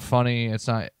 It's not funny. It's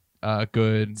not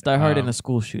good. It's Die Hard in a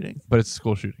school shooting. but it's a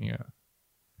school shooting. Yeah,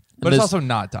 but there's- it's also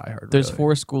not Die Hard. There's really.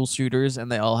 4 school shooters,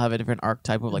 and they all have a different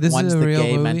archetype of like This is one's a the real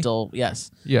gay movie? mental.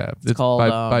 Yes. Yeah, it's called,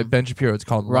 by Ben Shapiro. It's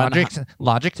called Run-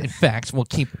 Logics and Facts Will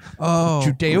Keep Oh,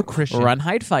 Judeo-Christian. Run,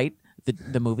 Hide, Fight.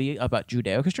 The movie about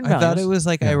Judeo-Christian I values. thought it was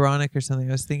like Yeah. ironic or something.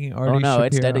 I was thinking Artie Oh no,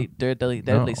 it's Shapiro. deadly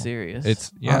No. serious.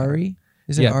 It's yeah. Ari?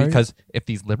 Is it Yeah, art? because if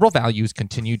these liberal values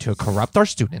continue to corrupt our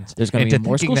students, There's going to into be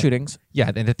more thinking school that- shootings.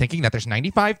 Yeah, into thinking that there's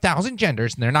 95,000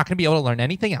 genders and they're not going to be able to learn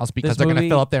anything else because This they're going to movie-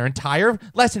 fill up their entire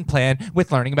lesson plan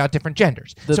with learning about different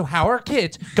genders. So how are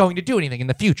kids going to do anything in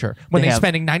the future when They they're have-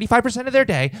 spending 95% of their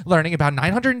day learning about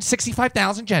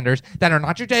 965,000 genders that are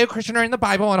not Judeo-Christian or in the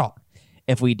Bible at all?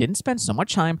 If we didn't spend so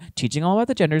much time teaching all about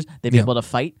the genders, they'd be Yeah. able to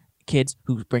fight kids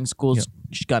who bring schools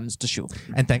guns to shul.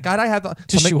 And thank God I have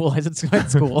To shul, as it's at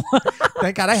school.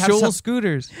 Thank God I have Shul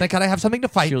scooters. Thank God I have something to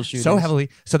fight Shul so shooters. heavily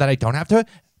so that I don't have to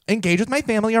engage with my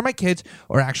family or my kids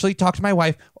or actually talk to my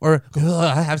wife or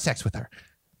have sex with her.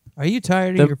 Are you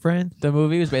tired The- of your friend? The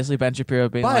movie was basically Ben Shapiro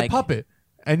being Buy like, a puppet.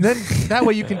 And then that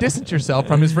way you can distance yourself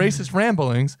from his racist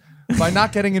ramblings by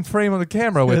not getting in frame on the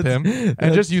camera with him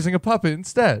and just using a puppet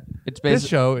instead. It's This basi-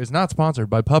 show is not sponsored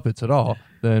by puppets at all.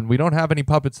 Then we don't have any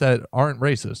puppets that aren't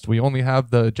racist. We only have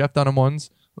the Jeff Dunham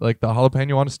ones, like the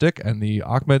jalapeno on a stick and the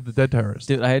Ahmed the Dead Terrorist.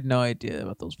 Dude, I had no idea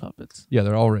about those puppets. Yeah,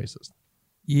 they're all racist.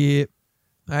 Yep.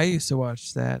 I used to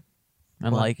watch that.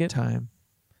 And one like it? time.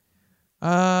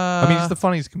 I mean, he's the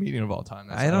funniest comedian of all time.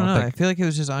 That's- I don't know. I think feel like it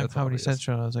was just on that's all Comedy it is.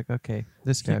 Central. And I was like, okay,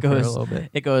 this guy It for a goes, little bit.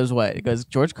 it goes what? It goes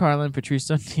George Carlin, Patrice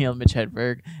O'Neill, Mitch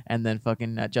Hedberg, and then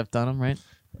fucking Jeff Dunham, right?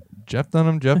 Jeff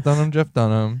Dunham, Jeff Dunham, Jeff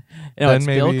Dunham. No, Then it's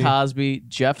maybe Bill Cosby,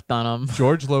 Jeff Dunham,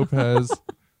 George Lopez,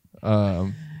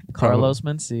 Carlos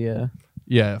Mencia,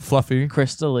 yeah, Fluffy.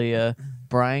 Chris D'Elia,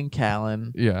 Brian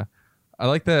Callen. Yeah. I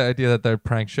like the idea that their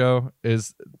prank show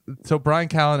is so Brian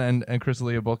Callen and Chris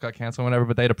D'Elia both got canceled whenever,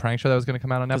 but they had a prank show that was going to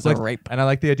come out on 'Cause of Netflix. rape. And I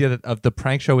like the idea that of the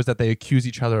prank show was that they accuse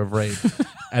each other of rape,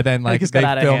 and then like just they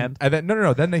got out of film, hand. and then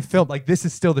no, then they filmed like this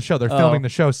is still the show. They're Oh. filming the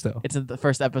show still, It's the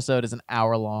first episode is an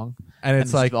hour long, and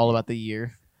it's like all about the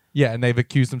year. yeah, and they've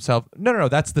accused themselves. No,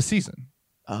 that's the season.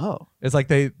 Oh, It's like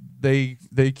they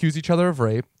accuse each other of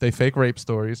rape. They fake rape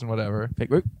stories and whatever, fake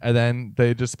rape. and then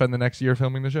they just spend the next year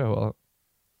filming the show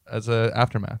as a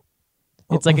aftermath.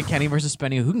 It's like a Kenny versus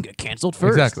Spenny. Who can get canceled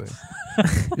first? Exactly.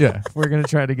 Yeah. We're going to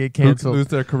try to get Who can canceled. lose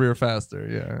their career faster?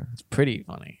 Yeah. It's pretty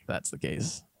funny if that's the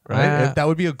case. Right? That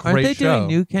would be a great Aren't they show. doing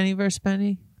new Kenny vs.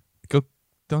 Penny? Go,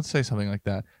 don't say something like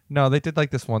that. No, they did like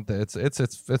this one thing.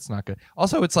 It's not good.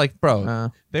 Also, it's like, bro,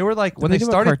 they were like when they they do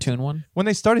a started cartoon one? When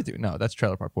they started doing that's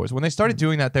Trailer Park Boys. When they started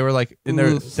doing that, they were like they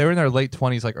were in their late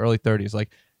 20s, like early 30s. Like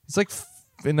it's like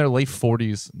in their late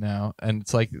 40s now, and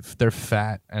it's like they're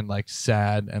fat and like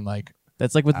sad and like.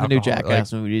 That's like with the new alcohol-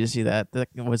 Jackass movie. Did you see that? That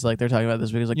was like they're talking about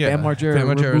this because like Yeah, Bam Margera Bam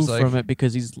Margera's removed like, from it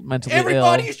because he's mentally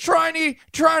Everybody's ill.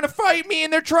 trying to fight me,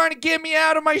 and they're trying to get me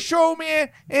out of my show, man.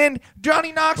 And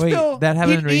Johnny Knoxville, that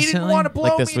happened he didn't recently? want to blow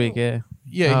Like this me. week, yeah.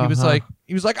 Yeah,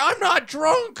 He was like, I'm not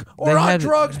drunk or They on had-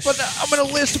 drugs, but I'm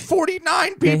gonna list 49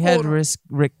 people. They had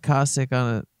Rick Kosick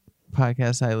on a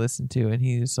podcast I listened to, and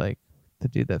he's like the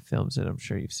dude that films it. I'm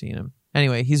sure you've seen him.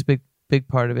 Anyway, he's a big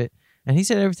part of it, and he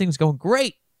said everything's going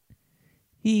great.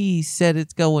 He said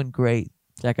it's going great.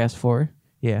 Jackass 4.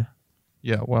 Yeah.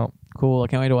 Yeah, well, Cool. I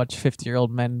can't wait to watch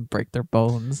 50-year-old men break their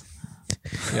bones.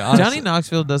 yeah. Honestly, Johnny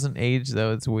Knoxville doesn't age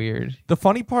though. It's weird. the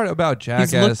funny part about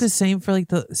Jackass, He's looked the same for like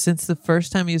since the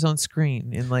first time he was on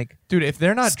screen in like dude, if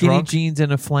they're not skinny drunk, jeans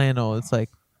and a flannel. It's like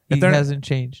If he they're not- hasn't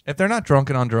changed. if they're not drunk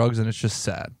and on drugs, then it's just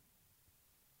sad.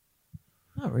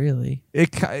 Not really.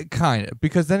 It kind of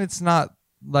because then it's not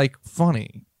like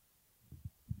funny.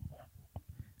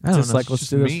 I don't Just know. like let's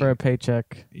just do this mean. for a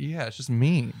paycheck. Yeah, it's just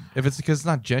mean. If it's because it's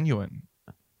not genuine.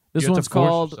 This You have to one's force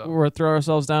called yourself. "We're throw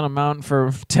ourselves down a mountain for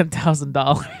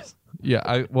 $10,000." Yeah,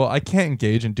 I can't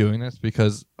engage in doing this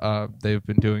because they've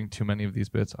been doing too many of these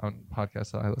bits on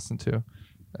podcasts that I listen to,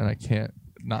 and I can't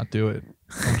not do it.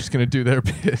 I'm just gonna do their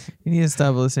bit. You need to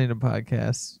stop listening to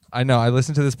podcasts. I know. I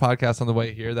listened to this podcast on the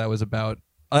way here that was about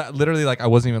literally like I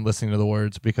wasn't even listening to the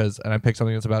words and I picked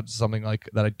something that's about something like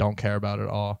that I don't care about at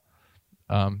all.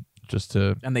 Just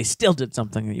to And they still did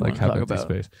something that you like want to have talk empty about.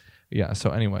 space. Yeah. So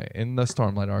anyway, in the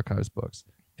Stormlight Archives books,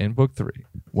 in book 3,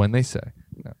 when they say,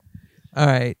 no. All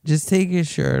right, just take your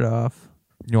shirt off.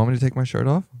 You want me to take my shirt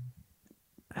off?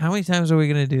 How many times are we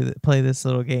gonna play this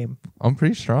little game? I'm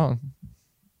pretty strong.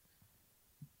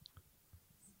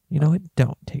 You know what?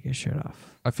 Don't take your shirt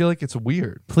off. I feel like it's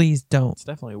weird. Please don't. It's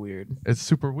definitely weird, It's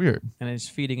super weird. and it's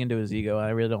feeding into his ego. I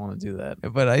really don't want to do that.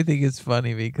 But I think it's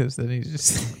funny because then he's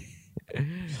just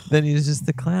then he's just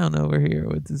the clown over here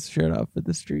with his shirt off for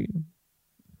the stream.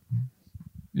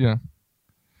 Yeah.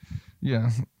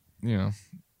 Yeah. Yeah.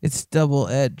 It's double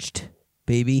edged,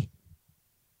 baby.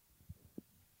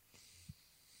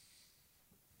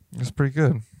 It's pretty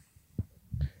good.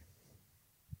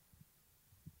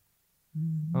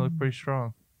 I look pretty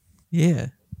strong. Yeah.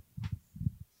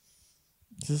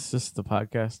 Is this just the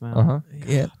podcast now? Uh huh.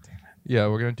 Yeah. Yeah,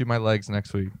 we're gonna do my legs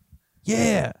next week.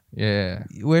 Yeah. Yeah.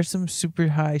 Wear some super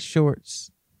high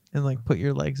shorts and like put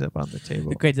your legs up on the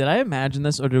table. Okay, did I imagine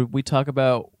this, or did we talk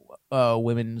about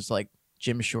women's like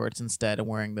gym shorts instead and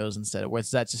wearing those instead? Or was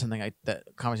that just something that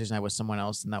conversation I had with someone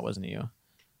else and that wasn't you?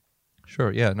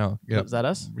 Sure. Yeah. No. Yeah. Was that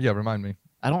us? Yeah. Remind me.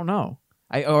 I don't know.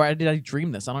 Did I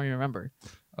dream this? I don't even remember.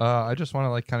 I just want to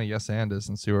like kind of yes and this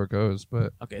and see where it goes.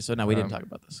 But okay, so no, we didn't talk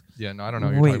about this. Yeah. No, I don't know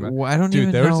what you're Wait, talking about. I don't Dude,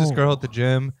 even there was this know. girl at the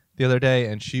gym the other day,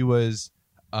 and she was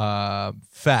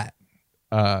fat,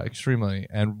 extremely,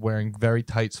 and wearing very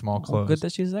tight, small Well, clothes. good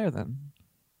that she's there then.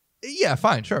 Yeah,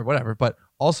 fine, sure, whatever. But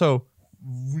also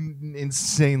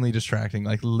insanely distracting.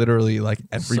 Like literally, like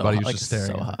everybody was just staring.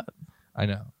 So at her. hot. I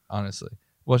know, honestly.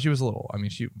 Well, she was a little. I mean,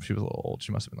 she was a little old.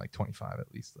 She must have been like 25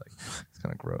 at least. Like it's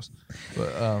kind of gross.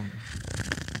 But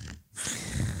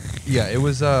yeah, it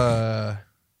was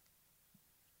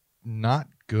not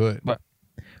good. But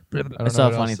don't I know saw a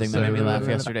what funny else to thing that made me say. laugh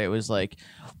yesterday. It was like,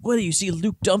 "What do you see,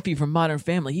 Luke Dumphy from Modern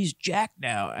Family? He's jacked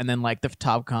now." And then like the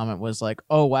top comment was like,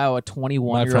 "Oh wow, a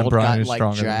 21-year-old Brian got is like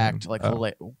stronger than jacked, him." like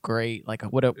Oh. great, like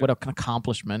what an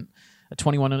accomplishment." A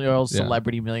 21-year-old Yeah.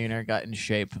 celebrity millionaire got in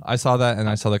shape. I saw that, and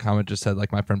I saw the comment just said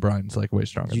like my friend Brian's like way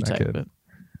stronger Did you than that type kid. it?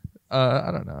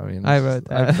 I don't know. I mean, I it's wrote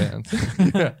just- I have that.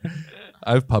 fans. Yeah.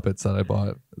 I have puppets that I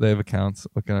bought. They have accounts.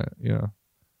 What can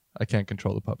I can't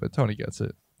control the puppet. Tony gets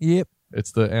it. Yep.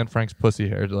 It's the Anne Frank's pussy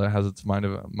hair that has its mind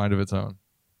of its own.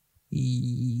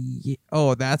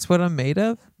 Oh, that's what I'm made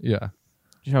of? Yeah.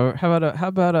 How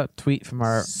about a tweet from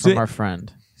our Sick.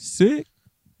 friend? Sick.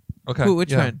 Okay. Who,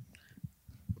 which yeah. friend?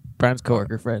 Brian's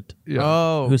coworker friend. Yeah.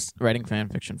 Oh. Who's writing fan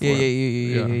fiction for Yeah,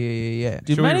 him. yeah.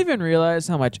 Do Should men we- even realize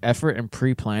how much effort and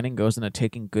pre-planning goes into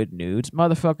taking good nudes?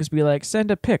 Motherfuckers be like,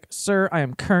 send a pic. Sir, I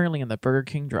am currently in the Burger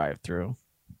King drive-thru.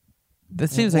 That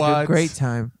seems like a What? great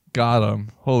time. Got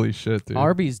him. Holy shit, dude.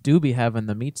 Arby's do be having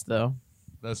the meats, though.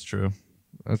 That's true.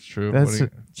 That's true. That's What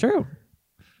do True.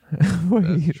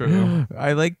 That's true.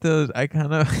 I like those. I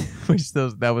kind of wish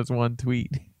that was one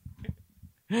tweet.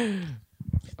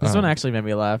 This one actually made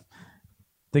me laugh.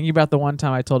 Thinking about the one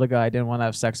time I told a guy I didn't want to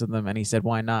have sex with him, and he said,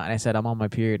 "Why not?" And I said, "I'm on my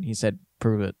period." And he said,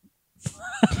 "Prove it."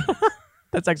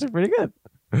 That's actually pretty good.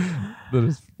 that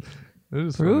is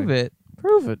Prove funny. it.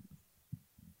 Prove it.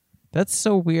 That's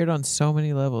so weird on so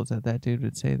many levels that dude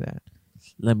would say that.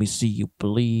 Let me see you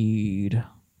bleed.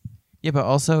 Yeah, but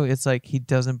also it's like he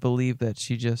doesn't believe that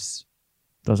she just,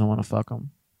 Doesn't want to fuck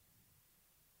him.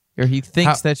 or he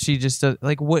thinks How- that she just does.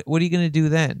 Like, what are you gonna do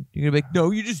then? You're gonna be like, no,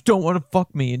 you just don't want to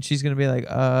fuck me, and she's gonna be like,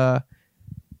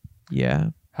 yeah.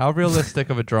 How realistic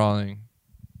of a drawing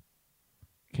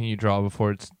can you draw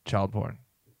before it's child porn?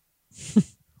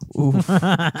 Oof.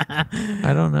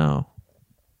 I don't know.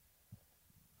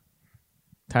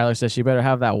 Tyler says she better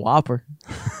have that Whopper.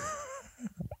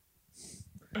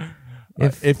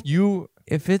 If you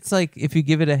if it's like if you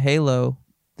give it a halo,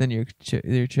 then you're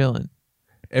chilling.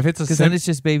 If it's a Because then it's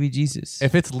just baby Jesus.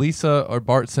 if it's Lisa or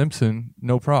Bart Simpson,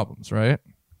 no problems, right?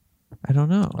 I don't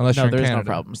know. Unless No, you're in there's Canada. no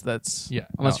problems. That's Yeah.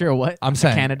 Unless no. you're a what? I'm A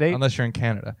saying candidate. unless you're in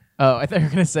Canada. Oh, I thought you were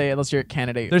gonna say unless you're a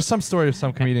candidate. There's some story of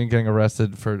some comedian getting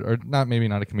arrested for, or not, maybe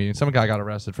not a comedian. Some guy got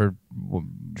arrested for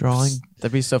Drawing.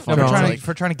 That'd be so No, funny. for, It's trying like- to,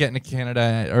 for trying to get into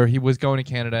Canada, or he was going to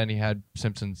Canada and he had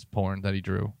Simpsons porn that he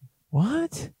drew.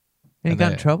 What? And he And got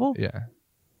they- in trouble? Yeah.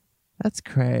 That's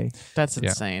cray. That's Yeah.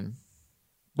 insane.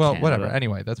 Well, Canada. whatever.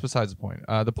 Anyway, that's besides the point.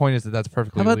 The point is that that's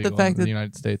perfectly How about the legal fact in the that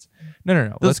United States. No.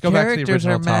 Those Let's go back to the characters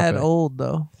original are mad topic. old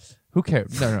though. Who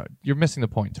cares? No. You're missing the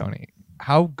point, Tony.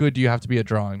 How good do you have to be at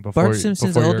drawing before Bart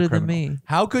Simpson's before you're a older than criminal? me.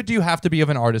 How good do you have to be of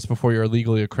an artist before you're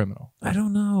legally a criminal? I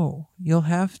don't know. You'll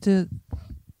have to.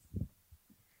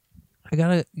 You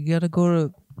gotta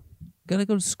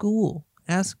go to school.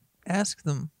 Ask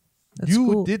them. At You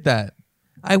school. did that.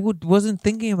 I wasn't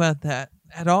thinking about that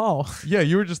at all. Yeah,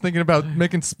 you were just thinking about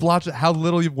making splotches. How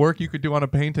little work you could do on a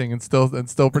painting and still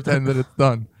pretend that it's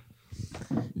done.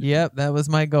 Yep, that was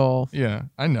my goal. Yeah,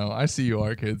 I know. I see you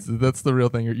are, kids. That's the real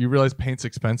thing. You realize paint's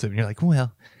expensive, and you're like,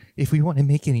 well, if we want to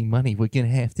make any money, we're gonna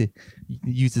have to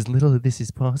use as little of this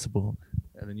as possible.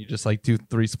 And then you just like do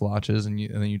 3 splotches, and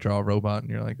then you draw a robot,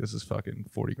 and you're like, this is fucking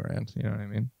 $40,000. You know what I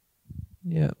mean?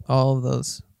 Yeah, all of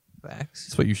those facts.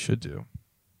 That's what you should do.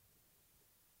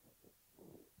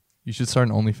 You should start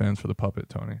an OnlyFans for the puppet,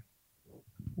 Tony.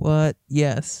 What?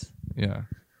 Yes. Yeah.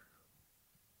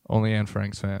 Only Anne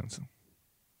Frank's fans.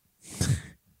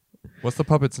 What's the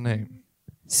puppet's name?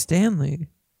 Stanley.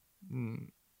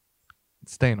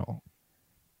 Stanel.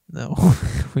 No,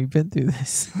 we've been through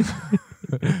this.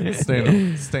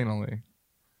 Stanley.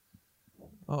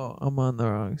 Oh, I'm on the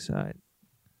wrong side.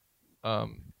 How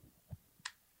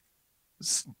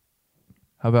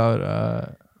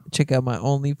about Check out my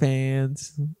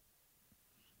OnlyFans.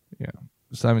 Yeah.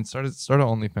 Simon, start a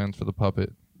OnlyFans for the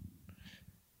puppet.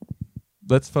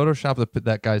 Let's Photoshop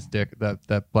that guy's dick,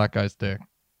 that black guy's dick,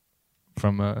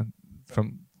 from the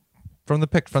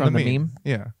meme.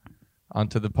 Yeah,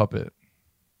 onto the puppet.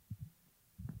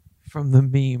 From the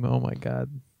meme. Oh my god.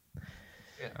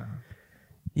 Yeah.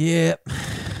 Yep.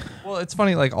 Well, it's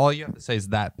funny. Like all you have to say is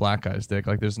that black guy's dick.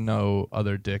 Like there's no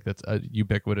other dick that's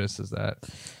ubiquitous as that.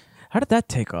 How did that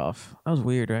take off? That was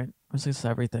weird, right? It was just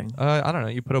everything. I don't know.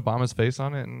 You put Obama's face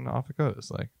on it and off it goes.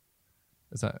 Like,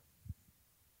 is that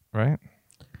right?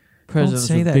 President's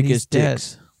say the that, he's biggest dead.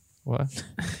 dicks. What?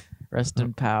 Rest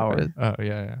in power. Oh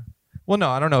yeah. Well, no,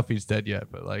 I don't know if he's dead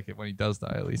yet, but like when he does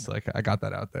die, at least like I got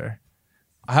that out there.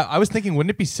 I was thinking, wouldn't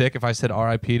it be sick if I said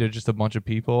R.I.P. to just a bunch of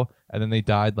people and then they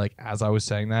died like as I was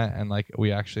saying that, and like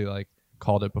we actually like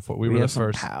called it before we were the have some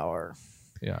first. power.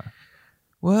 Yeah.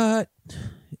 What?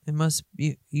 It must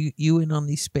be you in on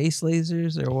these space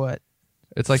lasers or what?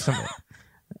 It's like some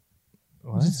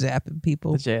what? Just zapping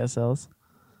people. The JSLs.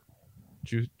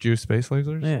 Jew space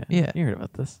lasers? Yeah. Yeah. You heard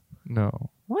about this? No.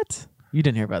 What? You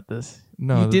didn't hear about this?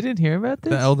 No. You didn't hear about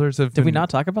this? The elders have. Did we been- not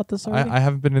talk about this already? I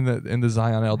haven't been in the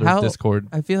Zion Elders How- Discord.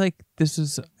 I feel like this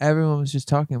was everyone was just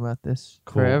talking about this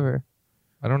Cool. forever.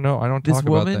 I don't know. I don't This talk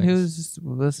about woman things.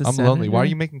 was a I'm lonely. Why are senator?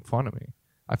 you making fun of me?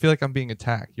 I feel like I'm being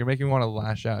attacked. You're making me want to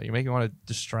lash out. You're making me want to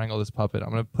just strangle this puppet.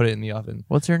 I'm gonna put it in the oven.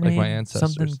 What's her like name? my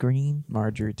ancestors. Something Green.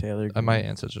 Marjorie Taylor Greene. My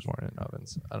ancestors weren't in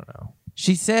ovens. I don't know.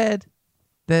 She said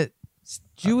that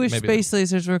Jewish maybe space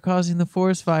lasers were causing the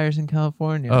forest fires in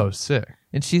California. Oh, sick.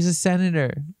 And she's a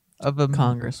senator of a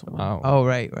Congresswoman. Oh,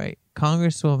 right.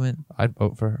 Congresswoman. I'd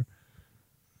vote for her.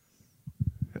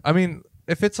 I mean,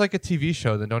 if it's like a TV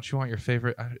show, then don't you want your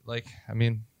favorite?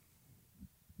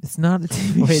 It's not a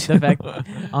TV Wait, show. the fact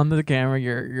on the camera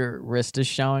your wrist is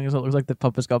showing, so it looks like the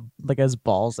puppet's got like has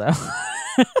balls out.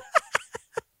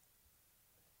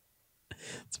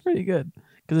 It's pretty good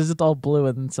because it's just all blue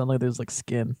and then suddenly there's like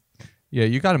skin. Yeah,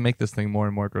 you got to make this thing more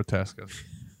and more grotesque.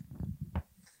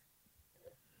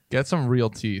 Get some real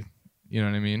teeth, you know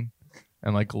what I mean,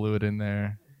 and like glue it in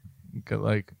there. Get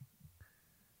like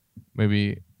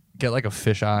maybe get like a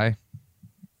fish eye,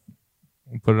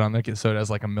 and put it on there so it has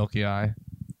like a milky eye.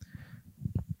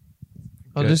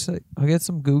 I'll get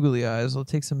some googly eyes. I'll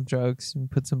take some drugs and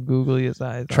put some googly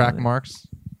eyes. Track on it. marks.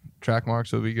 Track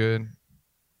marks would be good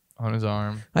on his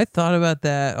arm. I thought about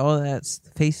that, all that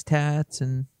face tats,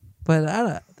 but I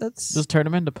don't. That's Just turn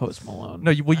him into Post Malone.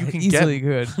 No, you can easily get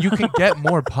good. you can get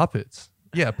more puppets.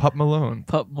 Yeah, Pup Malone.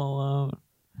 Pup Malone.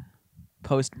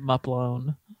 Post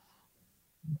Muplone.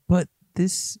 But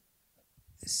this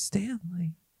is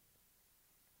Stanley.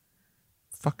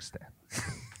 Fuck Stan.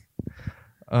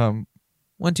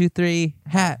 1, 2, 3,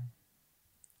 hat.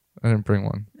 I didn't bring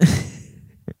one.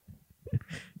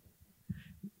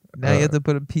 Now you have to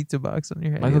put a pizza box on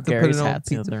your head. You Michael have to put Gary's an old hat's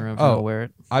in the pizza. room. If you don't wear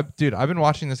it. I've been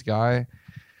watching this guy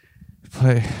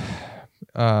play.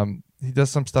 He does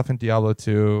some stuff in Diablo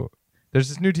 2. There's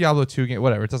this new Diablo 2 game.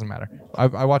 Whatever, it doesn't matter.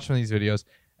 I watched some of these videos,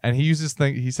 and he uses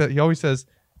thing. He always says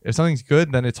if something's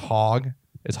good, then it's hog.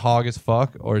 It's hog as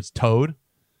fuck, or it's toad.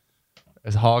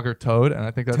 It's hog or toad, and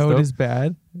I think that's Toad dope. is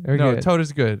bad. Or No, good? toad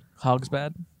is good. Hog's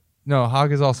bad. No,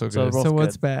 hog is also So good. both So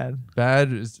what's good. bad?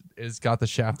 Bad is got the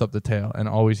shaft up the tail, and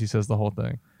always he says the whole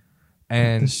thing,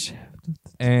 and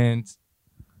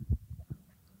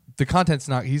the content's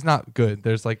not. He's not good.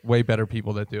 There's like way better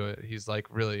people that do it. He's like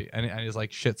really, and his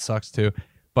like shit sucks too,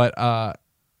 but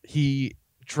he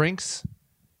drinks,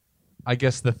 I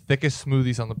guess, the thickest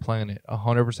smoothies on the planet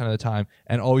 100% of the time,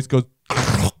 and always goes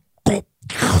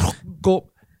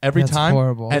gulp every That's time,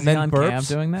 horrible. and Is he then on cam burps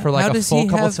doing that? for like How a does full he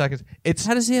couple have- seconds. It's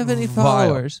How does he have any vile.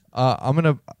 followers? I'm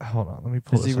gonna hold on. Let me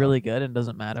pull. Is this he up. really good and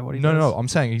doesn't matter what he No, does? no. I'm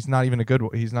saying he's not even a good.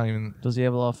 He's not even. Does he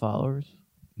have a lot of followers?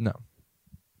 No,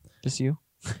 Just you?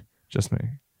 just me.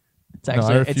 It's No, I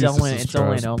actually refuse to it's only an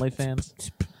subscribe.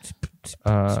 OnlyFans.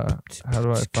 How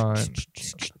do I find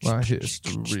my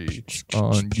history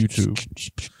on YouTube?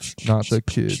 Not the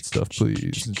kid stuff,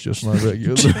 please. It's just my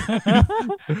regular.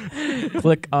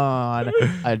 Click on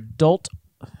adult.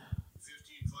 15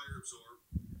 fire absorb.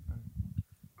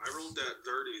 I rolled that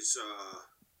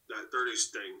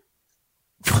 30s thing.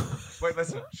 Wait,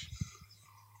 listen.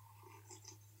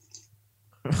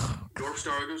 Dorp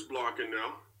Starga's blocking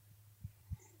now.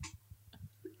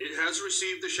 It has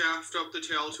received the shaft up the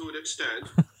tail to an extent.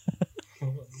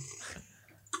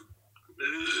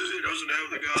 It doesn't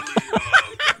have the godly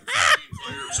 15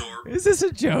 fire absorb. Is this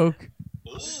a joke?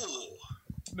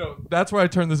 Oh, No, that's where I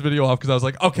turned this video off because I was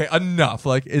like, okay, enough.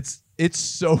 Like it's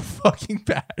so fucking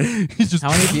bad. He's just How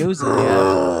many views did he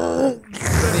have?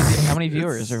 How many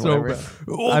viewers or so whatever?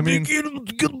 bad. I mean,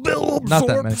 not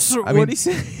that many. I mean, What'd he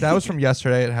say? that was from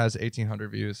yesterday. It has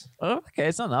 1,800 views. Oh, okay,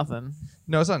 it's not nothing.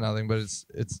 No, it's not nothing, but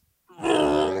it's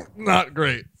not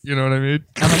great. You know what I mean?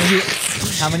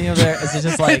 How many of there is it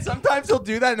just like sometimes he'll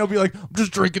do that and he'll be like, I'm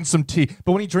just drinking some tea.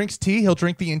 But when he drinks tea, he'll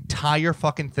drink the entire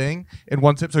fucking thing in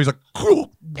one sip. So he's like,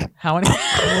 how many?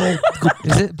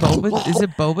 Is it boba? Is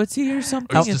it boba tea or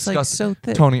something? It's It's like disgusting. so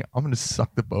thick. Tony, I'm gonna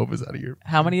suck the bobas out of your.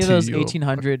 How many of those tea,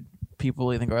 1,800 people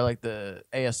do you think are like the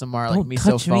ASMR, like Don't me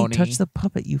so touch me. phony, Touch the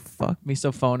puppet, you fuck. me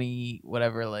so phony,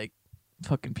 whatever, like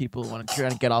fucking people want to try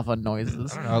to get off on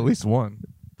noises. I don't know, at least one.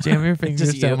 Jam your fingers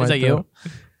Just you. down my Is that you?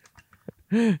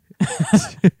 throat.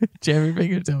 Jam your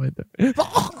fingers down my throat.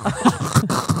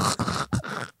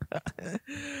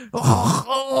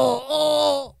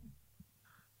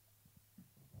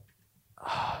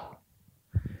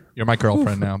 You're my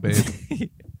girlfriend now, babe.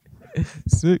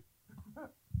 Sick.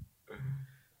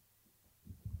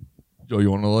 Yo, you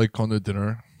want to like come to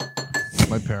dinner?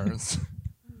 My parents.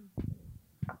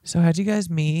 So how'd you guys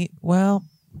meet? Well,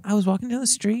 I was walking down the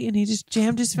street and he just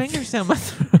jammed his fingers down my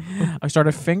throat. I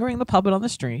started fingering the puppet on the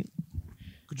street.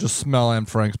 Could just smell Anne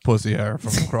Frank's pussy hair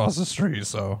from across the street,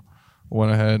 so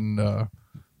went ahead and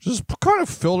just kind of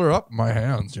filled her up in my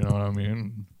hands. You know what I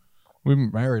mean? We've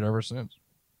been married ever since.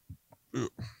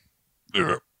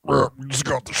 Yeah, just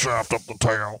got the shaft up the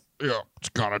tail. Yeah, it's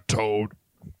got a toad.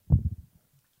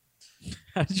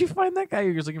 How did you find that guy?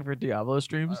 You're just looking for Diablo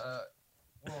streams.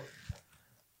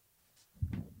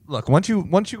 Look, once you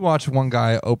watch one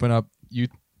guy open up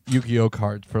Yu-Gi-Oh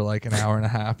cards for like an hour and a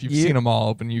half, you've seen them all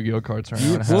open Yu-Gi-Oh cards for an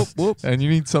hour and a half, and you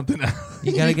need something else.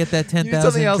 You gotta get that You need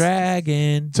something 10,000 else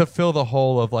dragon to fill the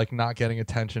hole of like not getting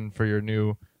attention for your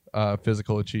new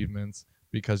physical achievements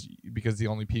because the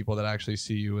only people that actually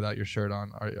see you without your shirt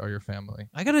on are your family.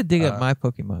 I gotta dig up my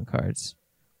Pokemon cards.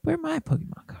 Where are my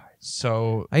Pokemon cards?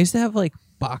 So I used to have like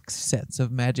box sets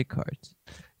of Magic cards.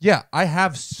 yeah, I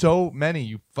have so many.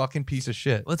 You fucking piece of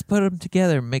shit. Let's put them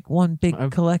together, make one big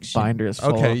collection. Binder is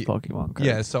full of Pokemon cards.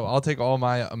 Yeah, so I'll take all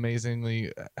my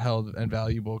amazingly held and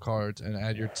valuable cards and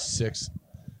add your 6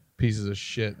 pieces of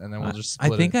shit, and then we'll just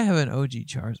split I think it. I have an OG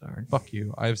Charizard. Fuck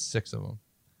you. I have 6 of them.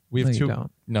 We have No, you 2.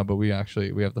 don't. No, but we have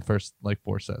the first like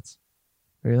 4 sets.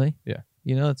 Really? Yeah.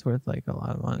 You know it's worth like a lot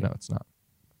of money. No, it's not.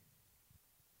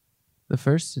 The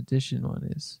first edition one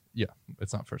is. Yeah,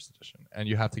 it's not first edition, and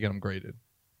you have to get them graded.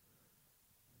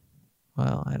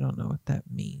 Well, I don't know what that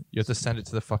means. You have to send it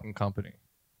to the fucking company.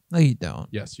 No, you don't.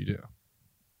 Yes, you do.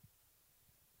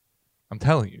 I'm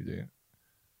telling you, dude.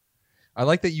 I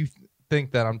like that you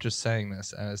think that I'm just saying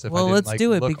this as if I Well, didn't, let's like,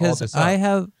 do it look all because this up. I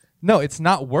have. No, it's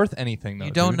not worth anything though.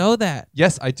 You don't dude. know that.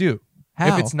 Yes, I do.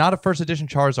 How? If it's not a first edition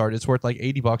Charizard, it's worth like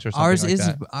 $80 or something. Ours like is.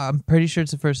 that. I'm pretty sure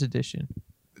it's the first edition.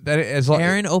 That is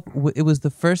Aaron, it was the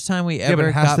first time we Yeah, but ever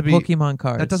it has got to be- Pokemon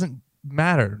cards. That doesn't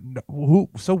matter. No, who?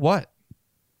 So what?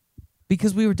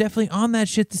 Because we were definitely on that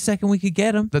shit the second we could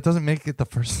get them. That doesn't make it the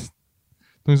first.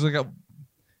 There's like a.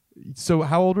 So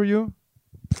how old were you?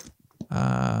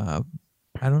 I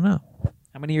don't know.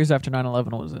 How many years after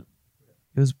 9/11 was it?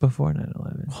 It was before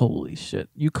 9/11. Holy shit!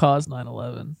 You caused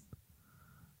 9/11.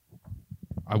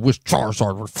 I wish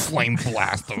Charizard would flame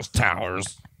blast those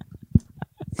towers.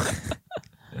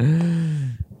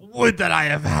 Would that I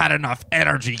have had enough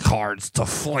energy cards to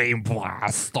flame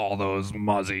blast all those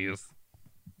muzzies.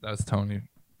 That's Tony.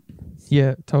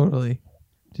 Yeah, totally.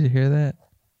 Did you hear that?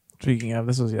 Speaking of,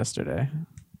 this was yesterday.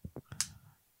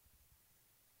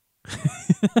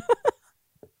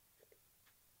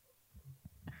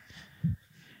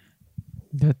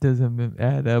 That doesn't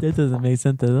add up. That doesn't make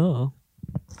sense at all.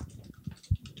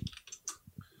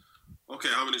 Okay,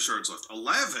 how many shards left?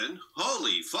 11?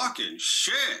 Holy fucking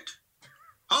shit!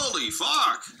 Holy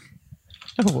fuck!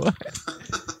 What?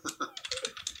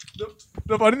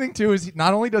 The funny thing too is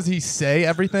not only does he say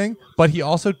everything, but he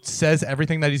also says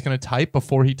everything that he's going to type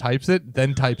before he types it,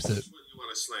 then types it. You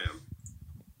want to slam?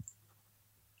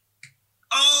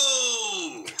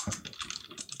 Oh!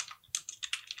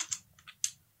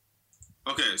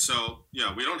 Okay, so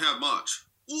yeah, we don't have much.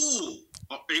 Ooh,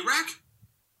 A-Rack?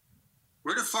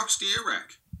 Where the fuck's the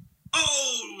A-Rack?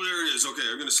 Oh, there it is. Okay,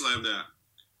 I'm gonna slam that.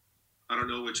 I don't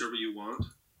know, whichever you want.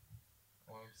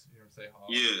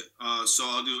 Yeah, so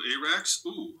I'll do A-Racks.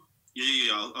 Ooh,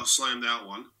 yeah, I'll slam that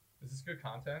one. Is this good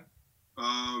content?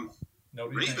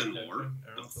 Ravenlore?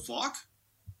 The fuck?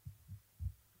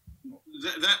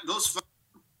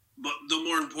 But the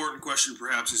more important question,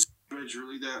 perhaps, is damage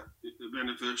really that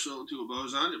beneficial to a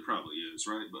Bozon? It probably is,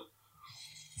 right? But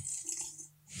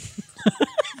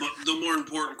more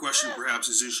important question, perhaps,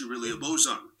 is she really a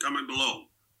boson? Comment below.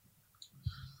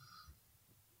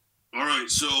 All right,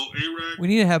 so A-Rag. We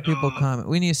need to have people comment.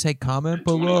 We need to say comment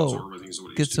below. I think is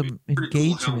what it Get used to be. some Pretty cool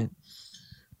engagement.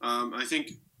 I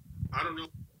think, I don't know.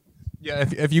 Yeah,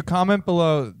 if you comment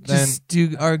below, then Just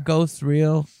do our ghost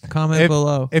real. Comment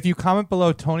below. If you comment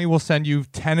below, Tony will send you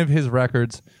 10 of his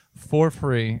records for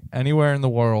free anywhere in the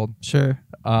world. Sure.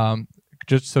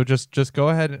 Just go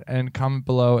ahead and comment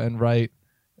below and write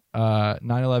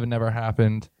 9/11 never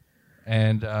happened,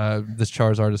 and this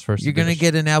Charizard is first. You're going to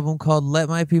edition. get an album called Let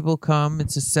My People Come.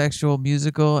 It's a sexual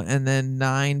musical, and then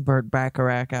 9 Burt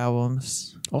Bacharach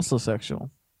albums. Also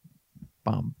sexual.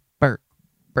 Burt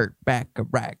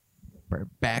Bacharach. Burt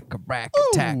Bacharach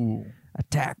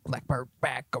attack like Burt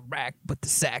Bacharach with the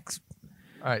sax.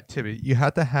 All right, Tibby, you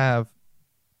have to have.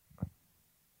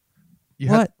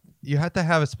 What? You have to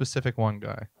have a specific one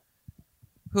guy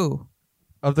Who?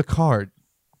 of the card.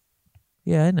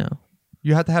 Yeah, I know.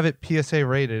 You have to have it PSA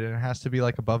rated, and it has to be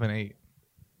like above an 8,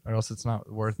 or else it's not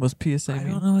worth. What's PSA I mean?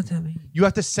 don't know what that means. You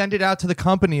have to send it out to the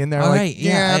company, and they're All like, right,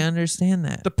 yeah, I understand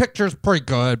that. the picture's pretty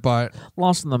good, but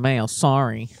Lost in the mail.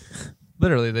 Sorry.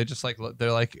 literally, they just like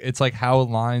they're like it's like how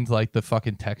aligned like the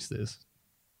fucking text is.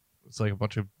 It's like a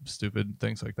bunch of stupid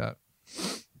things like that.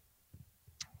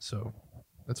 So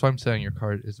that's why I'm saying your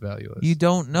card is valueless. You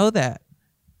don't know that,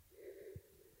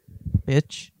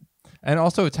 bitch. And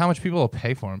also, it's how much people will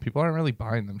pay for them. People aren't really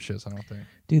buying them shits, I don't think.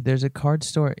 Dude, there's a card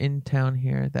store in town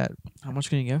here that How much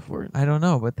can you get for it? I don't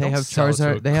know, but they Don't have sell it to a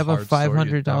Charizard. They have a card store, you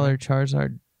 $500 dummy.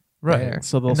 Charizard. Right. there.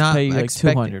 So they'll Not pay you like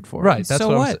expecting- 200 for it. Right. That's So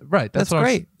what. what? Right. That's what I'm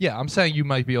great. yeah, I'm saying you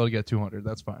might be able to get 200.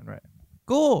 That's fine. Right.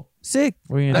 Cool, sick.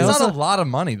 What are you That's gonna do? not a lot of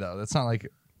money though. That's not like.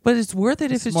 But it's worth it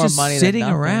if It's it's more just money than sitting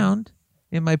nothing. around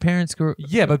in my parents' group.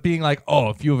 Yeah, but being like, oh,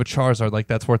 if you have a Charizard, like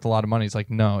that's worth a lot of money. It's like,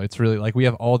 no, it's really like we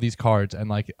have all these cards and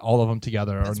like all of them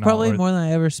together are It's not probably worth, more than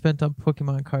I ever spent on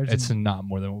Pokemon cards. It's not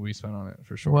more than what we spent on it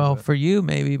for sure. well, but- for you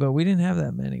maybe, but we didn't have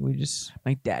that many. We just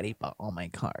My daddy bought all my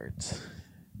cards.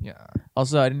 yeah.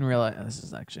 Also, I didn't realize this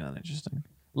is actually not interesting.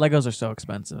 Legos are so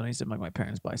expensive, and I used to make my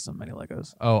parents buy so many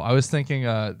Legos. Oh, I was thinking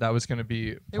that was going to be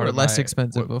They part were of less my-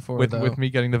 expensive wi- before, with though. me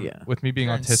getting the Yeah. with me being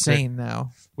They're autistic. insane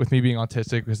now. With me being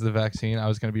autistic because of the vaccine, I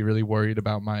was going to be really worried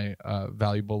about my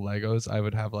valuable Legos. I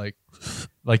would have like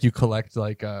you collect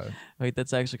like Wait,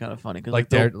 that's actually kind of funny because like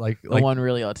the, they're like the one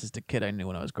really autistic kid I knew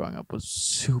when I was growing up was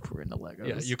super into Legos.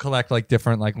 yeah, you collect like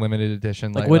different like limited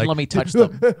edition Like, wouldn't let me touch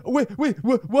them. Wait,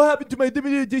 what happened to my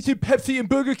limited edition Pepsi and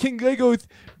Burger King Legos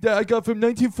that I got from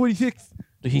 1946?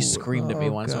 He screamed at me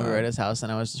Oh, once when we were God. at his house,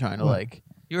 and I was trying to like.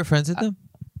 You were friends with them?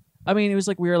 I mean, it was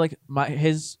like we were like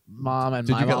his mom and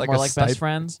Did my you get mom like were a like stipend? best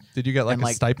friends. Did you get like And, a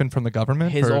like, stipend from the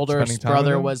government? His for older spending time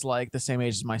brother with him? was like the same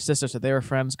age as my sister, so they were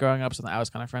friends growing up. So I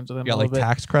was kind of friends with him. You got a like little bit.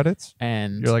 tax credits.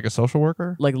 And You're like a social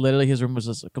worker. like literally his room was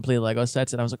just complete Lego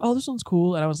sets, and I was like, "Oh, this one's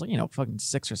cool," and I was like, fucking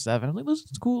 6 or 7. I'm like, "This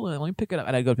one's cool," and let me pick it up,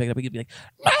 and I'd go pick it up, and he'd be like,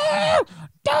 "No,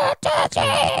 don't touch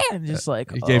it," and just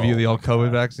like He gave you the oh old my COVID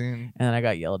God. vaccine. And then I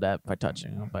got yelled at by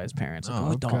touching him by his parents. Like, Oh,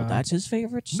 oh, don't. God. That's his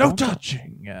favorite. Just No don't touch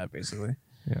touching. it." Yeah, basically.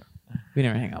 Yeah. We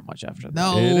didn't hang out much after that.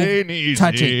 No. It ain't easy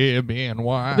touching. being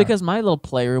wild. Because my little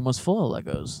playroom was full of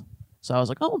Legos. So I was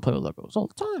like, I want to play with Legos all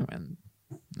the time. And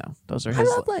no, those are I his.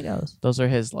 love Legos. Those are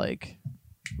his like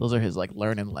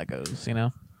learning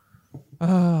Legos.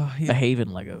 Oh, The yeah. Haven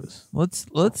Legos.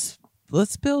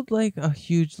 Let's build like a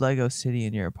huge Lego city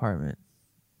in your apartment.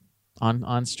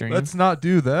 On stream. Let's not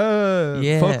do that.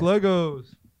 Yeah. Fuck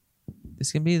Legos.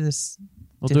 This can be this.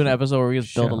 We'll do an different episode where we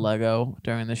just build a show. Lego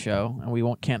during the show, and we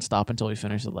can't stop until we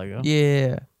finish the Lego.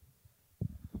 Yeah.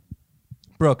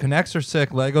 Bro, Kinects are sick.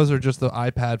 Legos are just the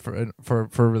iPad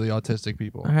for really autistic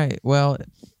people. All right. Well,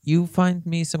 you find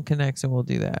me some connects and we'll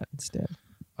do that instead.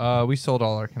 We sold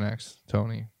all our Kinects,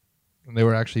 Tony. And they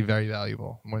were actually very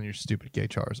valuable when your stupid gay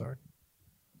Charizard.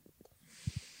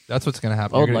 That's what's gonna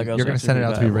happen. Old You're Legos gonna actually send it be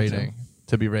out to be valuable, rating.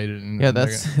 To be rated. And Yeah, they're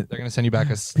that's- they're gonna send you back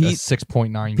a Pete-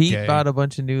 6.9 Pete gay. bought a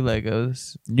bunch of new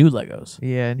Legos. New Legos.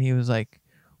 Yeah, and he was like,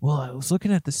 "Well, I was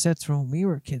looking at the sets from when we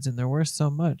were kids, and they're worth so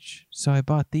much, so I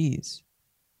bought these,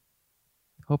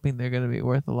 hoping they're gonna be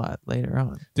worth a lot later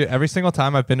on." Dude, every single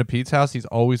time I've been to Pete's house, he's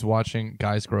always watching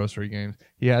Guy's grocery games.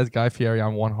 He has Guy Fieri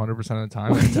on 100% of the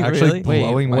time. It's actually Really?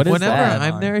 blowing my what is Whenever that?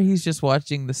 I'm there, he's just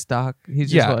watching the stock. He's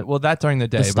just Yeah, wa- well, that during the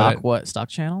day. The stock but what? Stock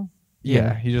channel?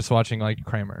 yeah, he's just watching like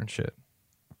Kramer and shit.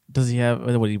 Does he have?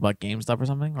 What, he bought GameStop or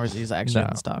something, or is he actually No.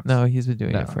 in stocks? no, he's been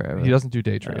doing No, it forever. he doesn't do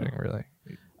day trading really.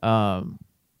 What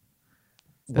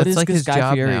That's is like this his Guy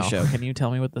job Fieri now. show? Can you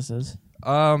tell me what this is?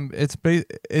 It's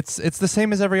the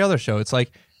same as every other show. It's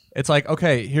like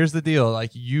okay, here's the deal.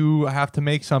 Like you have to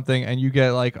make something and you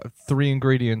get like 3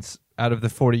 ingredients out of the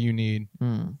 40 you need.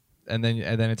 Hmm. and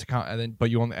then it's but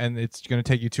you only, and it's gonna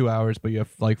take you 2 hours, but you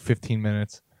have like 15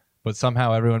 minutes. But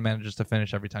somehow everyone manages to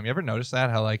finish every time. You ever notice that?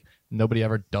 How like nobody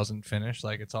ever doesn't finish?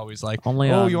 Like it's always like, you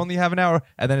only have an hour,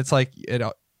 and then it's like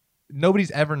nobody's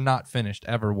ever not finished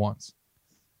ever once.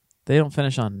 They don't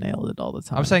finish on Nailed It all the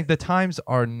time. I'm saying the times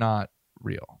are not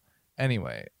real.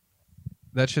 Anyway,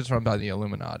 that shit's run by the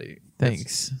Illuminati.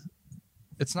 Thanks.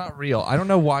 It's not real. I don't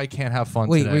know why I can't have fun.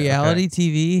 Wait, today, reality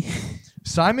okay? TV?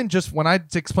 Simon just when I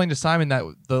explained to Simon that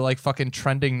the like fucking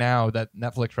trending now that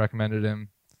Netflix recommended him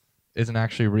isn't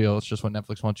actually real. It's just what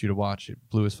Netflix wants you to watch. It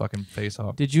blew his fucking face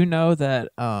off. Did you know that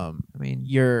the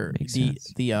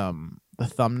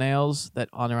thumbnails that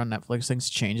are on Netflix things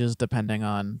changes depending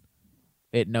on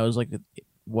it knows like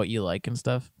what you like and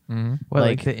stuff? Mm-hmm. What,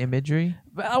 like the imagery?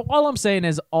 All I'm saying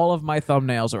is all of my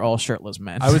thumbnails are all shirtless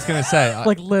men. I was gonna say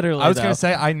like literally. I was gonna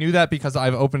say I knew that because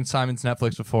I've opened Simon's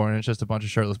Netflix before and it's just a bunch of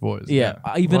shirtless boys. Yeah.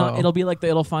 It'll be like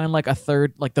it'll find like the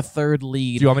third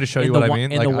lead. Do you want me to show you what I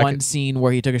mean? In Like, the one scene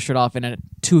where he took his shirt off in a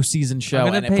 2-season show,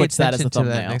 and it puts that as the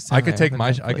thumbnail. I could take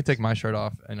my shirt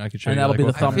off and I could show and you. that'll like, be the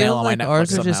what thumbnail on my like Netflix.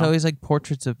 ours are just somehow. always like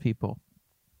portraits of people.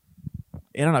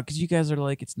 I don't know, because you guys are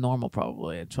like it's normal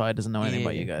probably. It probably doesn't know anything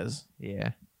about you guys.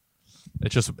 Yeah.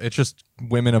 It's just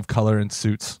women of color in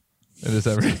suits. It is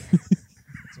every.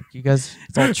 You guys,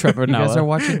 it's all Trevor You guys Noah. are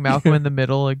watching Malcolm in the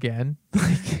Middle again.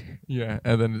 Yeah,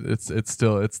 and then it's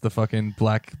the fucking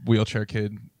black wheelchair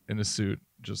kid in a suit,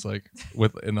 just like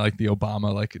in like the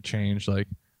Obama like change like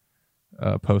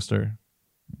poster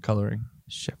coloring.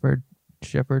 Shepherd,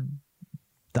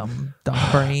 dumb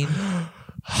brain.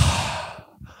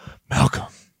 Malcolm.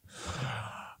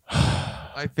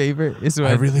 My favorite is when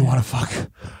I really want to fuck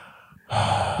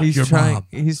he's your trying. mom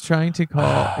He's trying to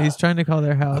call. He's trying to call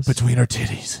their house between her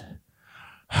titties.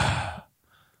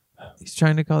 He's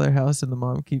trying to call their house, and the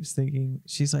mom keeps thinking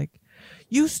she's like,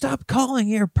 "You stop calling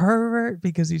here, pervert,"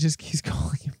 because he just keeps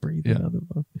calling and breathing on the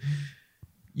phone.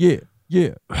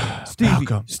 Yeah,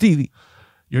 Stevie,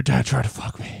 your dad tried to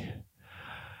fuck me,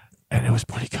 and it was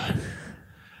pretty good.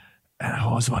 And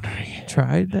I was wondering,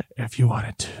 tried if you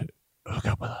wanted to hook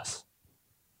up with us.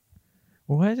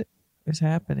 What is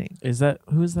happening? Is that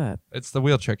who is that? It's the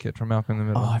wheelchair kid from Malcolm in the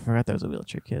Middle. Oh, I forgot there was a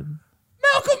wheelchair kid.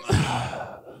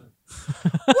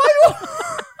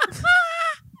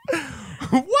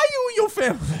 Why you and your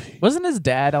family? Wasn't his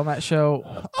dad on that show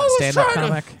a stand-up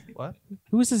comic? What?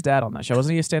 Who was his dad on that show?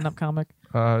 Wasn't he a stand-up comic?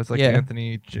 It's like Yeah.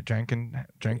 Anthony Jenkins.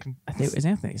 I think it was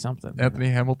Anthony something. Anthony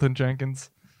Hamilton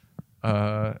Jenkins.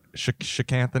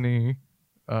 Shakanthony.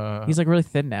 He's like really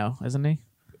thin now, isn't he?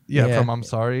 Yeah, from I'm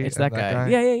Sorry. It's that guy. guy.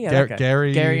 Yeah. that guy.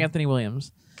 Gary Anthony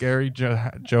Williams. Gary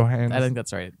Johannes. I think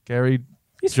that's right. Gary.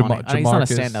 He's funny. He's not a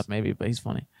Jamarcus. stand-up maybe, but he's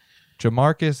funny.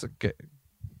 Jamarcus.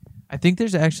 I think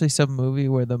there's actually some movie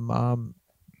where the mom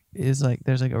is like,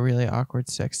 there's like a really awkward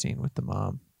sex scene with the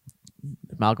mom.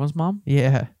 Malcolm's mom?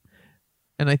 Yeah.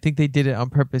 And I think they did it on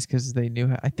purpose because they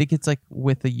knew. I think it's like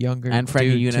with a younger And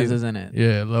Frankie dude, Muniz too. is in it.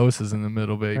 Yeah, Lois is in the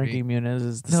middle, baby. Frankie Muniz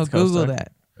is the No, Google co-star.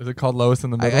 that. Is it called Lois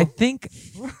in the Middle? I think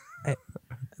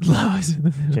Lois in the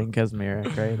Middle. Jane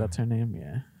Kazmierek, right? That's her name?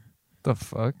 Yeah. The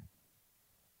fuck?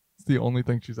 It's the only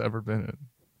thing she's ever been in.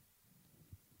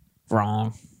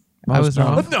 Wrong. I was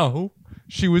wrong. No.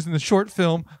 She was in the short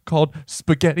film called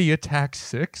Spaghetti Attack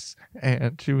 6,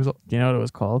 and she was Do you know what it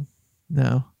was called?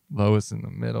 No. Lois in the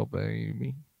Middle,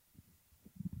 baby.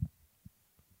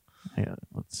 Yeah,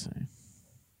 let's see.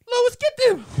 Lois, get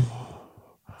them.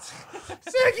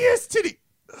 Saggy ass titty.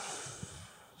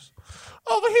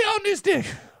 Over here on this dick.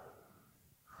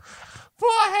 Before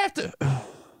I have to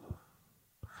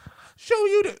show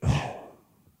you the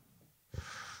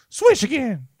swish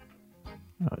again.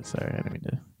 Oh, sorry, I didn't mean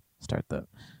to start that.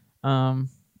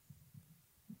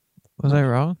 Was I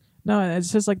wrong? No,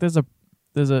 it's just like there's a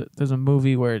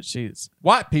movie where she's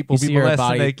White people you be see her molesting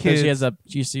body, their kids. She has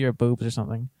you see her boobs or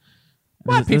something.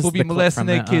 White This people is be the clip molesting from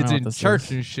their that. I don't kids know in what this church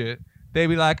is. and shit. They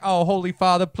be like, "Oh, Holy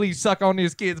Father, please suck on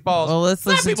these kids' balls." Well, let's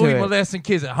Black listen people to be it. molesting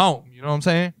kids at home. You know what I'm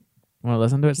saying? Want to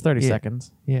listen to it? It's 30 Yeah.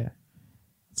 seconds. Yeah.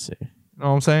 Let's see. You know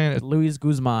what I'm saying? Luis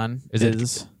Guzman Is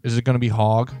it going to be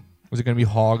hog? Is it going to be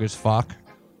hog as fuck?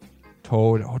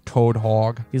 Toad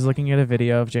hog. He's looking at a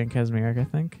video of Jane Kazmierek, I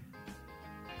think.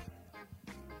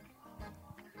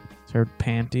 It's her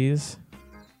panties.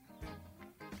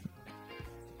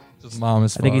 Just mom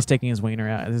as I think fuck. he's taking his wiener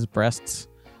out, his breasts.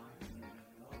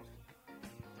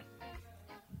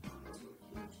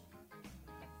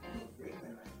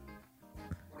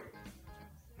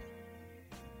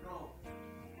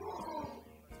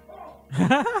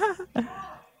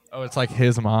 Oh, it's like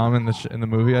his mom in the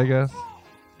movie, I guess.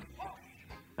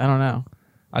 I don't know.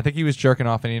 I think he was jerking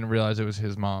off and he didn't realize it was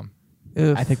his mom.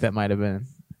 Oof. I think that might have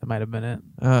been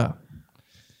it.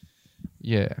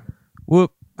 Yeah.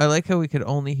 Whoop. I like how we could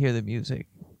only hear the music.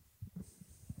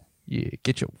 Yeah.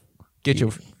 Get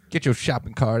your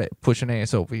shopping cart, pushing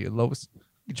ass over here, Lois.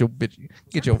 Get your bitch.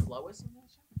 Get your.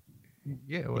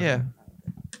 Yeah. Whatever. Yeah.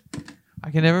 I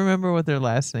can never remember what their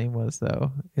last name was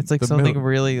though. It's like The something middle-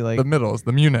 really like the middles,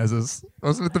 the Munezes.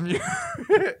 Wasn't it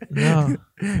the No.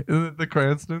 Isn't it the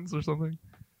Cranstons or something?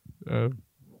 Yeah.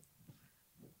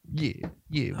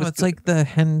 Oh, it's like the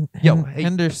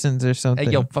Hendersons or something.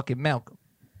 Hey, yo, fucking Malcolm.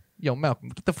 Yo, Malcolm,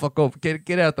 get the fuck over.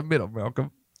 Get out the middle,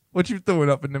 Malcolm. What you throwing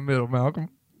up in the middle, Malcolm?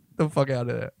 Get the fuck out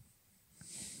of there.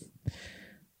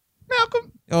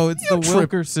 Malcolm. Oh, it's you the trip-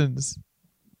 Wilkersons.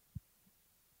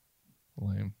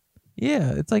 Lame.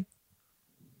 Yeah, it's like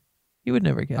you would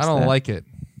never guess. I don't that. like it.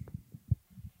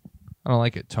 I don't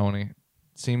like it, Tony.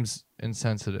 Seems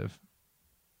insensitive.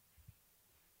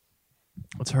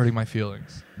 It's hurting my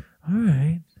feelings. All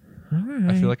right.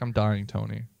 I feel like I'm dying,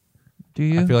 Tony. Do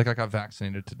you? I feel like I got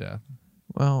vaccinated to death.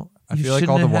 Well, I you feel like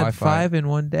shouldn't all the have had Wi-Fi. 5 in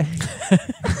one day.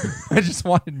 I just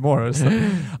wanted more.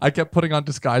 So I kept putting on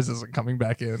disguises and coming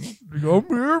back in. I'm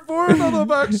here for another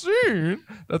vaccine.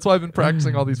 That's why I've been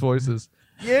practicing all these voices.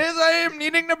 Yes, I am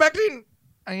needing the vaccine.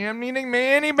 I am needing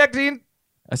many vaccine.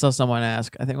 I saw someone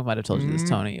ask. I think I might have told you this, Mhm.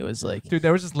 Tony. It was like, Dude,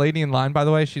 there was this lady in line, by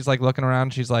the way. She's like looking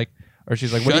around. She's like, what are you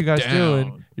Shut guys down.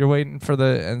 doing? You're waiting for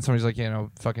the, and somebody's like,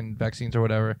 fucking vaccines or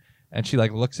whatever. And she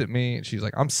like looks at me and she's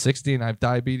like, I'm 60 and I have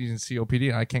diabetes and COPD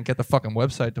and I can't get the fucking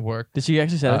website to work. did she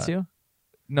actually say that to you?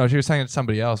 No, she was saying it to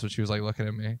somebody else, but she was like looking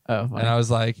at me. Oh, and funny. I was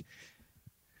like,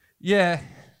 yeah,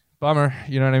 bummer.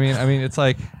 You know what I mean? I mean, it's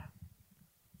like,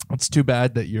 it's too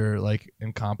bad that you're like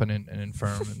incompetent and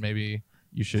infirm, and maybe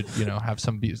you should, have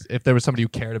somebody. If there was somebody who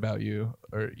cared about you,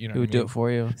 or Who would do it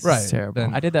for you? It's right? terrible.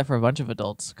 then- I did that for a bunch of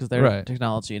adults because they're Right.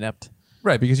 technology inept.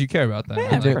 right, because you care about them. Yeah,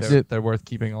 and, of like, course. they're worth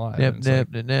keeping alive. Nip, And it's like,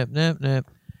 nip, nip, nip,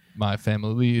 nip. my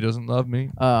family doesn't love me.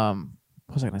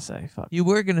 What was I gonna say? Fuck. You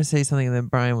were gonna say something, and then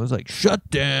Brian was like, "Shut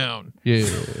down." Yeah,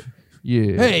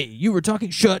 yeah. Hey, you were talking.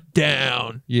 Shut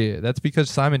down. Yeah, that's because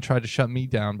Simon tried to shut me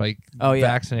down by Oh yeah,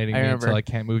 vaccinating I me remember. until I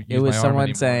can't move. It use was my arm someone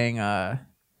anymore. saying,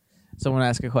 someone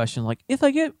asked a question like, "If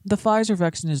I get the Pfizer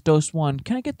vaccine as dose 1,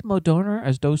 can I get the Moderna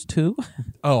as dose 2?"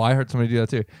 Oh, I heard somebody do that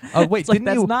too. Oh, wait, It's like, didn't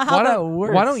that's you? not how why that don't-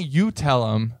 works. Why don't you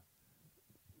tell him?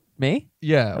 Me?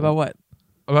 Yeah. About what?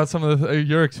 About some of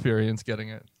your experience getting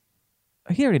it.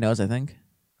 He already knows, I think.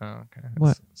 Oh, okay.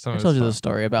 What? Some I of told it's you fun. the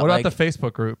story about What about like the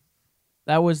Facebook group?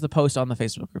 that was the post on the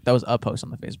Facebook group. That was a post on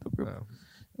the Facebook group. Oh.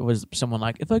 It was someone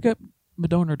like, "If I get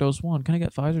Moderna dose 1, can I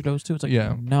get Pfizer dose 2?" It's like,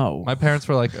 Yeah. no. My parents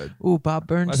were like, Ooh, Bob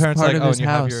Burns my is parents part like, of oh, his and you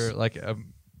house. have your like,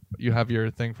 you have your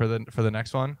thing for the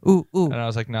next one. Ooh, ooh. And I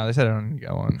was like, no, they said I don't need to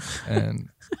get one. And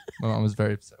my mom was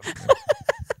very upset with me.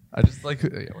 I just like, yeah,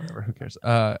 whatever. Who cares?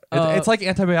 It's like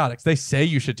antibiotics. They say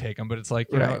you should take them, but it's like,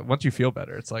 you know, Right. once you feel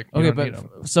better, it's like, you Okay, don't but need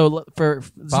 'em. so for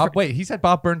Bob, wait, he said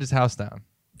Bob burned his house down.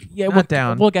 yeah, Not we'll,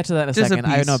 down. We'll get to that in a Just a second.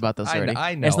 I piece. know about this I already. know.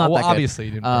 I know. It's not Well, that good. obviously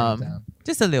he didn't burn it down.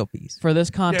 Just a little piece. For this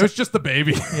Yeah, context, it was just the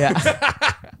baby. yeah.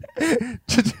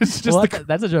 It's just Well, the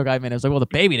that's a joke I made. It was like, well, the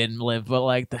baby didn't live, but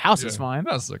like the house is fine.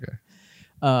 That's okay.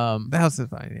 The house is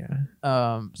fine.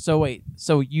 Yeah. So wait,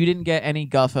 so you didn't get any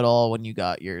guff at all when you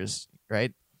got yours,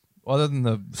 right? Well, other than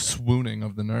the swooning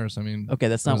of the nurse, I mean. Okay,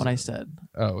 that's it not was- what I said.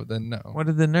 Oh, then no. What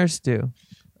did the nurse do?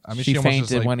 I mean, She almost just,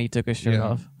 fainted like- when he took his shirt yeah.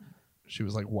 off. She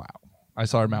was like, "Wow." I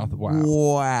saw her mouth. Wow.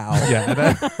 Wow. Yeah, and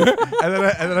then,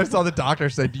 and then I saw the doctor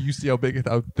say, "Do you see how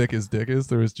thick his dick is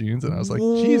through his jeans?" And I was like,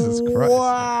 "Jesus Christ!"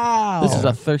 Wow. This is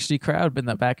a thirsty crowd in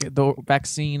the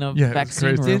vaccine of Yeah, it was vaccine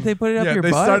crazy. room. Didn't they put it up Yeah, your they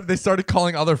butt? started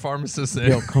calling other pharmacists in.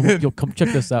 Yo, come check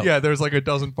this out. Yeah, there's like a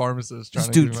dozen pharmacists trying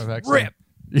This to give dude's me my vaccine. ripped.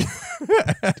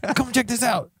 Come check this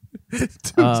out.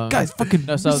 Guys, fucking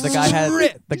no. So the guy had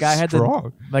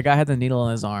Strong. the guy had the needle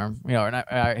in his arm, or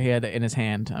not, he had it in his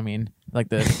hand. I mean, like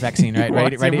the vaccine, right?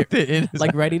 Walks in ready, with it in his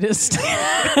like ready to. He's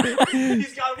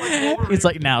got like Wolverine. It's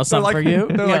like now some like- for you.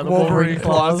 they're Yeah, like the Wolverine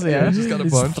claws. Yeah, Yeah, just got a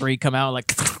Just bunch. 3 come out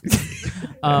like.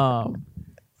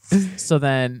 So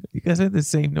then You guys had the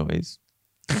same noise.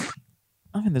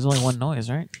 I mean, there's only one noise,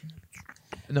 right?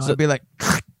 No, So- I'd be like,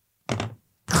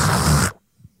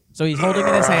 So he's holding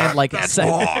in his hand like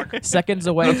hog. seconds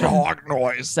away That's from hog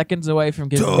noise. seconds away from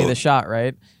giving me the shot,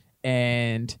 right?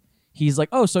 And he's like,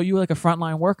 "Oh, so you were like a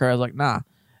frontline worker?" I was like, "Nah."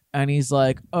 And he's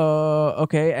like,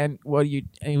 okay. And what do you?"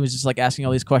 And he was just like asking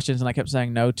all these questions, and I kept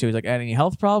saying no to. He's like, "Any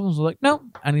health problems?" I was like, "No."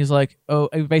 And he's like, "Oh,"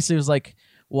 he basically was like,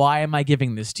 "Why am I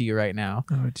giving this to you right now?"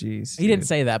 oh, jeez. He didn't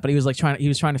say that, but he was like trying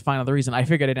to find out the reason. I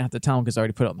figured I didn't have to tell him because I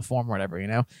already put it on the form or whatever, you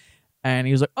know. And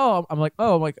he was like, "Oh," I'm like,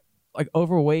 "Oh, I'm like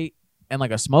overweight and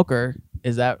like a smoker.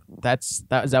 Is that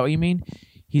what you mean?"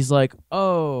 he's like,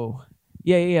 "Oh,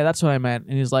 yeah, that's what I meant."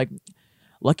 And he's like,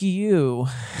 "Lucky you,"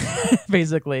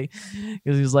 basically,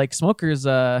 because he's like, "Smokers,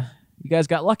 you guys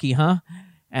got lucky, huh?"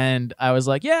 And I was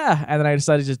like, "Yeah." And then I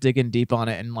decided to just dig in deep on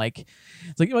it, and like,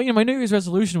 it's like, well, my New Year's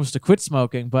resolution was to quit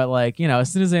smoking, but like,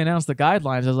 as soon as they announced the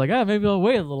guidelines, I was like, maybe I'll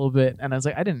wait a little bit. And I was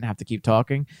like, I didn't have to keep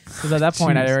talking because at that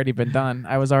point I'd already been done.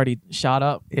 I was already shot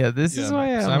up. Yeah, this is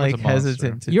why I'm Simon's like a monster.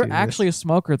 hesitant to You're do actually a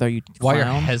smoker, though. You Why you're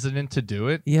clown. hesitant to do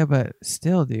it? Yeah, but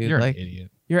still, dude. You're like, an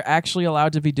idiot. You're actually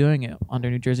allowed to be doing it under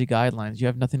New Jersey guidelines. You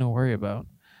have nothing to worry about.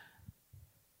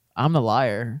 I'm the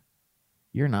liar.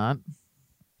 You're not.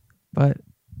 But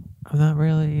I'm not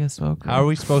really a smoker. How are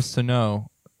we supposed to know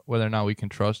whether or not we can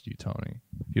trust you, Tony,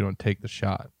 if you don't take the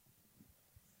shot?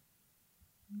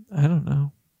 I don't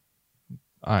know.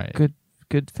 All right.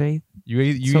 Good faith.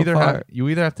 You So either far.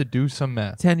 have to do some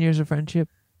math. 10 years of friendship.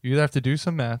 You either have to do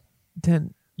some math.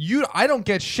 10. I don't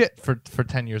get shit for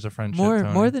 10 years of friendship.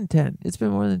 Tony. More than 10. It's been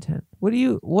more than 10. What do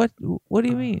you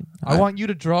mean? I want you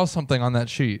to draw something on that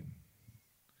sheet.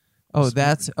 Oh,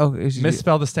 that's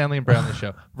Misspell the Stanley and Brownlee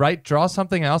show. Draw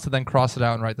something else and then cross it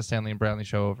out and write the Stanley and Brownlee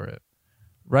show over it.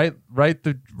 Write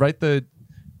the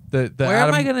Where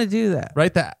am I gonna do that?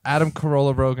 Write the Adam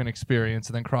Carolla Rogan experience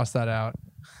and then cross that out,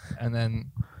 and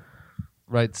then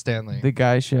write Stanley. The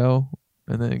guy show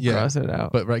and then cross it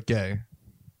out. But write gay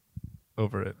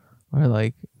over it. Or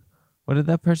like, what did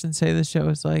that person say the show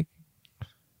is like?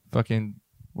 Fucking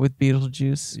with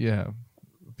Beetlejuice. Yeah,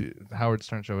 Howard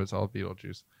Stern show is all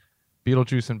Beetlejuice.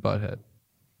 Beetlejuice and Butthead.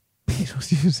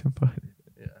 Beetlejuice and Butthead.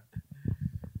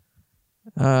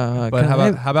 Yeah. But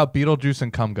how about Beetlejuice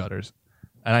and cum gutters?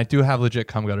 And I do have legit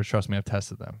cum gutters. Trust me, I've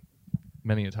tested them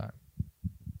many a time.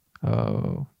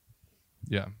 Oh.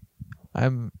 Yeah.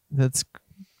 That's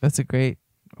a great.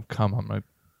 I've cum on my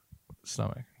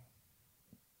stomach.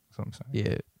 That's what I'm saying.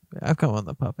 Yeah, I've come on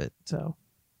the puppet. So.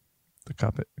 The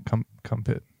cum pit. The cum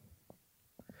pit.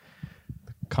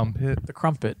 The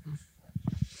crumpet.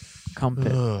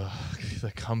 Cumpit. Ugh,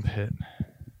 the cum pit.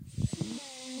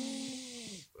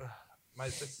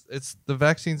 It's the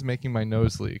vaccine's making my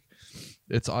nose leak.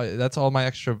 That's all my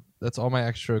extra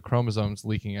chromosomes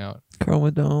leaking out.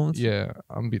 Chromosomes. Yeah,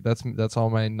 that's all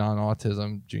my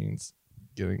non-autism genes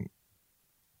getting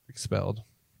expelled.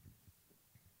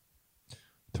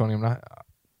 Tony,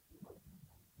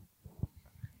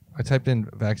 I typed in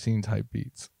vaccine type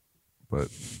beats, but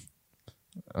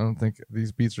I don't think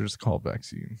these beats are just called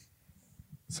vaccine.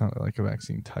 It sounded like a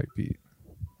vaccine type beat.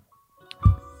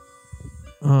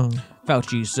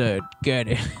 Fauci said, "Get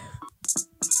it."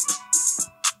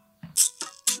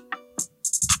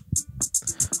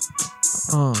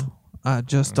 I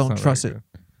just don't trust it.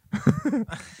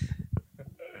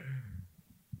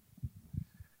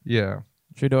 Yeah.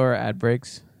 Should we do our ad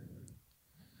breaks?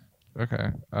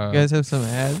 Okay. You guys have some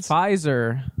ads?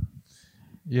 Pfizer.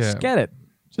 Yeah. Just get it.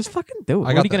 Just fucking do it. I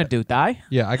What are got you going to do? Die?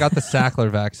 Yeah, I got the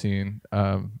Sackler vaccine.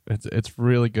 It's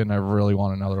really good, and I really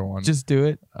want another one. Just do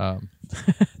it.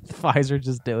 Pfizer,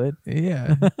 just do it.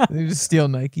 Yeah. They just steal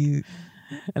Nike.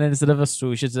 And then instead of a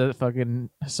swoosh, it's a fucking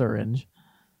syringe.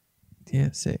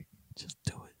 Yeah, sick. Just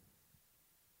do it.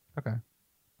 Okay.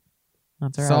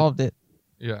 That's all right. Solved it.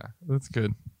 Yeah, that's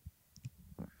good.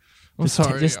 I'm Just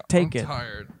sorry. just take I'm it.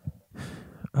 tired.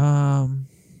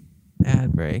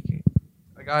 Ad break.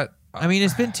 I mean,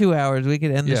 it's been 2 hours. We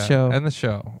could end the show. End the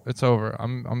show. It's over.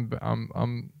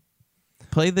 I'm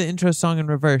Play the intro song in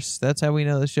reverse. That's how we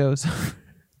know the show's. Yeah.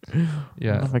 I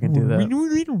don't know if I can do that.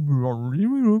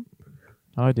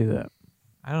 How do I do that?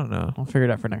 I don't know. I'll figure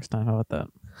it out for next time. How about that?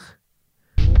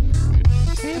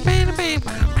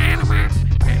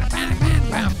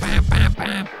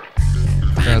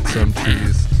 got some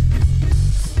cheese.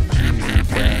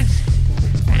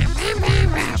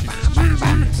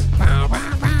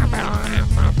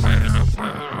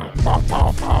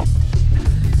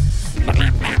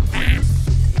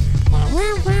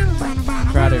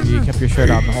 Proud of you. You kept your shirt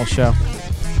on the whole show.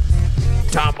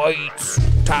 Tom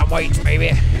Waits,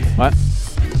 baby. What?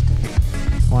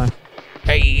 Why?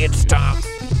 Hey, it's Tom.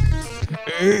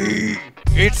 Hey,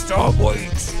 it's Tom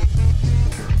Waits.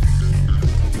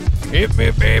 Hit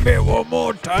me, baby, one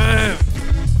more time.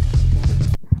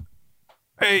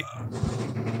 Hey.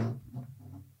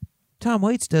 Tom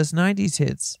Waits does 90s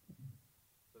hits.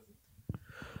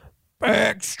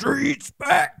 Backstreet's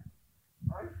back.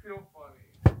 I feel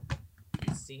funny.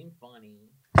 You seem funny.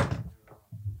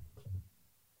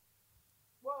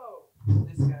 Whoa.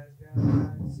 This guy's got a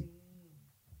vaccine.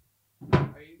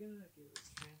 Are you going to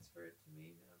transfer it to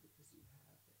me now because you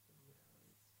have it?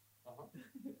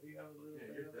 You have a little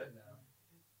bit of it now.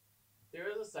 There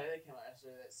was a study that came out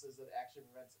yesterday that says that it actually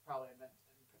prevents probably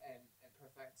and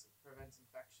prevents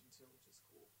infection too, which is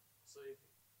cool. So it's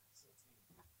neat.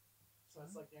 So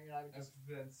it's like you're not even just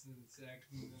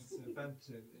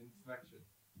infection.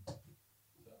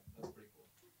 So that's pretty cool.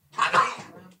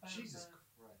 Jesus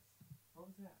Christ. What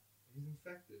was that? He's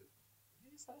infected.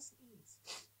 He just had a sneeze.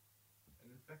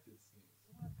 An infected sneeze.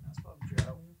 That's about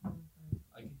Joe.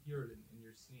 I can hear it in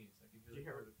your sneeze. I can hear Did you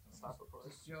hear it? it. Stop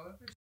recording. Does Joe ever